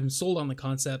 because I'm sold on the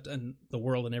concept and the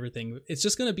world and everything, it's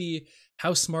just going to be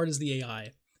how smart is the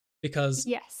AI. Because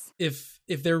yes, if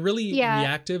they're really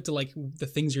reactive to like the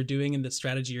things you're doing and the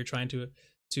strategy you're trying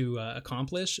to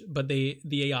accomplish, but the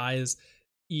AI is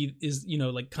you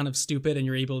know, like kind of stupid, and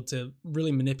you're able to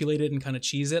really manipulate it and kind of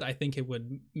cheese it, I think it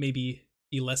would maybe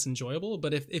be less enjoyable.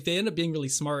 But if they end up being really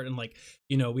smart, and like,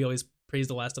 you know, we always praise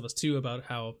The Last of Us 2 about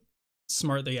how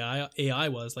smart the AI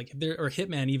was, like or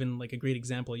Hitman, even like a great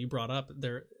example you brought up,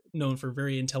 they're known for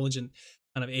very intelligent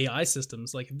kind of AI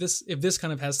systems. Like if this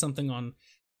kind of has something on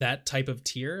that type of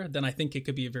tier, then I think it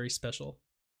could be very special.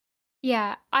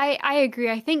 Yeah, I agree.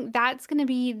 I think that's going to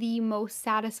be the most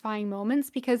satisfying moments,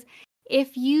 because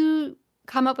if you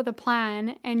come up with a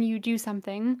plan and you do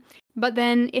something, but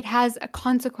then it has a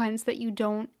consequence that you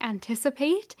don't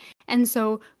anticipate, and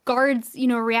so guards, you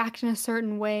know, react in a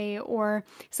certain way, or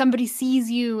somebody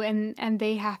sees you and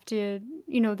they have to,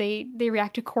 you know, they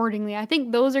react accordingly. I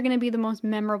think those are going to be the most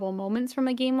memorable moments from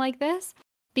a game like this,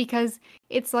 because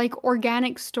it's like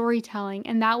organic storytelling,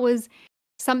 and that was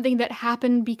something that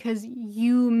happened because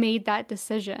you made that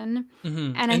decision.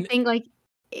 And I think like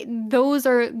those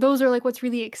are like what's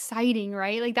really exciting,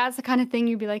 right? Like that's the kind of thing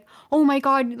you'd be like, oh my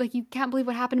god, like you can't believe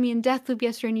what happened to me in Deathloop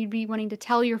yesterday, and you'd be wanting to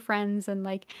tell your friends. And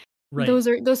like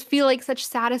those feel like such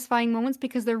satisfying moments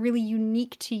because they're really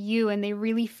unique to you, and they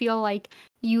really feel like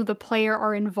you, the player,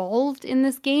 are involved in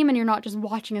this game, and you're not just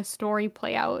watching a story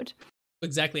play out.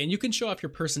 Exactly. And you can show off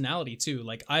your personality too.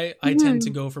 Like I tend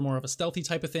to go for more of a stealthy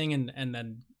type of thing, and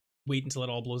then wait until it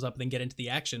all blows up and then get into the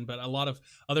action. But a lot of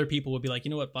other people would be like,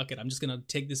 you know what, fuck it, I'm just gonna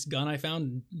take this gun I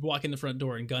found and walk in the front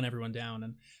door and gun everyone down.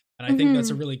 And I think that's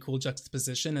a really cool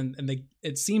juxtaposition, and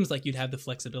it seems like you'd have the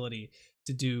flexibility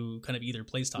to do kind of either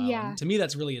play style. Yeah. And to me,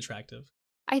 that's really attractive.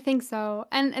 I think so.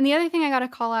 And the other thing I gotta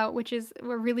call out, which is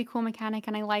a really cool mechanic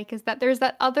and I like, is that there's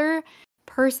that other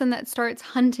person that starts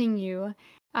hunting you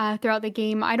throughout the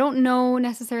game. I don't know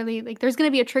necessarily, like there's going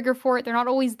to be a trigger for it. They're not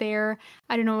always there.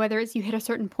 I don't know whether it's you hit a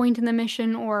certain point in the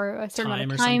mission or a certain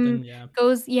amount of time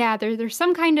goes. Yeah, there's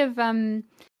some kind of thing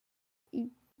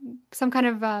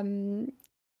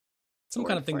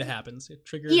that happens.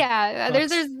 Trigger. Yeah,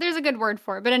 there's a good word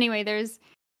for it. But anyway, there's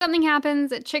something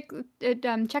happens. It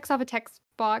checks off a text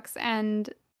box, and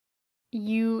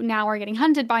you now are getting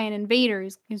hunted by an invader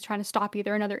who's trying to stop you.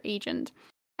 They're another agent.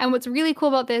 And what's really cool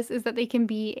about this is that they can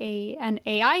be an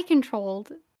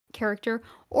AI-controlled character,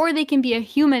 or they can be a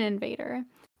human invader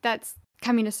that's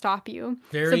coming to stop you.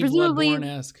 Very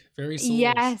Bloodborne-esque, very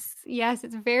Souls. Yes,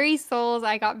 it's very Souls.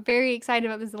 I got very excited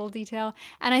about this little detail.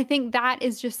 And I think that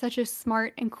is just such a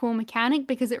smart and cool mechanic,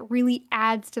 because it really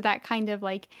adds to that kind of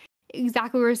like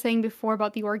exactly what we were saying before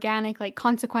about the organic like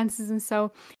consequences. And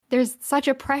so there's such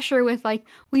a pressure with like,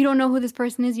 we don't know who this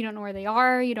person is, you don't know where they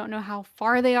are, you don't know how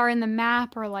far they are in the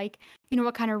map, or like, you know,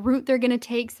 what kind of route they're going to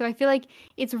take. So I feel like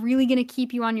it's really going to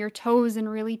keep you on your toes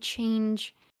and really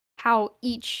change how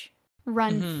each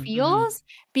run feels,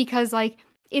 because like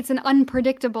it's an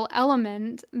unpredictable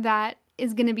element that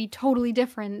is going to be totally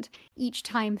different each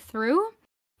time through.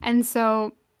 And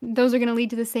so those are going to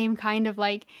lead to the same kind of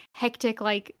like hectic,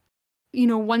 like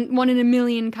one in a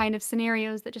million kind of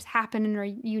scenarios that just happen and are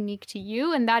unique to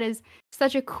you. And that is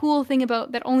such a cool thing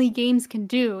about that only games can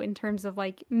do in terms of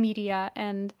like media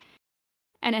and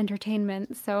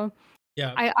entertainment. So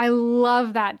Yeah. I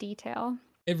love that detail.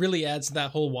 It really adds to that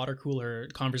whole water cooler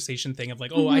conversation thing of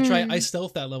like, oh, I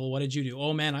stealthed that level. What did you do?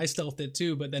 Oh man, I stealthed it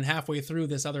too. But then halfway through,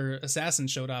 this other assassin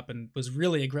showed up and was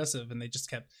really aggressive, and they just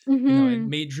kept,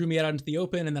 it drew me out into the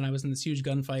open, and then I was in this huge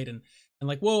gunfight, and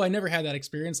like, whoa, I never had that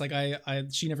experience. Like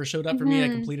she never showed up for me. I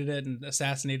completed it and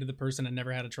assassinated the person and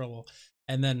never had a trouble.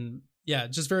 And then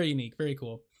just very unique, very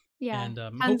cool. Yeah, and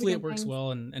hopefully it works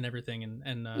well and everything.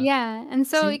 And and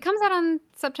so it comes out on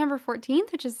September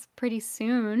 14th, which is pretty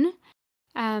soon.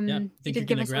 Think he you're did give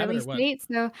gonna us a grab release it or what? date,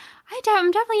 so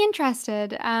I'm definitely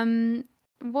interested.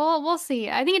 We'll see.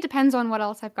 I think it depends on what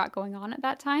else I've got going on at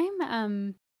that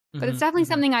time. But it's definitely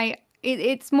something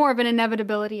it's more of an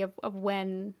inevitability of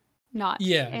when, not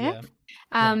if.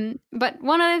 But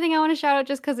one other thing I want to shout out,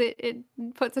 just because it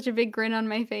put such a big grin on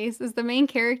my face, is the main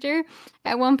character.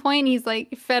 At one point, he's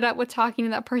like fed up with talking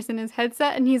to that person in his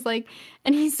headset, and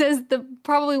he says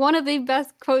probably one of the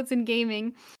best quotes in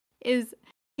gaming is,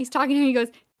 he's talking to him, he goes,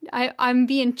 I'm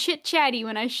being chit-chatty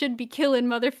when I should be killing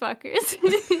motherfuckers.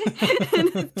 And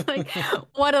it's like,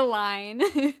 what a line.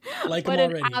 Like him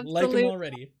already. Like him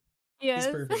already. Yes.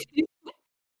 He's perfect.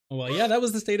 Well, yeah, that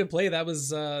was the state of play. That was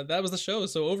the show.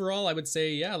 So overall, I would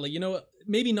say,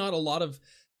 maybe not a lot of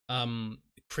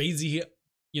crazy,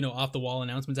 off the wall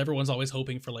announcements. Everyone's always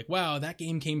hoping for like, wow, that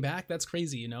game came back. That's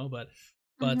crazy, but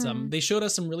they showed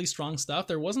us some really strong stuff.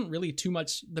 There wasn't really too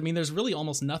much. I mean, there's really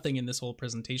almost nothing in this whole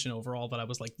presentation overall that I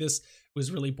was like, this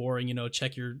was really boring.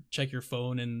 Check your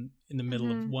phone in the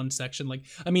middle of one section. Like,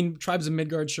 I mean, Tribes of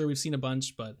Midgard, sure, we've seen a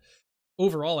bunch, but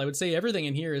overall, I would say everything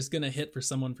in here is gonna hit for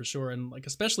someone for sure. And like,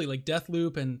 especially like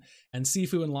Deathloop and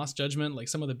Sifu and Lost Judgment, like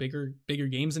some of the bigger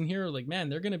games in here, like, man,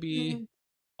 they're gonna be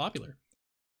popular.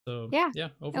 So yeah,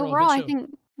 overall I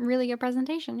think really good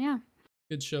presentation. Yeah.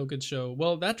 Good show.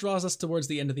 Well, that draws us towards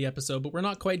the end of the episode, but we're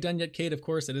not quite done yet, Kate. Of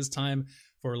course, it is time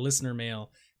for listener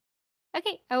mail.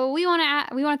 Okay, we want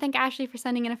to thank Ashley for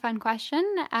sending in a fun question.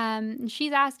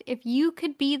 She's asked, if you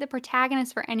could be the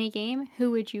protagonist for any game,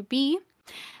 who would you be?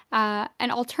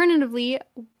 And alternatively,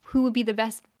 who would be the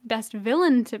best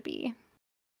villain to be?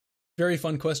 Very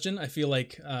fun question. I feel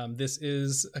like this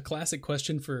is a classic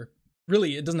question for,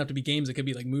 really, it doesn't have to be games. It could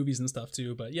be like movies and stuff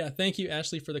too. But yeah, thank you,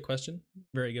 Ashley, for the question.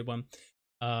 Very good one.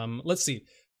 Let's see.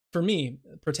 For me,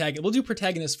 we'll do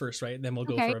protagonists first, right? Then we'll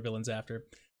go for our villains after.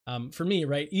 For me,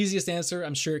 right, easiest answer,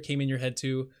 I'm sure it came in your head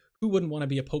too. Who wouldn't want to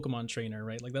be a Pokemon trainer,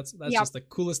 right? Like that's just the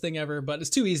coolest thing ever, but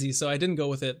it's too easy, so I didn't go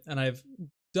with it. And I've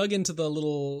dug into the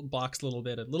little box a little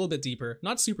bit deeper,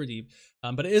 not super deep,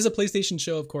 but it is a PlayStation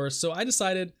show, of course. So I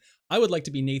decided I would like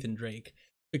to be Nathan Drake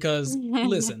because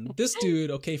listen, this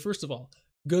dude, okay, first of all,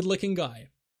 good looking guy.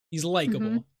 He's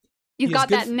likable. He's got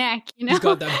that neck, He's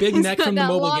got that big neck from the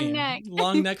mobile game.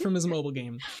 Long neck from his mobile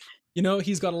game.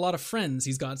 He's got a lot of friends.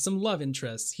 He's got some love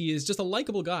interests. He is just a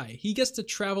likable guy. He gets to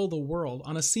travel the world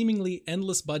on a seemingly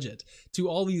endless budget to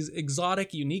all these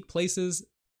exotic, unique places,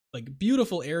 like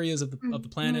beautiful areas of the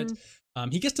planet.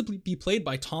 He gets to be played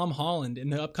by Tom Holland in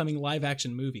the upcoming live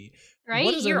action movie. Right?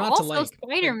 What is there You're not also to like?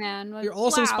 Spider-Man. You're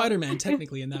also Spider-Man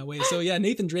technically in that way. So yeah,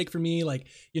 Nathan Drake for me, like,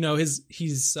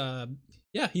 he's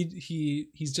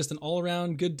just an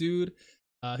all-around good dude.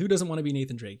 Who doesn't want to be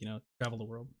Nathan Drake? Travel the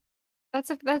world. That's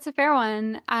a fair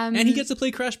one. And he gets to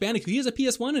play Crash Bandicoot. He has a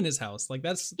PS1 in his house. Like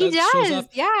that he does. Shows up.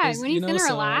 Yeah, when he's gonna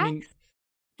relax. I mean,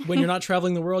 when you're not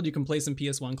traveling the world, you can play some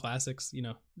PS1 classics.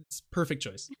 It's perfect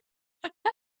choice.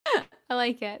 I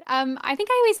like it. I think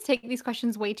I always take these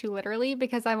questions way too literally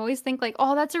because I always think like,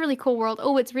 oh, that's a really cool world.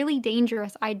 Oh, it's really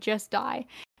dangerous. I'd just die.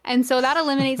 And so that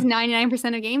eliminates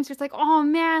 99% of games. It's like, oh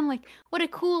man, like what a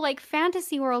cool like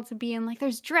fantasy world to be in. Like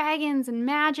there's dragons and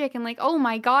magic and like, oh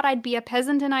my god, I'd be a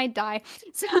peasant and I'd die.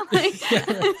 So like,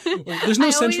 there's no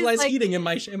centralized heating in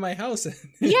my house.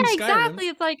 Yeah, exactly.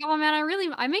 It's like, oh man,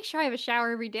 I make sure I have a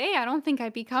shower every day. I don't think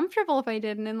I'd be comfortable if I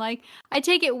didn't. And like, I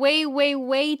take it way, way,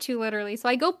 way too literally. So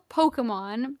I go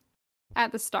Pokemon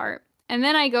at the start, and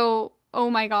then I go, oh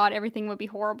my god, everything would be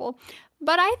horrible.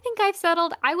 But I think I've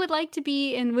settled. I would like to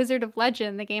be in Wizard of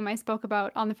Legend, the game I spoke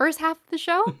about on the first half of the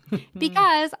show,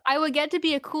 because I would get to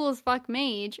be a cool as fuck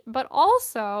mage, but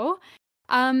also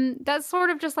that's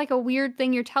sort of just like a weird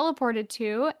thing you're teleported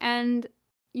to, and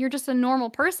you're just a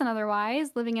normal person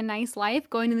otherwise, living a nice life,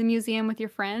 going to the museum with your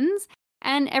friends,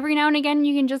 and every now and again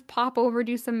you can just pop over,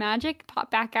 do some magic, pop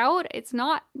back out. It's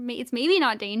maybe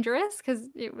not dangerous because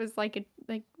it was like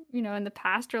in the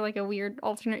past, or like a weird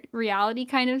alternate reality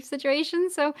kind of situation.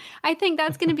 So I think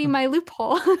that's going to be my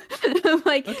loophole.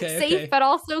 Like Okay, safe, okay. but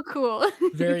also cool.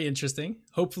 Very interesting.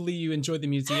 Hopefully you enjoy the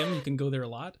museum. You can go there a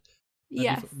lot.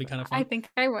 Yes, Be kind of I fun. think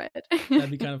I would.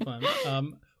 That'd be kind of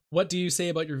fun. What do you say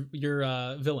about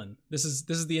your villain? This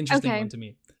is the interesting Okay. one to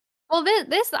me. Well,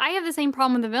 this I have the same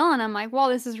problem with the villain. I'm like, well,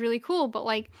 this is really cool, but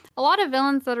like a lot of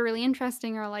villains that are really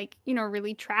interesting are like,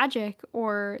 really tragic,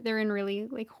 or they're in really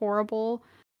like horrible,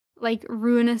 like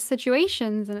ruinous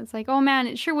situations, and it's like, oh man,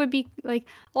 it sure would be like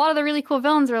a lot of the really cool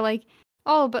villains are like,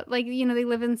 oh, but like, they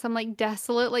live in some like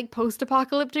desolate like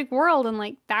post-apocalyptic world, and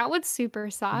like that would super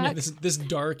Yeah, suck. this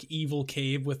dark evil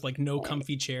cave with like no Eh,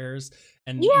 comfy chairs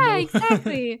and Yeah, no.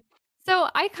 exactly. So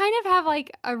I kind of have like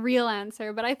a real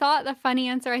answer, but I thought the funny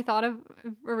answer I thought of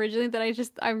originally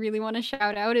that I really want to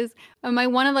shout out is my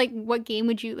one of like what game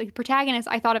would you like protagonist?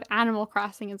 I thought of Animal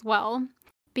Crossing as well, Oh my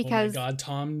because God,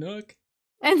 Tom Nook.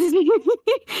 and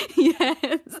yes.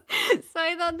 So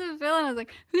I thought the villain, I was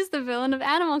like, who's the villain of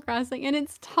Animal Crossing? And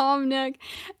it's Tom Nook.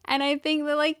 And I think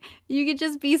that like you could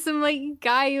just be some like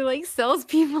guy who like sells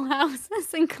people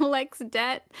houses and collects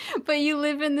debt, but you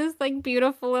live in this like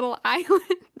beautiful little island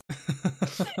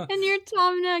and you're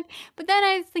Tom Nook. But then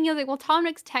I was thinking, I was like, well, Tom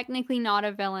Nook's technically not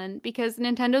a villain because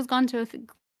Nintendo's gone to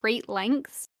great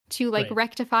lengths to like Right.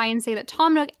 rectify and say that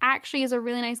Tom Nook actually is a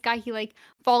really nice guy. He like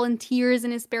volunteers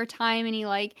in his spare time, and he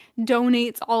like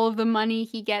donates all of the money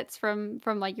he gets from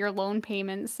like your loan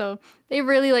payments. So they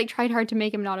really like tried hard to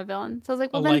make him not a villain. So I was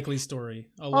like, A well then, likely story.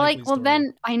 A well, like, likely well story.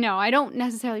 then I know I don't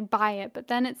necessarily buy it, but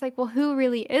then it's like, well, who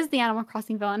really is the Animal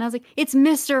Crossing villain? And I was like, it's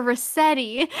Mr.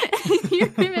 Rossetti.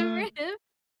 You remember him?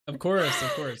 Of course, of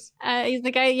course. He's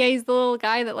the guy. Yeah, he's the little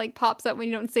guy that like pops up when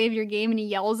you don't save your game and he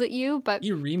yells at you. But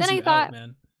He reams then I you out, thought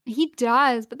man. he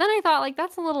does. But then I thought like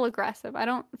that's a little aggressive. I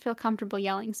don't feel comfortable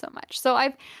yelling so much. So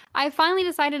I finally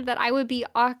decided that I would be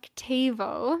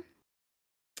Octavo,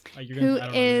 You're who gonna. I don't know who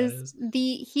that is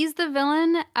is. he's the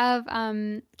villain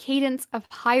of Cadence of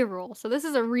Hyrule. So this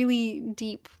is a really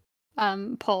deep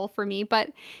pull for me.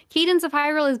 But Cadence of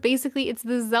Hyrule is basically it's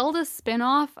the Zelda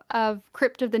spin-off of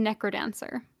Crypt of the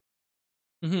Necrodancer.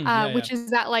 Yeah, yeah. Which is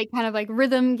that like kind of like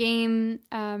rhythm game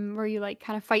where you like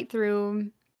kind of fight through.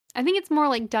 I think it's more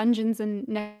like dungeons and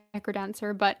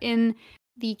Necrodancer, but in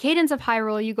the Cadence of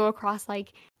Hyrule, you go across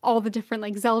like all the different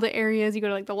like Zelda areas. You go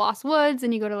to like the Lost Woods,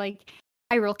 and you go to like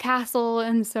Hyrule Castle,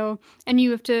 and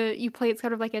you play. It's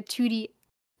kind of like a 2D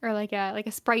or like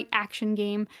a sprite action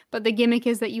game, but the gimmick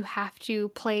is that you have to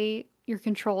play your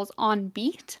controls on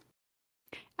beat.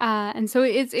 And so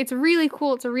it's really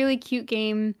cool. It's a really cute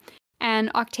game.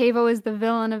 And Octavo is the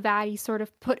villain of that. He sort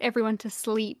of put everyone to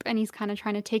sleep, and he's kind of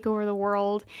trying to take over the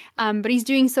world. But he's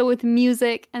doing so with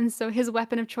music, and so his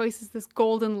weapon of choice is this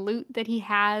golden lute that he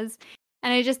has.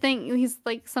 And I just think he's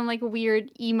like some like weird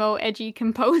emo edgy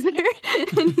composer,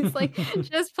 and he's like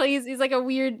just plays. He's like a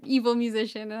weird evil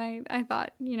musician, and I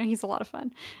thought he's a lot of fun,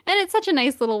 and it's such a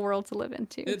nice little world to live in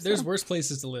too. There's So worse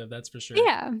places to live, that's for sure.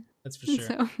 yeah, That's for sure.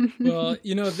 so Well,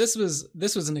 this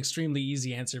was an extremely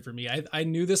easy answer for me. I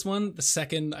knew this one the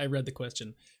second I read the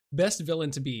question. Best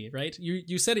villain to be, right?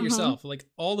 You said it uh-huh. yourself. Like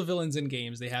all the villains in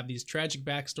games, they have these tragic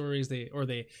backstories. They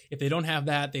if they don't have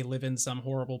that, they live in some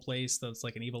horrible place that's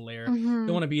like an evil lair. They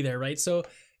Mhm. want to be there, right? So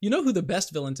you know who the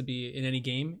best villain to be in any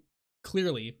game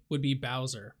clearly would be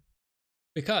Bowser,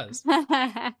 because Bowser,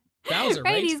 Right,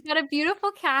 right? he's got a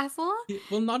beautiful castle.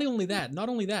 Well, not only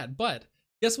that, but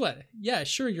guess what? Yeah,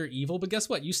 sure, you're evil, but guess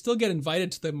what? You still get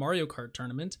invited to the Mario Kart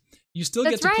tournament. You still get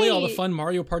That's to play all the right. fun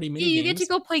Mario Party mini You get to games.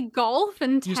 go play golf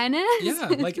and tennis. Yeah,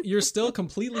 like you're still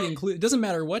completely included. It doesn't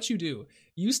matter what you do.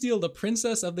 You steal the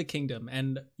princess of the kingdom,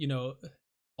 and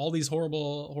all these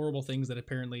horrible things that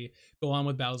apparently go on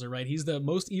with Bowser, right? He's the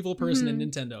most evil person in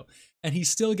Mhm. Nintendo, and he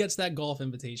still gets that golf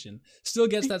invitation, still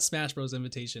gets that Smash Bros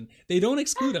invitation. They don't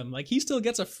exclude him. Like he still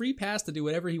gets a free pass to do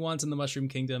whatever he wants in the Mushroom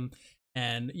Kingdom.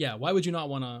 And yeah, why would you not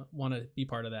want to be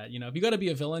part of that? If you got to be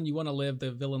a villain, you want to live the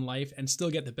villain life and still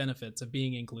get the benefits of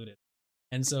being included.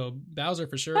 And so Bowser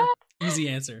for sure, easy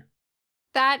answer.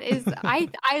 That is I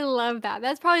love that.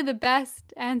 That's probably the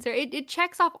best answer. It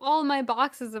checks off all my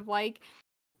boxes of like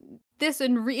this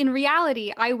in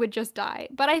reality I would just die.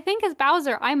 But I think as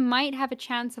Bowser I might have a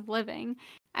chance of living,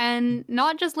 and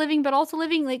not just living but also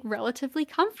living like relatively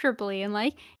comfortably, and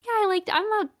like yeah, I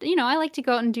like to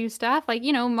go out and do stuff. Like,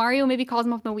 Mario maybe calls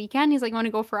him up on the weekend. He's like, "Want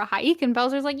to go for a hike?" And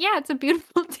Bowser's like, "Yeah, it's a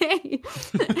beautiful day."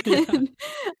 Yeah, And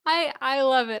I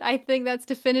love it. I think that's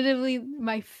definitively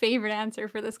my favorite answer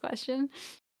for this question.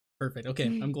 perfect. Okay,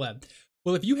 I'm glad.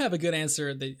 Well, if you have a good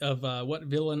answer of what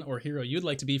villain or hero you'd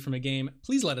like to be from a game,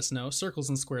 please let us know.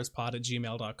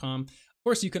 circlesandsquarespod@gmail.com. Of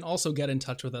course, you can also get in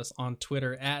touch with us on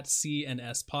Twitter at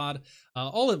CNSPod.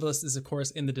 All of us is, of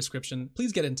course, in the description.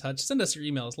 Please get in touch. Send us your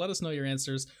emails. Let us know your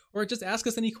answers. Or just ask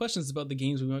us any questions about the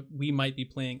games we might be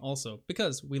playing also,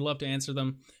 because we love to answer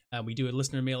them. We do a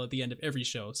listener mail at the end of every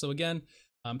show. So again,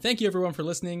 thank you everyone for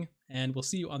listening, and we'll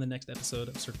see you on the next episode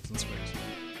of Circles and Squares.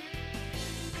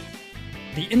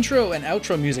 The intro and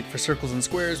outro music for Circles and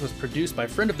Squares was produced by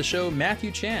friend of the show,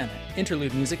 Matthew Chan.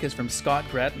 Interlude music is from Scott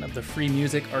Gratton of the Free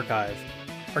Music Archive.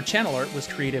 Our channel art was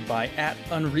created by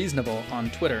 @unreasonable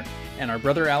on Twitter, and our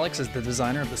brother Alex is the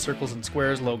designer of the Circles and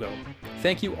Squares logo.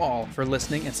 Thank you all for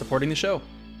listening and supporting the show.